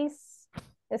Zoom, please.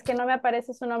 Es que no me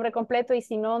aparece su nombre completo y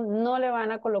si no, no le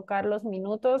van a colocar los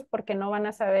minutos porque no van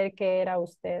a saber que era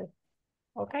usted.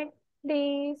 Ok,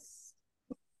 please.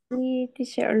 Sí,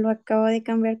 teacher, lo acabo de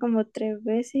cambiar como 3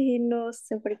 veces y no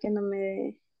sé por qué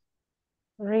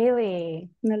Really?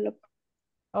 no lo...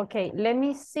 Ok, let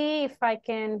me see if I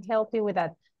can help you with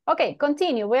that. Ok,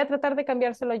 continue. Voy a tratar de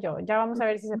cambiárselo yo. Ya vamos a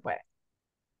ver si se puede.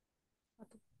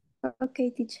 Ok,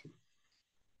 teacher.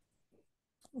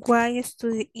 Why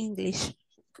study English?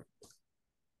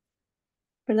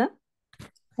 ¿Verdad?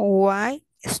 Why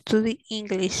study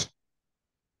English?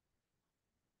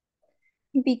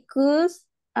 Because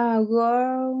a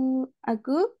girl.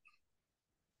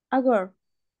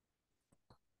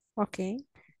 Okay.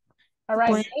 All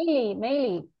right, When,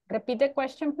 Meili, repeat the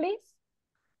question, please.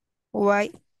 why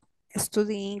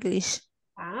study English?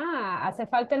 Ah, hace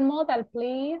falta el modal,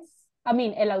 please. I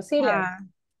mean, el auxiliary.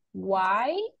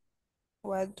 Why?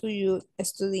 Why do you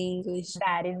study English?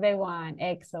 That is the one.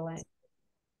 Excellent.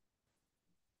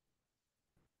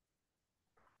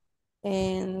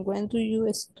 And when do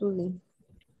you study?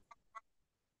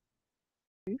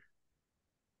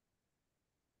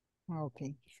 Ok.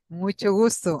 Mucho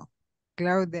gusto,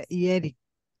 Claudia y Eric.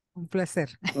 Un placer.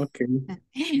 Ok.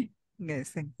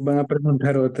 Yes. Van a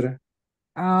preguntar otra.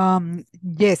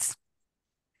 Yes.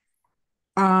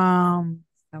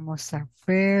 Vamos a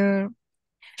ver.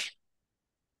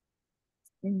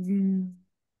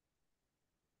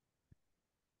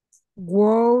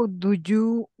 Wow, do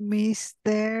you,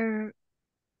 Mr.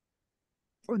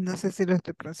 No sé si lo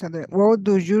estoy pronunciando bien. Wow,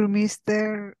 do you,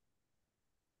 Mr.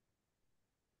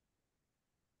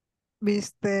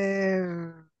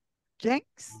 Mr.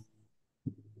 Jenks.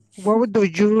 What do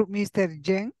you, Mr.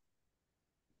 Jen?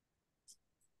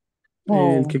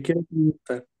 El que quiere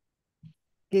preguntar.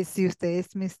 Que si usted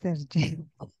es Mr. Jen.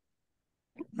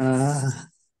 Ah,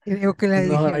 Creo que la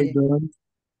no, dije I bien. don't.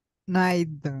 No, I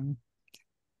don't.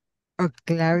 O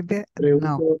Claudia,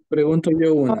 no. Pregunto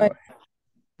yo No, una.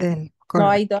 Del no,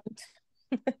 color. I don't.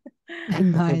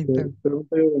 No, I Ok, don't.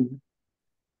 pregunto yo una.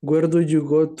 Where do you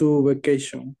go to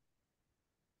vacation?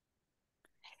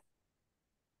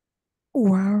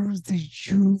 Where do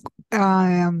you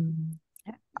uh,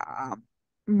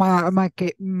 my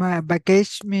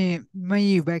vacation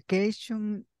my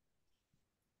vacation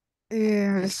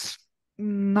is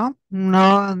no,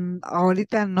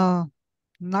 ahorita no,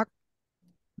 no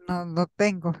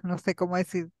tengo, no sé cómo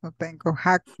decir, no tengo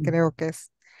hack, creo que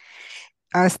es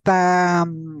hasta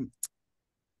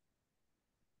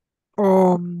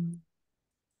o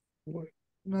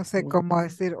no sé cómo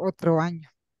decir otro año.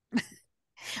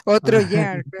 Otro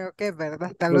year, creo que es verdad,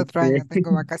 hasta el otro año Ok.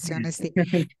 tengo vacaciones, sí.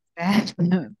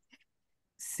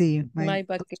 Sí, My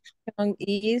vacation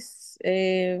is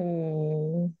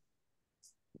the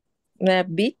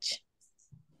beach,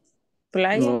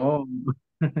 playa. No.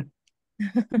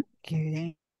 qué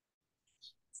bien.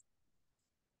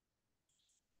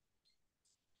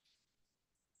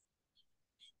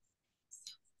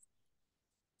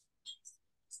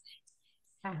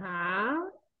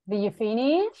 Did you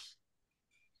finish?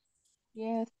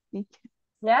 Yes, teacher.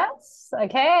 Yes?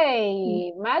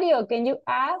 Okay. Mario, can you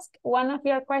ask one of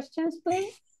your questions,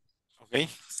 please? Okay.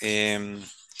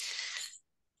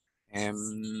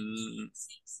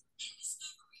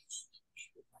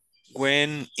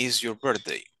 When is your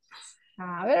birthday?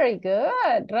 Very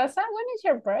good. Rosa, when is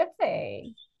your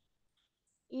birthday?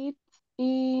 It's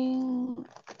in,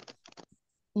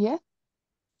 yes,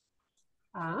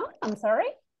 I'm sorry?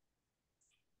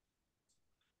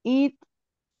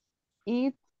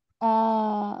 it's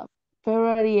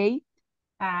February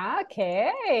 8th.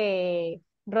 Okay.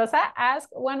 Rosa, ask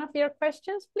one of your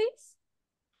questions, please.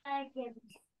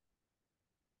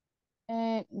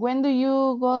 When do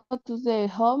you go to the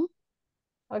home?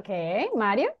 Okay,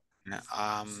 Mario?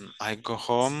 I go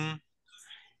home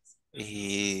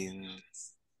in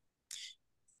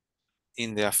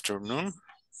the afternoon.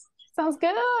 Sounds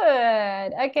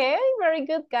good. Okay, very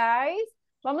good, guys.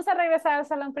 Vamos a regresar al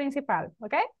salón principal,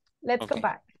 okay? Let's go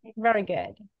back. Very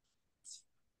good.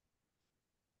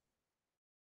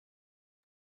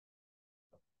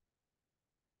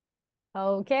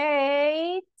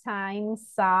 Okay, time's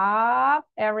up,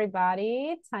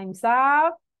 everybody. Time's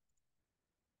up.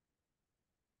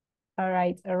 All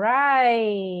right, all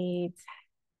right.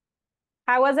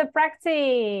 How was the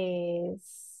practice?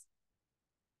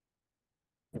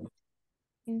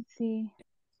 Let's see.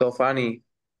 So funny.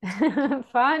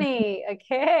 Funny,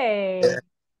 okay.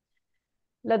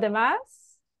 ¿Los demás?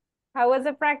 How was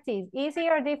the practice? Easy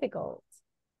or difficult?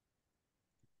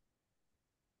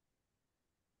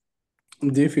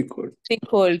 Difficult.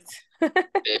 Difficult.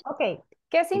 Ok,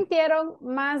 ¿qué sintieron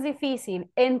más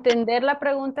difícil? ¿Entender la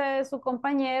pregunta de su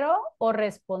compañero o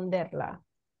responderla?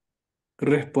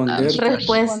 Responderla.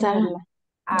 Respuesta.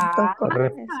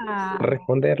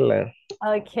 Responderla.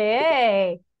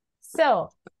 Ok. So,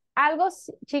 algo,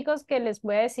 chicos, que les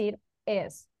voy a decir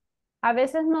es, a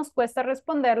veces nos cuesta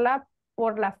responderla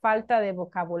por la falta de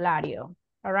vocabulario.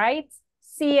 All right?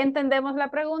 Sí entendemos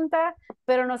la pregunta,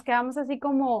 pero nos quedamos así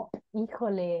como,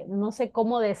 híjole, no sé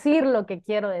cómo decir lo que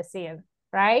quiero decir.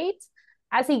 Right?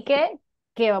 Así que,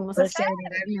 ¿qué vamos a hacer?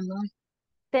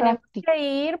 Tenemos que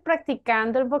ir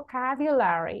practicando el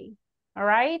vocabulary. All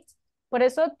right? Por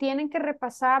eso tienen que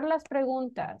repasar las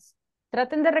preguntas.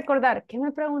 Traten de recordar, ¿qué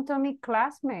me preguntó mi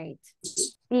classmate?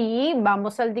 Y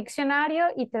vamos al diccionario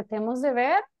y tratemos de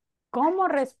ver cómo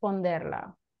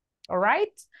responderla. All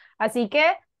right? Así que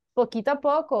poquito a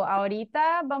poco,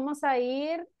 ahorita vamos a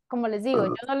ir, como les digo,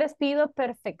 yo no les pido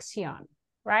perfección,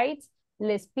 right?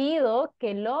 Les pido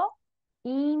que lo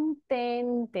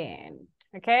intenten,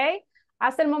 ¿ok?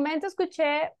 Hasta el momento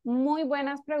escuché muy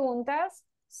buenas preguntas.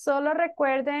 Solo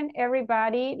recuerden,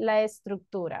 everybody, la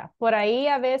estructura. Por ahí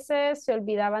a veces se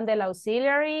olvidaban del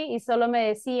auxiliary y solo me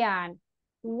decían,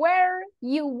 where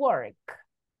you work.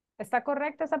 ¿Está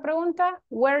correcta esa pregunta?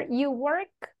 Where you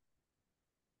work?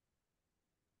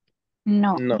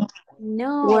 No. No.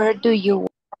 No. Where do you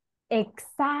work?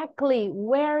 Exactly.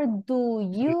 Where do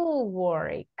you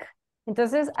work?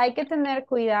 Entonces hay que tener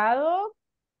cuidado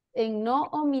en no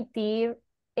omitir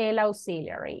el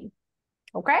auxiliary.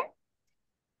 ¿Ok?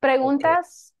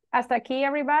 ¿Preguntas hasta aquí,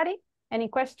 everybody? Any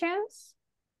questions?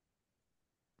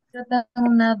 Yo tengo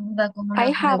una duda con I una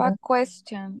have a pregunta.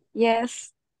 question.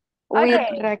 Yes, with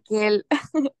Okay. Raquel.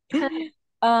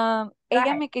 Go Ella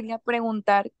ahead. me quería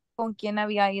preguntar con quién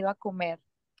había ido a comer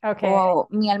Okay. o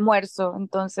mi almuerzo,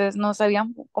 entonces no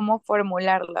sabían cómo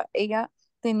formularla. Ella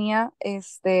tenía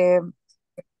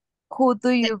who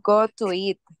do you go to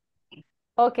eat?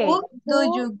 Okay. Who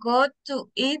do you go to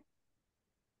eat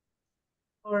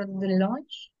for the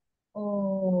lunch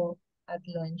or at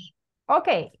lunch? Ok,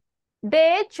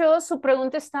 de hecho, su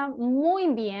pregunta está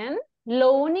muy bien.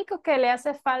 Lo único que le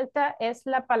hace falta es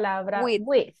la palabra With.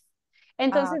 with.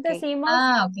 Entonces Okay. decimos,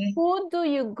 Okay. who do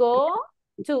you go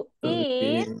to To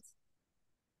eat eat.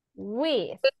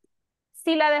 with?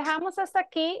 Si la dejamos hasta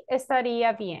aquí,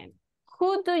 estaría bien.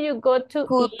 Who do you go to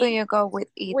Who do eat you go with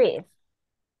eat? with?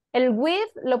 El with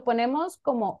lo ponemos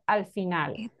como al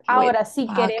final. Eat with. Ahora, si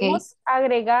Okay. queremos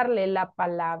agregarle la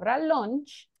palabra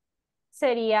lunch,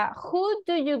 sería who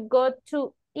do you go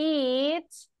to eat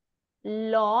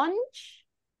lunch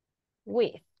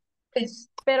with? Pues,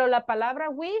 Pero la palabra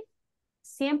with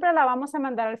siempre la vamos a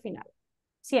mandar al final.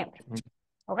 Siempre.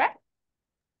 ¿Ok?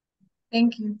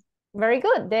 thank you. Very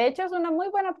good. De hecho, es una muy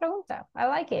buena pregunta. I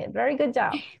like it. Very good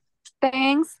job.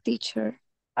 Thanks, teacher.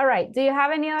 All right. Do you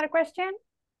have any other question?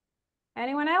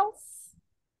 Anyone else?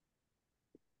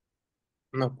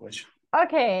 No, pues.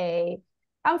 Ok.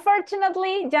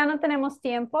 Unfortunately, ya no tenemos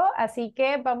tiempo, así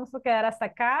que vamos a quedar hasta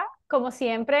acá. Como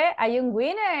siempre, hay un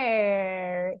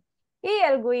winner. Y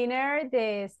el winner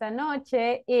de esta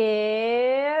noche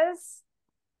es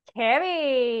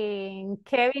Kevin.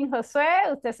 Kevin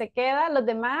Josué, usted se queda. Los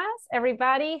demás,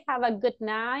 everybody have a good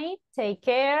night. Take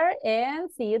care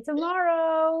and see you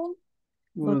tomorrow.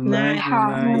 Good night, good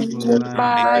night, good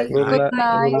Goodbye. night. Good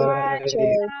night.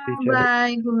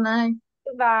 Bye. Good night.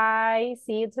 Goodbye.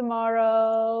 See you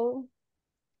tomorrow.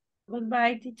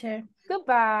 Goodbye, teacher.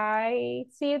 Goodbye.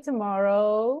 See you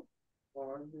tomorrow.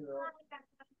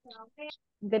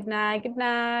 Good night. Good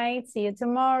night. See you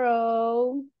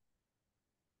tomorrow.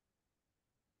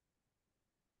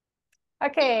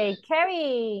 Okay,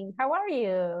 Kevin, how are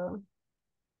you?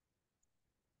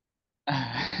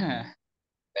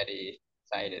 Very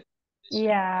excited.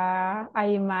 Yeah, I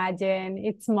imagine.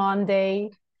 It's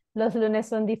Monday. Los lunes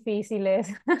son difíciles.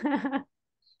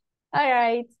 All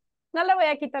right. No le voy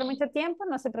a quitar mucho tiempo,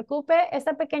 no se preocupe.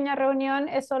 Esta pequeña reunión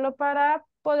es solo para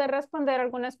poder responder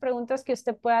algunas preguntas que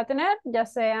usted pueda tener, ya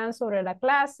sean sobre la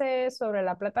clase, sobre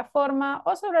la plataforma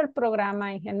o sobre el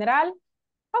programa en general,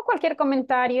 o cualquier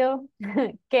comentario,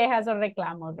 quejas o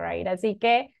reclamos, right? Así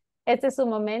que este es su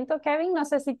momento, Kevin. No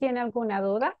sé si tiene alguna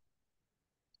duda.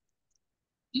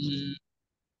 Mm,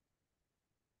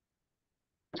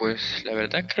 Pues la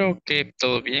verdad creo que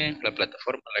todo bien, la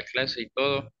plataforma, la clase y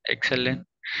todo, excelente.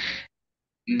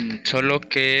 Solo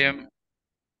que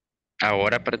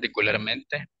ahora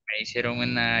particularmente me hicieron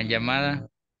una llamada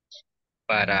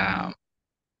para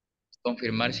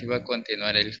confirmar si iba a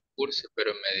continuar el curso,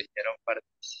 pero me dijeron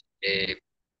eh,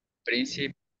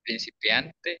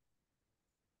 principiante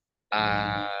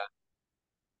a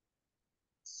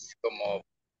como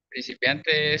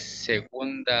principiante es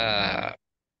segunda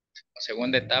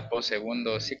etapa o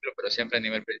segundo ciclo, pero siempre a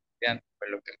nivel principiante, fue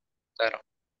lo que me contaron.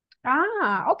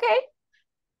 Ah, ok.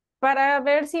 Para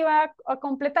ver si va a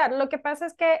completar. Lo que pasa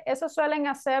es que eso suelen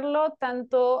hacerlo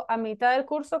tanto a mitad del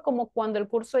curso como cuando el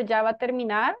curso ya va a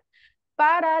terminar,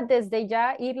 para desde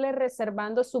ya irle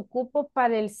reservando su cupo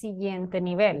para el siguiente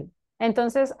nivel.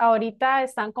 Entonces, ahorita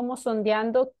están como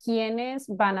sondeando quiénes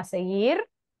van a seguir,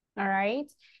 all right?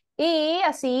 Y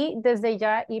así desde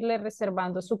ya irle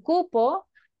reservando su cupo.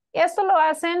 Esto lo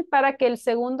hacen para que el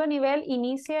segundo nivel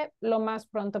inicie lo más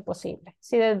pronto posible.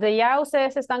 Si desde ya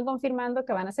ustedes están confirmando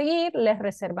que van a seguir, les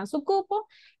reservan su cupo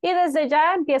y desde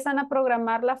ya empiezan a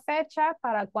programar la fecha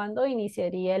para cuando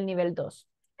iniciaría el nivel 2.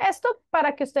 Esto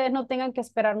para que ustedes no tengan que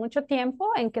esperar mucho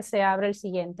tiempo en que se abra el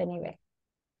siguiente nivel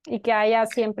y que haya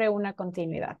siempre una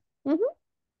continuidad. Ujú.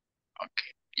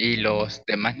 Y los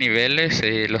demás niveles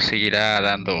los seguirá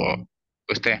dando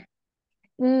usted.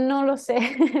 No lo sé.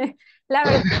 La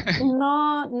verdad,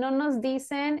 no nos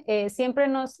dicen, siempre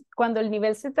cuando el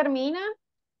nivel se termina,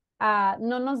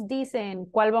 no nos dicen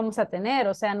cuál vamos a tener,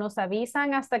 o sea, nos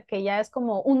avisan hasta que ya es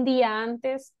como un día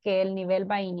antes que el nivel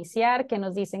va a iniciar, que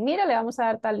nos dicen, mira, le vamos a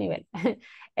dar tal nivel.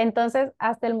 Entonces,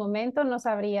 hasta el momento no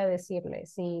sabría decirle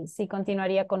si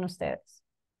continuaría con ustedes.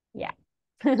 Ya.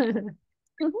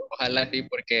 Ojalá sí,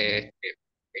 porque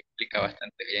explica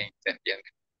bastante bien, se entiende.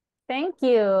 Thank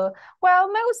you. Well,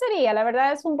 me gustaría, la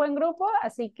verdad es un buen grupo,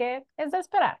 así que es de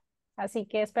esperar. Así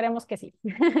que esperemos que sí.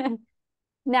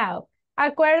 Now,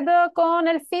 acuerdo con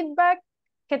el feedback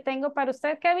que tengo para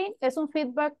usted, Kevin, es un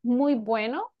feedback muy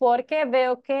bueno porque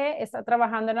veo que está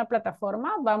trabajando en la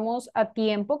plataforma. Vamos a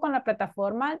tiempo con la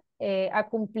plataforma. Ha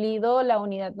cumplido la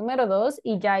unidad número 2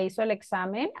 y ya hizo el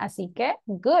examen. Así que,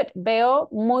 good. Veo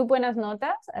muy buenas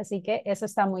notas, así que eso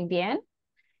está muy bien.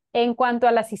 En cuanto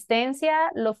a la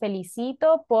asistencia, lo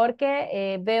felicito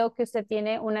porque veo que usted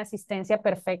tiene una asistencia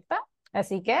perfecta.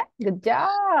 Así que, good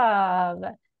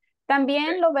job.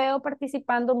 También lo veo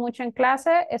participando mucho en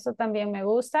clase, eso también me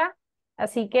gusta.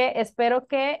 Así que espero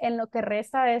que en lo que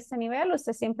resta de este nivel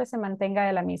usted siempre se mantenga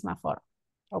de la misma forma.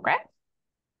 ¿Ok?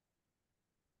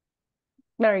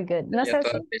 Very good. Sería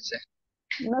todo, teacher.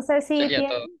 No sé si Sería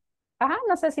tiene, todo. ajá,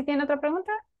 no sé si tiene otra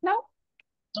pregunta. ¿No?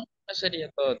 No, eso sería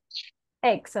todo.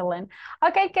 Excellent.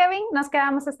 Ok, Kevin, nos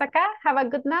quedamos hasta acá. Have a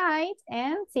good night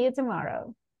and see you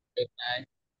tomorrow. Good night.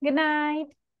 Good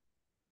night.